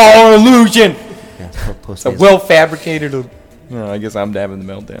 This is all an illusion. Yeah, A well fabricated. I guess I'm having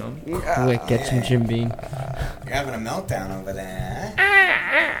the meltdown. Quick, get some Jim Beam. You're having a meltdown over there.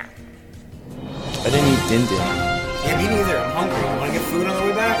 I didn't eat din din. Yeah, me neither. I'm hungry. You want to get food on the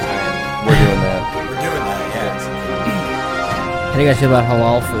way back? We're doing that. We're doing that, yeah. How do you guys feel about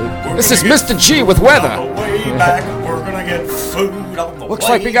halal food? This is Mr. G with weather. On the way back, we're gonna get food on the Looks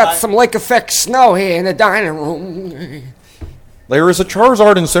way like we got back. some lake effect snow here in the dining room. There is a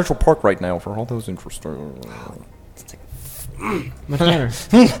Charizard in Central Park right now for all those interested. Much better.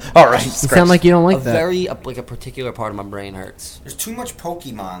 All right. You sound like you don't like that. Like a particular part of my brain hurts. There's too much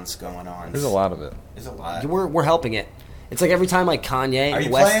Pokemons going on. There's a lot of it. There's a lot. We're helping it. It's like every time like Kanye. Are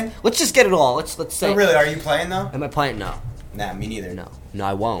you West, playing? Let's just get it all. Let's say. No, really, are you playing though? Am I playing? No. Nah, me neither. No,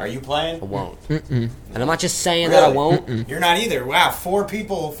 I won't. Are you playing? I won't. Mm-mm. And I'm not just saying that I Really? won't. You're not either. Wow, 4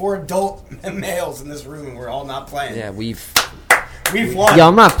 adult males in this room. We're all not playing. Yeah, we've won. Yo,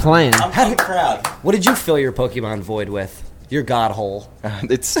 I'm not playing. I'm proud. What did you fill your Pokemon void with? Your god hole.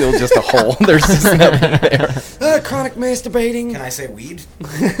 It's still just a hole. There's just nothing there. Chronic masturbating. Can I say weed?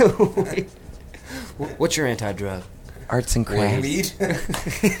 What's your anti-drug? Arts and crafts. Weed.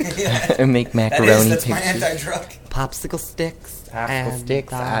 And make macaroni That's my pictures. anti-drug. Popsicle sticks. Popsicle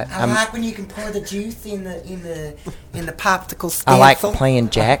sticks. I I'm- like when you can pour the juice in the popsicle stick. I like playing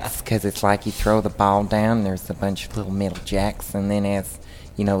jacks because it's like you throw the ball down, there's a bunch of little metal jacks, and then as,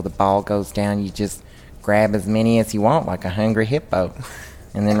 you know, the ball goes down, you just grab as many as you want, like a hungry hippo.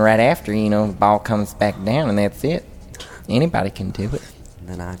 And then right after, you know, the ball comes back down, and that's it. Anybody can do it. And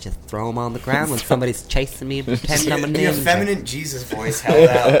then I just throw them on the ground when somebody's chasing me and pretend I'm a The ninja. effeminate Jesus voice held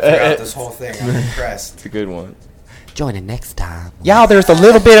out throughout this whole thing. I'm impressed. It's a good one. Join in next time. Y'all, there's a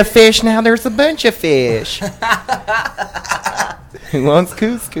little bit of fish, now there's a bunch of fish. Who wants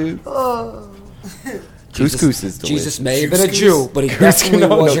couscous? Couscous is delicious. Jesus may have been a Jew, but he definitely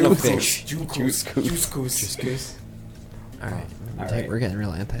wasn't a fish. Couscous. All right. We're getting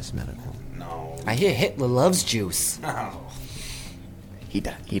real anti-Semitic. No. I hear Hitler loves juice. No. He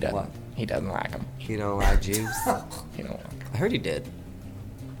doesn't. What? He doesn't like them. You don't like juice? He don't like 'em. I heard he did.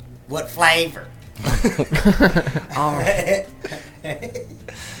 What flavor? All right.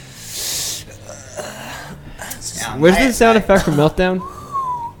 Where's the sound effect for Meltdown?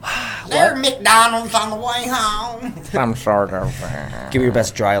 There, McDonald's on the way home. I'm sort of. Give me your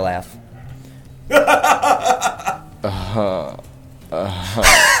best dry laugh. Oh,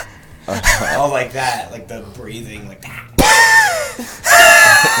 like that, like the breathing, like that.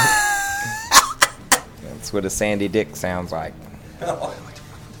 That's what a Sandy Dick sounds like. What the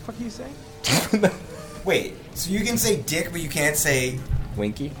fuck are you saying? Wait, so you can say dick, but you can't say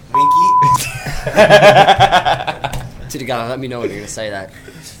Winky? Winky? Dude, you gotta let me know when you're gonna say that.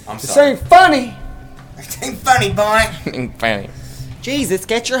 I'm This sorry. ain't funny. This ain't funny, boy. Ain't funny. Jesus,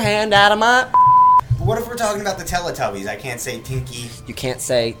 get your hand out of my... But what if we're talking about the Teletubbies? I can't say Tinky. You can't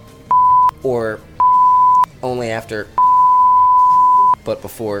say or only after but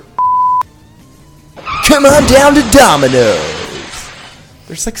before. Come on down to Domino's.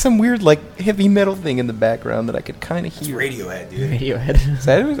 There's like some weird like heavy metal thing in the background that I could kind of hear. Radiohead, dude. Radiohead. Is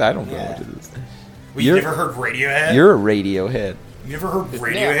that it? I don't know Yeah. what it is. Well, you never heard Radiohead? You're a Radiohead. You never heard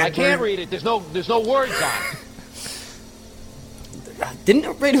Radiohead? Yeah, I can't Bert? read it. There's no words on it. Didn't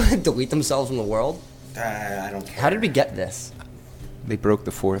Radiohead delete themselves from the world? I don't care. How did we get this? They broke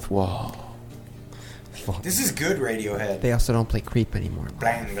the fourth wall. This is good Radiohead. They also don't play Creep anymore.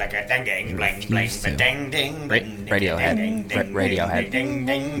 Blang, blang, dang, dang, blang, blang, Refuse to. dang, dang, ding, Radiohead. ding, ding, Radiohead. ding,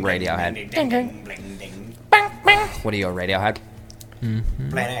 ding, Radiohead. ding, ding, ding, ding, ding. What are you, a Radiohead?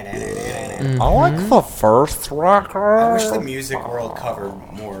 I like the first record. I wish the music world covered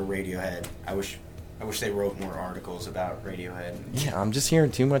more Radiohead. I wish they wrote more articles about Radiohead. Yeah, I'm just hearing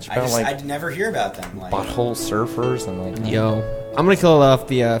too much about I'd never hear about them. Like, butthole surfers and like. Yo. I'm gonna kill off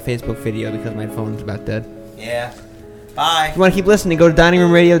the Facebook video because my phone's about dead. yeah. Bye. If you want to keep listening, go to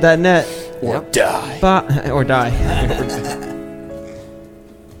diningroomradio.net. Or die. Or die.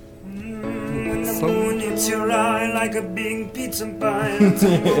 The moon hits your eye like a big pizza pie. It's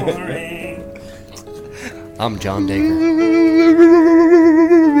boring. I'm John Dacre.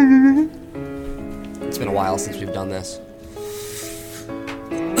 It's been a while since we've done this.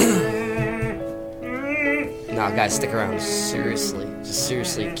 Nah, guys, stick around. Seriously. Just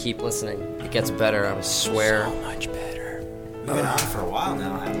seriously keep listening. It gets better, I swear. So much better. We've been on for a while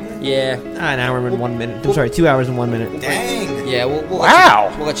now, haven't we? Yeah. An hour and 1 minute. I'm sorry, 2 hours and 1 minute. Dang. Yeah, we'll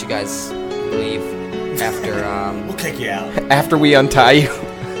Wow. we'll let you guys leave after We'll kick you out. After we untie you.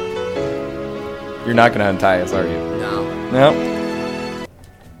 You're not gonna untie us, are you? No. No.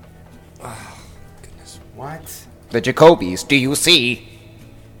 What? The Jacobys, do you see?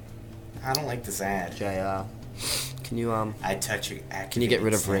 I don't like this ad. Jay, can you I touch you. Can you get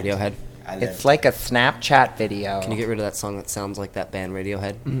rid of Radiohead? It's like a Snapchat video. Can you get rid of that song that sounds like that band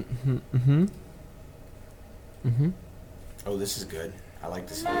Radiohead? Oh, this is good. I like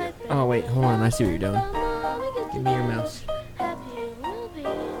this video. Oh, wait, hold on. I see what you're doing. Give me your mouse. And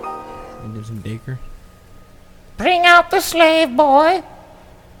do some Dacre. Bring out the slave boy.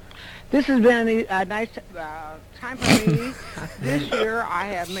 This has been a nice time for me. This year I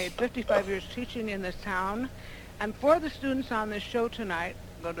have made 55 years teaching in this town. And for the students on this show tonight,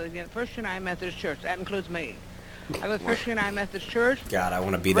 go to the First United Methodist Church. That includes me. I go to First United Methodist Church. God, I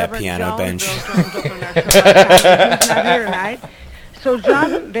want to be that Reverend piano Jones, bench. Bill Jones opened our show last time. He's not here tonight. So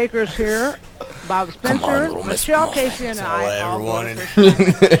John Dacre's here. Bob Spencer, Michelle Casey, and I all go to First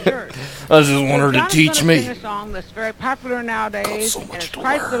United Methodist Church. I just want her to John's teach gonna me. sing a song that's very popular nowadays, and it's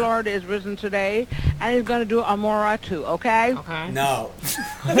Christ the Lord is risen today, and he's going to do Amora too, okay? Okay. No.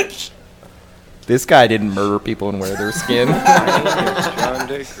 This guy didn't murder people and wear their skin. John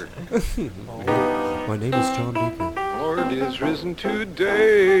Dacre. My name is John Dacre. Lord is risen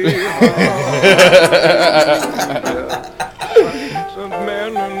today. Sons of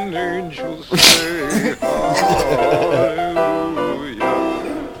men and angels say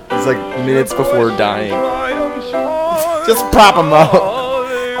hallelujah. He's like minutes before dying. Just prop him up.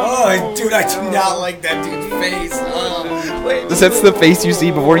 Oh, dude, I do not like that dude's face. Oh, wait. That's the face you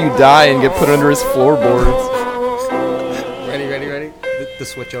see before you die and get put under his floorboards. Ready? The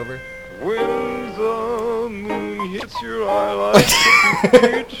switch over. When the moon hits your eye like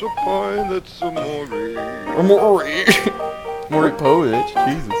a pizza pie, that's amore. Maury Povich,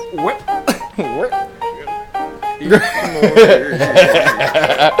 Jesus.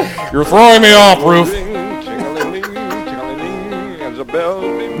 You're throwing me off, Roof.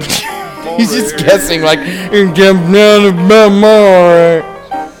 He's just guessing, like,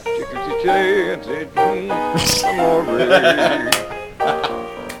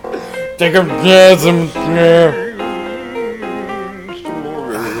 Take a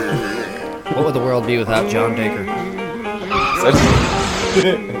What would the world be without John Dacre?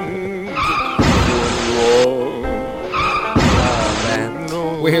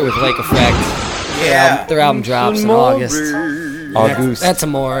 We're here with Lake Effect. Yeah. Their album drops in August. August. That's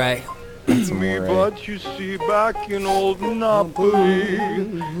Amore. me, but you see, back in old Napoli,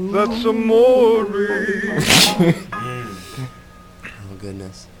 that's amore. Oh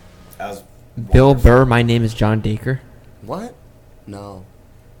goodness. That was Bill Burr, My Name is John Dacre. What? No,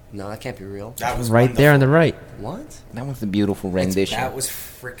 that can't be real. That was right there on the right. What? That was a beautiful rendition. That was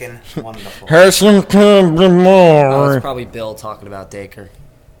freaking wonderful. Oh, it's probably Bill talking about Dacre.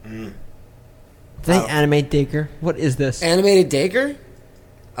 Mm. They animate Dacre. What is this? Animated Dacre?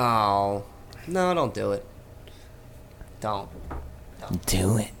 Oh. No, don't do it. Don't.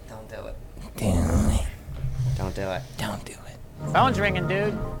 Do it. Don't do it. Do it. Don't do it. Don't do it. Phone's ringing,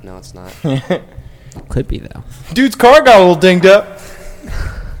 dude. No, it's not. Could be, though. Dude's car got a little dinged up.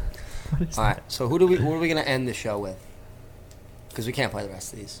 Alright, so what are we going to end the show with? Because we can't play the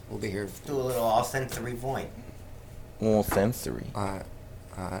rest of these. We'll be here. Do a little authentic point. Well, sensory. Alright,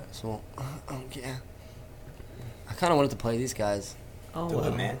 so, yeah. I kind of wanted to play these guys. Do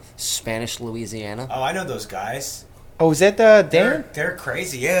it, man. Spanish Louisiana. Oh, I know those guys. Oh, is that Dan? They're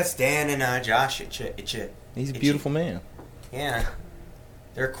crazy. Yeah, it's Dan and Josh. He's a beautiful man. Yeah.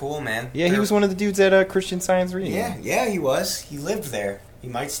 They're cool, man. Yeah, he was one of the dudes at Christian Science Reading. Yeah, he was. He lived there. He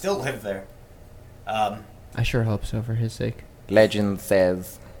might still live there. I sure hope so, for his sake. Legend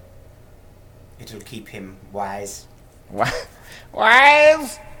says. It'll keep him wise.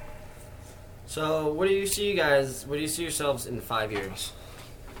 Wise! So, what do you see yourselves in 5 years?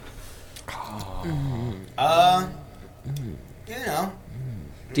 You know.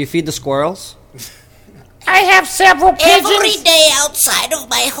 Do you feed the squirrels? I have several pigeons. Every day outside of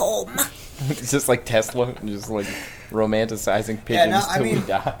my home. It's just like Tesla, just like romanticizing pigeons till we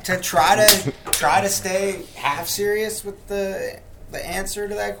die. To try to stay half serious with the answer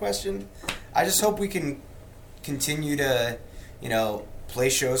to that question, I just hope we can continue to, play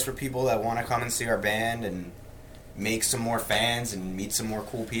shows for people that want to come and see our band and make some more fans and meet some more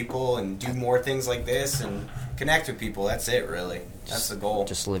cool people and do more things like this and connect with people. That's it, really. That's the goal.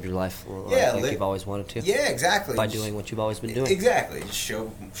 Just live your life like you've always wanted to. Yeah, exactly. By doing what you've always been doing. Exactly. Just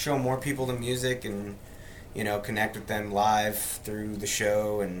show more people the music and, connect with them live through the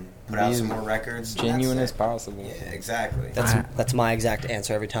show and put out some more records. Genuine as possible. Yeah, exactly. That's my exact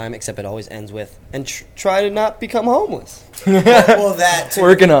answer every time, except it always ends with, and try to not become homeless. Well, that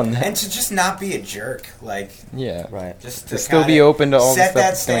working on that, and to just not be a jerk, yeah, right. Just to still be open to all the set stuff that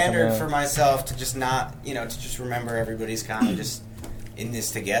that's gonna come standard out. for myself to just not, to just remember everybody's kind of just in this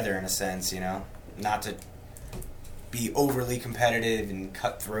together in a sense, not to be overly competitive and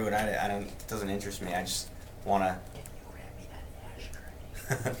cutthroat. I don't. It doesn't interest me. I just want to.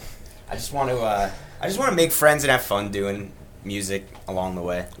 I just want to make friends and have fun doing music along the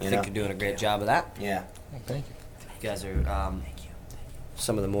way. I think you're doing a great job of that. Yeah. Well, thank you. You guys are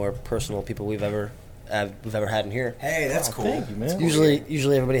some of the more personal people we've ever had in here. Hey, that's cool. Thank you, man.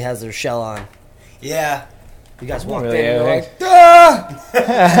 Usually everybody has their shell on. Yeah. You guys Well, walked yeah, in and you're yeah. like, ah!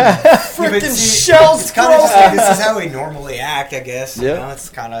 Freaking shells, It's kind of just this is how we normally act, I guess. Yeah. It's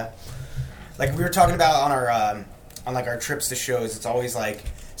kind of like we were talking about on our on our trips to shows. It's always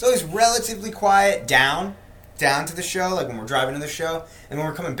relatively quiet down to the show, like when we're driving to the show, and when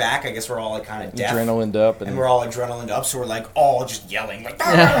we're coming back, I guess we're all kind of deaf. Adrenaline up, and we're all adrenaline up, so we're all just yelling,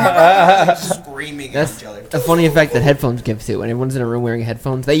 screaming at each other. That's a funny effect that headphones give to. When everyone's in a room wearing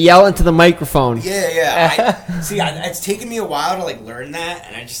headphones, they yell into the microphone. Yeah. It's taken me a while to learn that,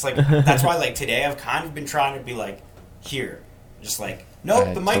 and I just that's why today I've kind of been trying to be here, just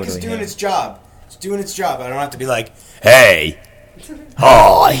nope, the mic is doing its job. It's doing its job. I don't have to be Hey.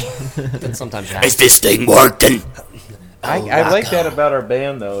 Hi. But sometimes Is this thing working? I like that about our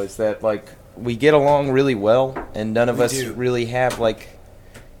band, though, is that we get along really well, and none of us really have an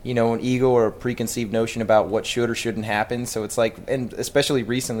ego or a preconceived notion about what should or shouldn't happen. So it's and especially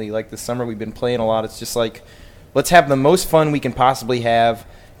recently, this summer, we've been playing a lot. It's just let's have the most fun we can possibly have.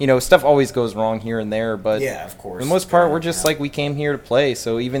 Stuff always goes wrong here and there, but yeah, of course. for the most part, we're just we came here to play.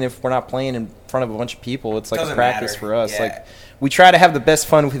 So even if we're not playing in front of a bunch of people, it's a Doesn't practice matter. for us. Yeah. We try to have the best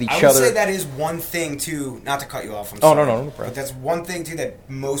fun with each I other. would say that is one thing too. Not to cut you off. I'm Oh, sorry. no problem. But that's one thing too that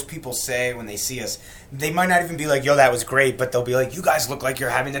most people say when they see us. They might not even be like, "Yo, that was great," but they'll be like, "You guys look like you're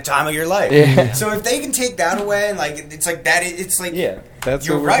having the time of your life." Yeah. So if they can take that away and it's that, it's that's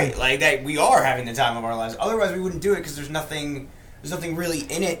you're what we're right. doing. That we are having the time of our lives. Otherwise, we wouldn't do it because there's nothing really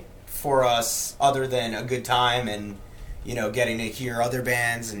in it for us other than a good time and getting to hear other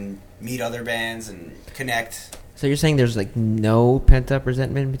bands and meet other bands and connect. So you're saying there's no pent up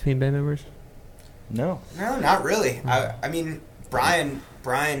resentment between band members? No, not really. I mean, Brian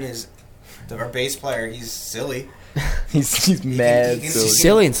is our bass player. He's silly. he's mad.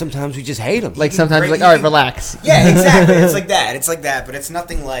 silly, and sometimes we just hate him. Sometimes all right, relax. Yeah, exactly. It's like that. But it's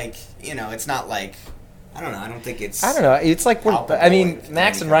nothing it's not like, I don't know. I don't think it's. I don't know. It's like palpable, I mean, like,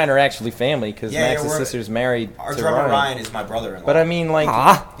 Max and Ryan are actually family because Yeah, Max's we're- sister's married. Our to drummer Ryan is my brother-in-law. But I mean, like,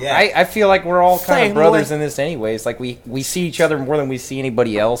 Yeah. I feel like we're all kind Family. of brothers in this, anyways. Like we see each other more than we see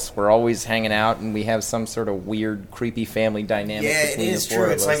anybody else. We're always hanging out, and we have some sort of weird, creepy family dynamic. Yeah, it between is the four true.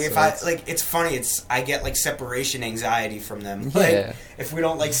 of It's us, like so if it's funny. I get like separation anxiety from them. Like Yeah. if we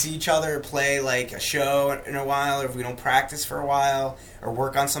don't like see each other play like a show in a while, or if we don't practice for a while, or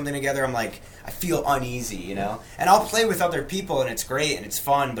work on something together, I'm like, I feel uneasy, And I'll play with other people, and it's great and it's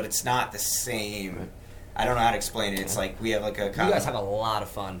fun, but it's not the same. I don't know how to explain it. It's like we have like a kind You guys of have a lot of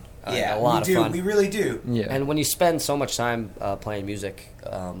fun. Yeah, a lot we of do. fun. We really do. Yeah. And when you spend so much time playing music,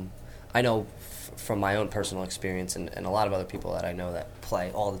 I know from my own personal experience and a lot of other people that I know that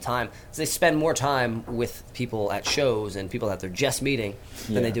play all the time, is they spend more time with people at shows and people that they're just meeting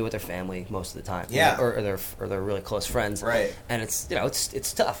than Yeah. they do with their family most of the time. Yeah. Or their really close friends. Right. And it's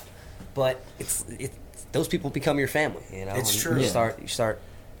it's tough, but it's those people become your family. It's And true. You Yeah. start.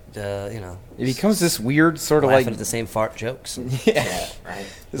 It becomes this weird sort of laughing like at the same fart jokes. Yeah. Right.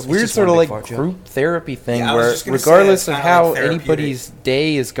 This It's weird just sort one of big like fart joke. group therapy thing Yeah, I was where just gonna say, regardless it's of kinda how like therapeutic. anybody's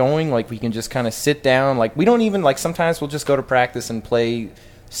day is going, like we can just kind of sit down. Like we don't even like sometimes we'll just go to practice and play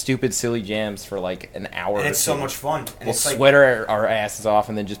stupid silly jams for like an hour. And or it's so two. much fun. And We'll it's like- sweat our asses off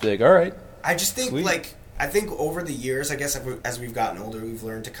and then just be like, all right. I just think Sweet. I think over the years, I guess as we've gotten older, we've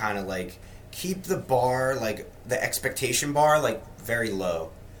learned to kind of like keep the bar, like the expectation bar, like very low.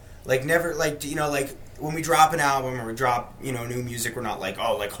 Like never, like like when we drop an album or we drop new music, we're not like,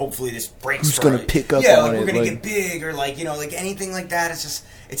 oh, like hopefully this breaks. Who's for gonna it. pick up Yeah, on like it, we're gonna like- get big or like like anything like that. It's just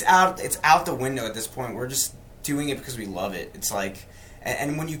it's out the window at this point. We're just doing it because we love it. It's like.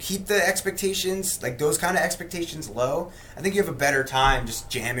 And when you keep the expectations, like those kind of expectations low, I think you have a better time just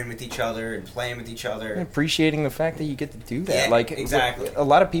jamming with each other and playing with each other. Appreciating the fact that you get to do that. Yeah, like exactly. A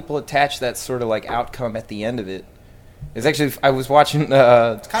lot of people attach that sort of like outcome at the end of it. It's actually I was watching.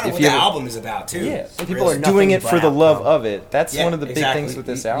 It's kind of what the album is about too. Yeah, It's people really are doing nothing it for but the love outcome. of it. That's Yeah, one of the big exactly. things with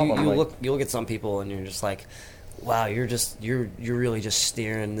this You album. like- look at some people and you're just like, wow, you're really just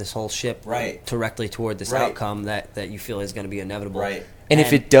steering this whole ship directly toward this Right. outcome that you feel is going to be inevitable. Right. And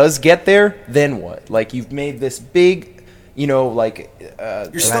if it does get there, then what? Like you've made this big, like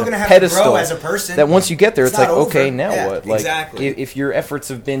You're still gonna have to pedestal grow as a person. That once you get there, It's it's like not over. okay, now Yeah, what? Like exactly. if your efforts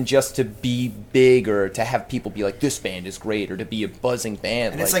have been just to be big or to have people be like this band is great or to be a buzzing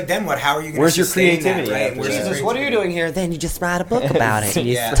band, And it's like, then what? How are you going to where's your sustain creativity? that, right? after Where's that? your Jesus, what are you doing here? Then you just write a book about it. And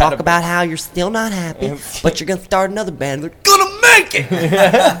you Yeah. talk about how you're still not happy, but you're going to start another band. They're going to make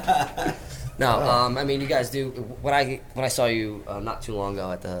it! No, I mean, you guys do. When I saw you not too long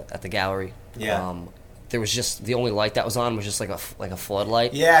ago at the gallery, Yeah. there was just the only light that was on was just like a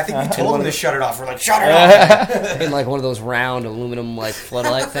floodlight. Yeah, I think we And told one them of to shut it off. We're like, shut it off. in like one of those round aluminum like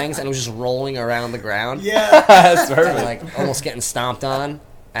floodlight things, and it was just rolling around the ground. Yeah. That's perfect. And, like almost getting stomped on,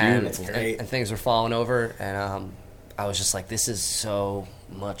 and, Beautiful. That's great. and things were falling over, and I was just like, this is so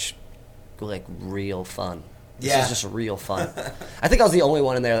much like real fun. This Yeah. is just real fun. I think I was the only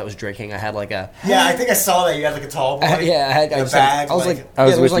one in there that was drinking. I had like a Yeah, I think I saw that. You had like a tall boy. I had in a was bag. I was like, I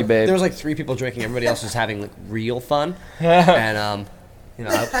was there with like, you, babe. There was like 3 people drinking. Everybody else was having like real fun, and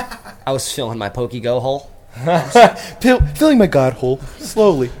I was filling my Pokey-Go hole. filling my god hole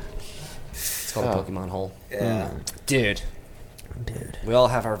slowly. It's called a Pokemon hole. Yeah. Dude. We all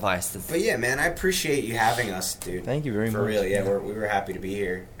have our vices. But yeah, man, I appreciate you having us, dude. Thank you very For much. real, yeah, we were happy to be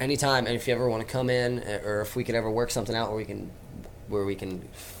here. Anytime, and if you ever want to come in, or if we could ever work something out where we can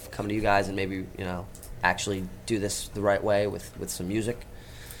come to you guys and maybe actually do this the right way with some music,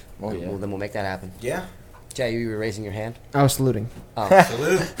 then we'll make that happen. Yeah. Jay, you were raising your hand. I was saluting. Oh,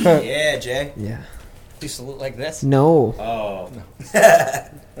 Salute. Yeah, Jay. Yeah. Do you salute like this? No. Oh.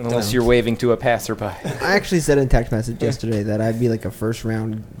 Unless you're waving to a passerby. I actually said in text message yesterday that I'd be like a first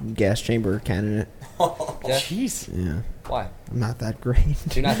round gas chamber candidate. Jeez. Yeah. Why? I'm not that great.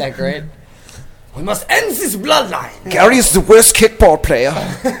 You're not that great? We must end this bloodline. Gary is the worst kickball player.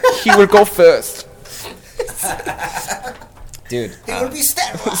 He will go first. Dude. He will be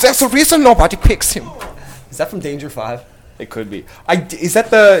sterilized. There's a reason nobody picks him. Is that from Danger 5? It could be. Is that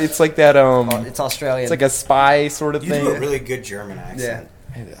the? It's like that. It's Australian. It's like a spy sort of You thing. do a really good German accent.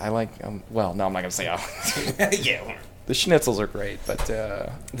 I like. Well, no, I'm not gonna say. Yeah. The schnitzels are great, but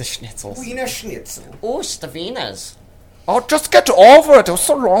the schnitzels. Wiener Schnitzel. Oh, the Wieners. Oh, just get over it. It was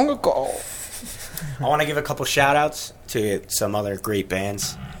so long ago. I want to give a couple shout outs to some other great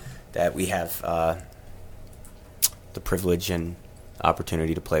bands that we have the privilege and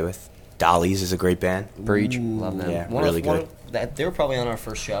opportunity to play with. Dollies is a great band. Breach. Love them. Yeah, really good. They were probably on our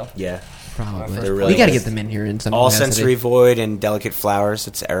first show. Yeah. Probably. They're really We got to good. get them in here in some All capacity. Sensory Void and Delicate Flowers.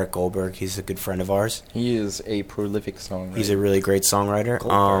 It's Eric Goldberg. He's a good friend of ours. He is a prolific songwriter. He's a really great songwriter.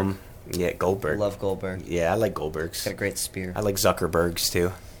 Goldberg. Yeah, Goldberg. Love Goldberg. Yeah, I like Goldberg's. Got a great spear. I like Zuckerberg's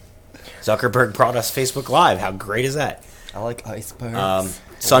too. Zuckerberg brought us Facebook Live. How great is that? I like icebergs.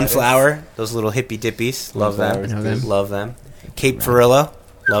 Sunflower, those little hippie dippies. Love them. Know them. Love them. Cape Verillo.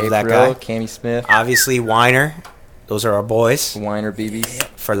 Love that guy. Cammy Smith. Obviously, Weiner. Those are our boys. Weiner BBs.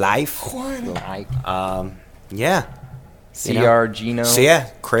 For life. Yeah. CR Gino. So yeah,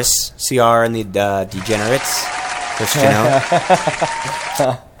 Chris, CR and the Degenerates. Chris Gino.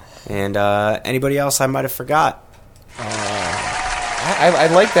 And anybody else I might have forgot. I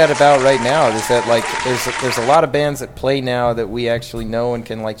like that about right now. Is that like there's a lot of bands that play now that we actually know and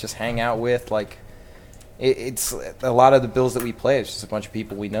can like just hang out with. Like it's a lot of the bills that we play. It's just a bunch of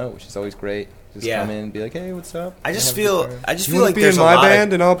people we know, which is always great. Just Yeah. come in and be like, hey, what's up? I just Have a feel good time. like there's a lot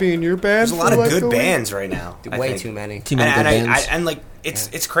of, and I'll be in your band. there's a lot of good bands right now. I Way think. too many. Too many good and bands. and like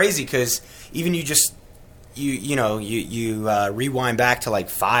it's crazy because even you rewind back to like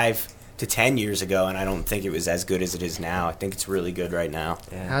 5 to 10 years ago, and I don't think it was as good as it is now. I think it's really good right now.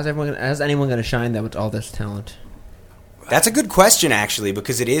 How's anyone going to shine that with all this talent? That's a good question, actually,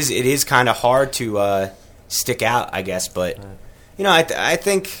 because it is kind of hard to stick out, I guess. But I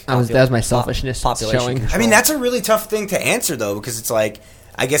think That was my selfishness showing. I mean, that's a really tough thing to answer though, because it's like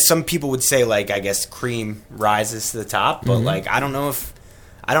I guess some people would say like I guess Cream rises to the top, but like I don't know,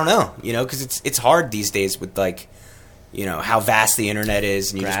 because it's hard these days with like how vast the internet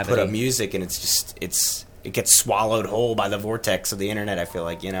is, and you just put up music and it gets swallowed whole by the vortex of the internet. I feel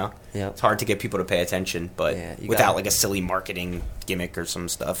like it's hard to get people to pay attention, but without like a silly marketing gimmick or some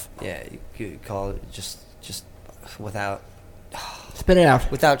stuff. Yeah, you could call it just without spit it out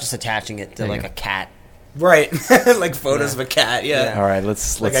without just attaching it to like a cat. Right, like photos of a cat. Yeah. All right,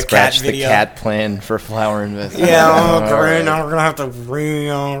 let's Like a scratch cat the video. cat plan for Flower Investment. Yeah, great. right. Now we're gonna have to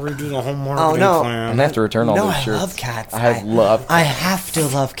redo the whole marketing Oh no! plan. I'm gonna have to return all those I shirts. love cats. I have to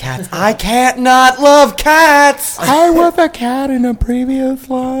love cats. I can't not love cats. I was a cat in a previous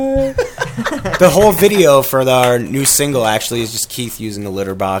life. The whole video for our new single actually is just Keith using the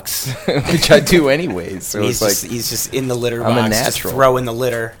litter box, Which I do anyways. So he's it's he's just in the litter I'm a box, just natural. throwing the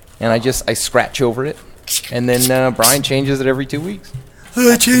litter. and I scratch over it, and then Brian changes it every 2 weeks.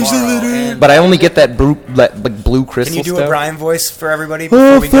 I changed the litter. But I only get that blue crystal Can you do stuff. a Brian voice for everybody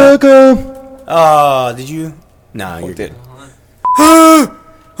before we go? fuck 'em. Oh, did you? No, you're good. Oh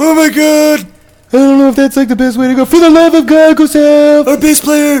my god! I don't know if that's like the best way to go. For the love of God, go south. Our bass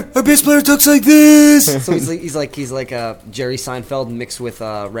player talks like this. So he's like Jerry Seinfeld mixed with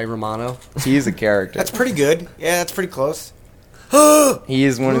Ray Romano. He is a character. That's pretty good. Yeah, that's pretty close. He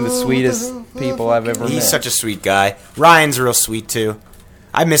is one of the sweetest people I've ever met. He's such a sweet guy. Ryan's real sweet too.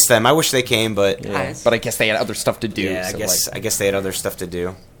 I miss them. I wish they came, but But I guess they had other stuff to do. yeah, so I guess they had other stuff to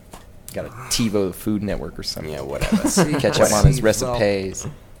do. got a TiVo the Food Network or something. Yeah, whatever. Catch up on his recipes.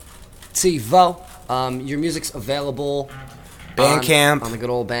 TiVo. Your music's available. Bandcamp. On the good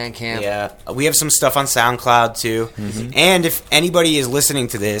old Bandcamp. Yeah, we have some stuff on SoundCloud too. Mm-hmm. And if anybody is listening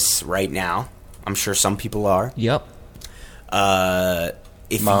to this right now, I'm sure some people are. Yep.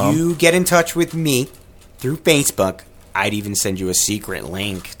 If Mom. you get in touch with me through Facebook, I'd even send you a secret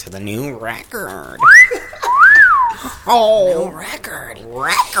link to the new record. New record.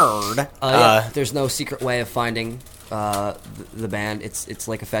 There's no secret way of finding the band. It's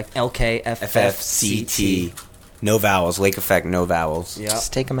Lake Effect. LKFFCT. No vowels. Lake Effect, no vowels. Yeah.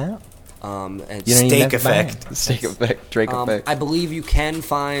 Just take them out. And You don't even Steak have to buy Effect. it. Steak Effect. Drake Effect. I believe you can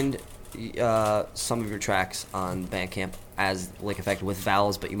find some of your tracks on Bandcamp as Lake Effect with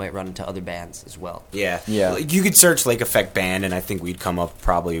vowels, but you might run into other bands as well. Yeah. Yeah. Like, you could search Lake Effect Band, and I think we'd come up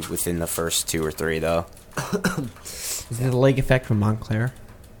probably within the first 2 or 3, though. Is it the Lake Effect from Montclair?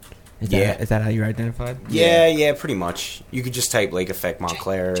 Is that how you're identified? Yeah, pretty much. You could just type Lake Effect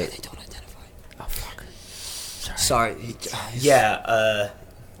Montclair. They don't identify. Oh, fuck. Sorry. Yeah,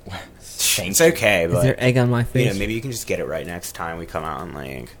 it's okay, Is but there egg on my face? maybe you can just get it right next time we come out on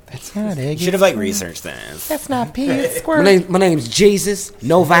Lake. That's not egg. Should have researched this. That's not pee. It's squirt. My name's Jesus.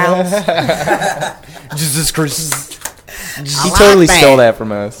 No vowels. Jesus Christ. He like totally that. stole that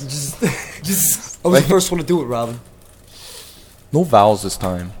from us. I was the first one to do it, Robin. No vowels this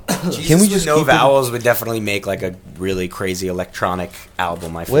time. Jesus Can we with just no keep it- vowels would definitely make like a really crazy electronic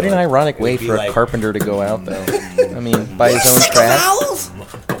album. I feel What an like. ironic It way would be for like- a carpenter to go out, though. I mean, by his own craft.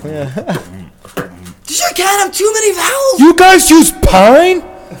 Did you can't have too many vowels? You guys use pine?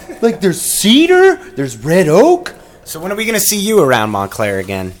 Like there's cedar, there's red oak. So when are we gonna see you around Montclair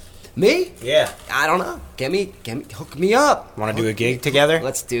again? Me? Yeah. I don't know. Hook me up. Want to do a gig together?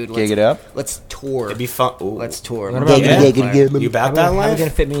 Let's Gig it up. Let's tour. It'd be fun. Ooh. Let's tour. What about Yeah. that? You about How that are you life? gonna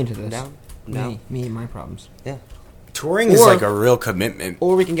fit me into this? No. Me and my problems. Yeah. Touring is Or- like a real commitment.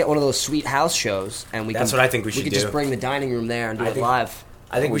 Or we can get one of those sweet house shows, and we. That's can, what I think we should could do. just bring the dining room there and do I it think- live.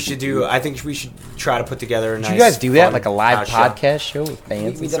 I think we should do. I think we should try to put together a nice. Did you guys do that, fun like a live house show. podcast show with We,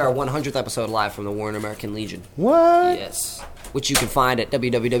 bands? we and did our stuff? 100th episode live from the Warren American Legion. What? Yes. Which you can find at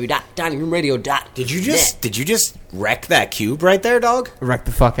www.diningroomradio.net. Did you just wreck that cube right there, dog? Wreck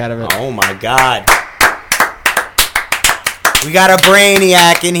the fuck out of it. Oh my god. We got a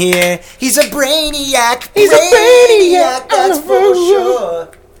brainiac in here. He's a brainiac. He's a brainiac. That's for sure.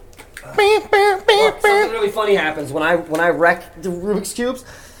 Something really funny happens when I wreck the Rubik's cubes.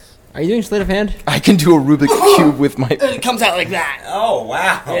 Are you doing sleight of hand? I can do a Rubik's cube with my. And it comes out like that. Oh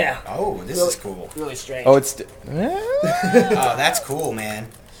wow. Yeah. Oh, this is cool. Really strange. Oh, it's. Oh, that's cool, man.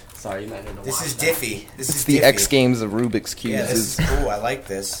 Sorry, you might need to This watch is that. diffy. This It's is the diffy. X Games of Rubik's cubes. Yeah, this is cool. I like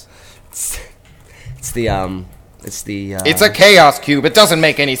this. It's the It's a chaos cube. It doesn't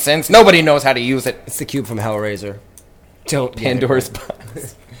make any sense. Nobody knows how to use it. It's the cube from Hellraiser. Don't get it Pandora's right.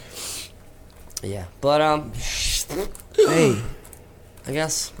 box. Yeah, but Hey, I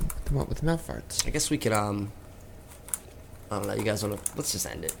guess come on with the mouth farts. I guess we could I don't know. You guys wanna? Let's just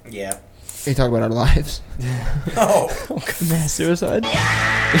end it. Yeah. Are you talking about our lives? Oh. Mass suicide? End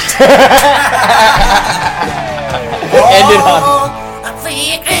it on. I'm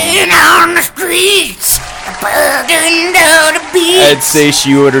freaking on the streets, burning down the beach. I'd say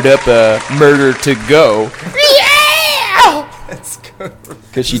she ordered up a murder to go Yeah! That's good.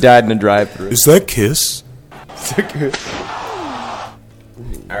 because she died in a drive-thru. Is that Kiss?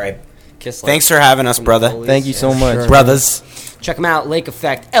 All right. Kiss. Thanks for having us, brother. Thank you so much, brothers. Check them out. Lake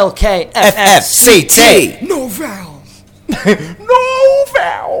Effect. LKFFCT. FFCT. No vowels. No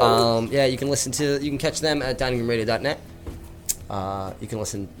foul. Yeah, you can catch them at diningroomradio.net. You can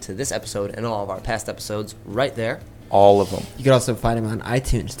listen to this episode and all of our past episodes right there. All of them. You can also find him on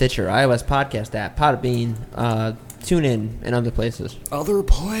iTunes, Stitcher, iOS podcast app, Podbean, TuneIn, and other places. Other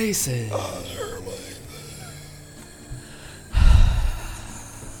places.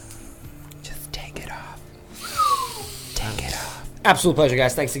 Just take it off. Take it off. Absolute pleasure,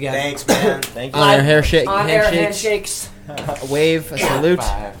 guys. Thanks again. Thanks, man. Thank you. On air handshake, On-air handshakes. handshakes. A wave, a salute.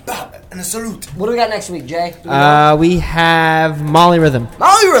 And a salute. What do we got next week, Jay? Do we know? We have Molly Rhythm.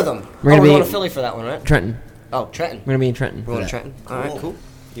 Molly Rhythm. We're gonna we're be- going to Philly for that one, right? Trenton. Oh, Trenton. We're gonna be in Trenton. We're going to for that. Trenton. All right, cool.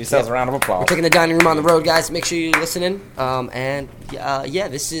 Give yourselves a round of applause. We're taking the dining room on the road, guys. Make sure you listen in. And yeah,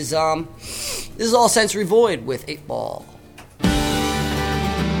 this is All Sensory Void with 8 Ball.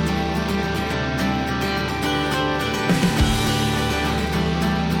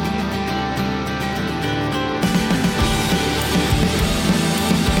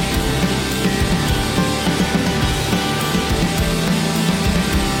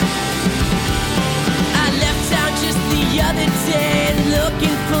 I left town just the other day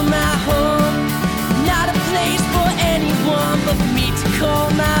looking for my home. Not a place for anyone but for me to call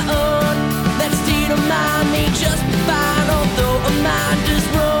my own. That state of mind may just be fine, although a mind is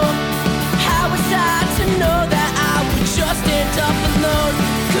wrong. How was I to know that I would just end up alone?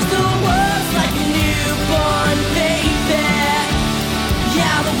 'Cause the world's like a newborn baby.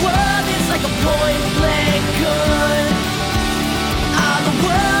 Yeah, the world is like a point blank gun. The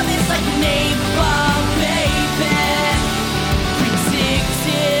world is like an 8 ball, baby.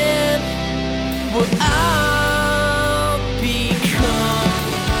 Predicting what I'll become.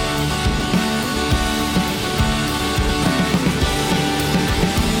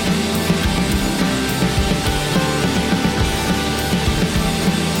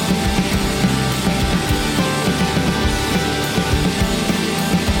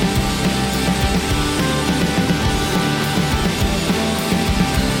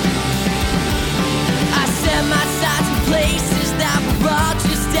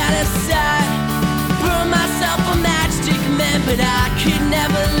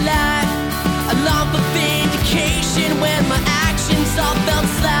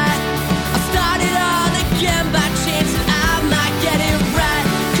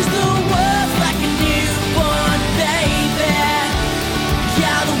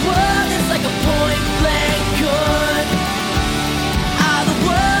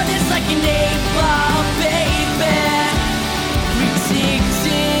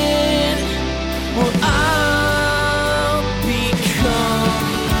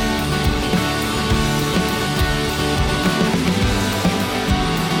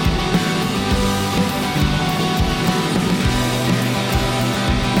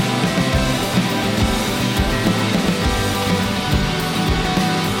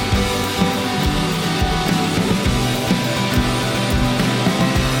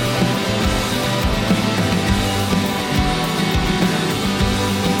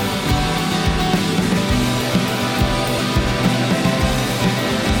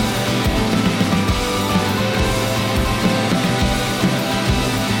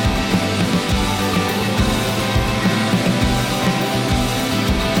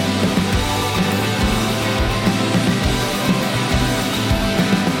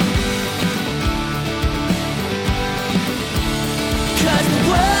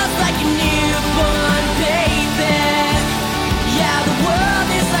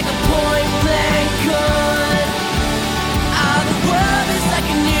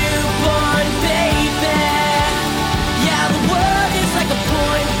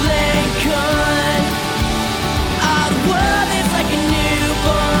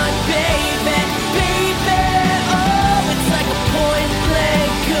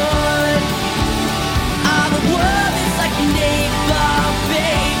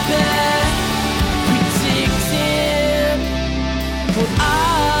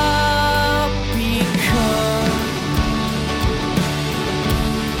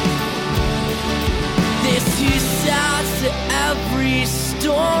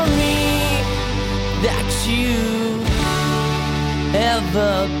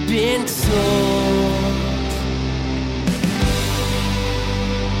 never been told.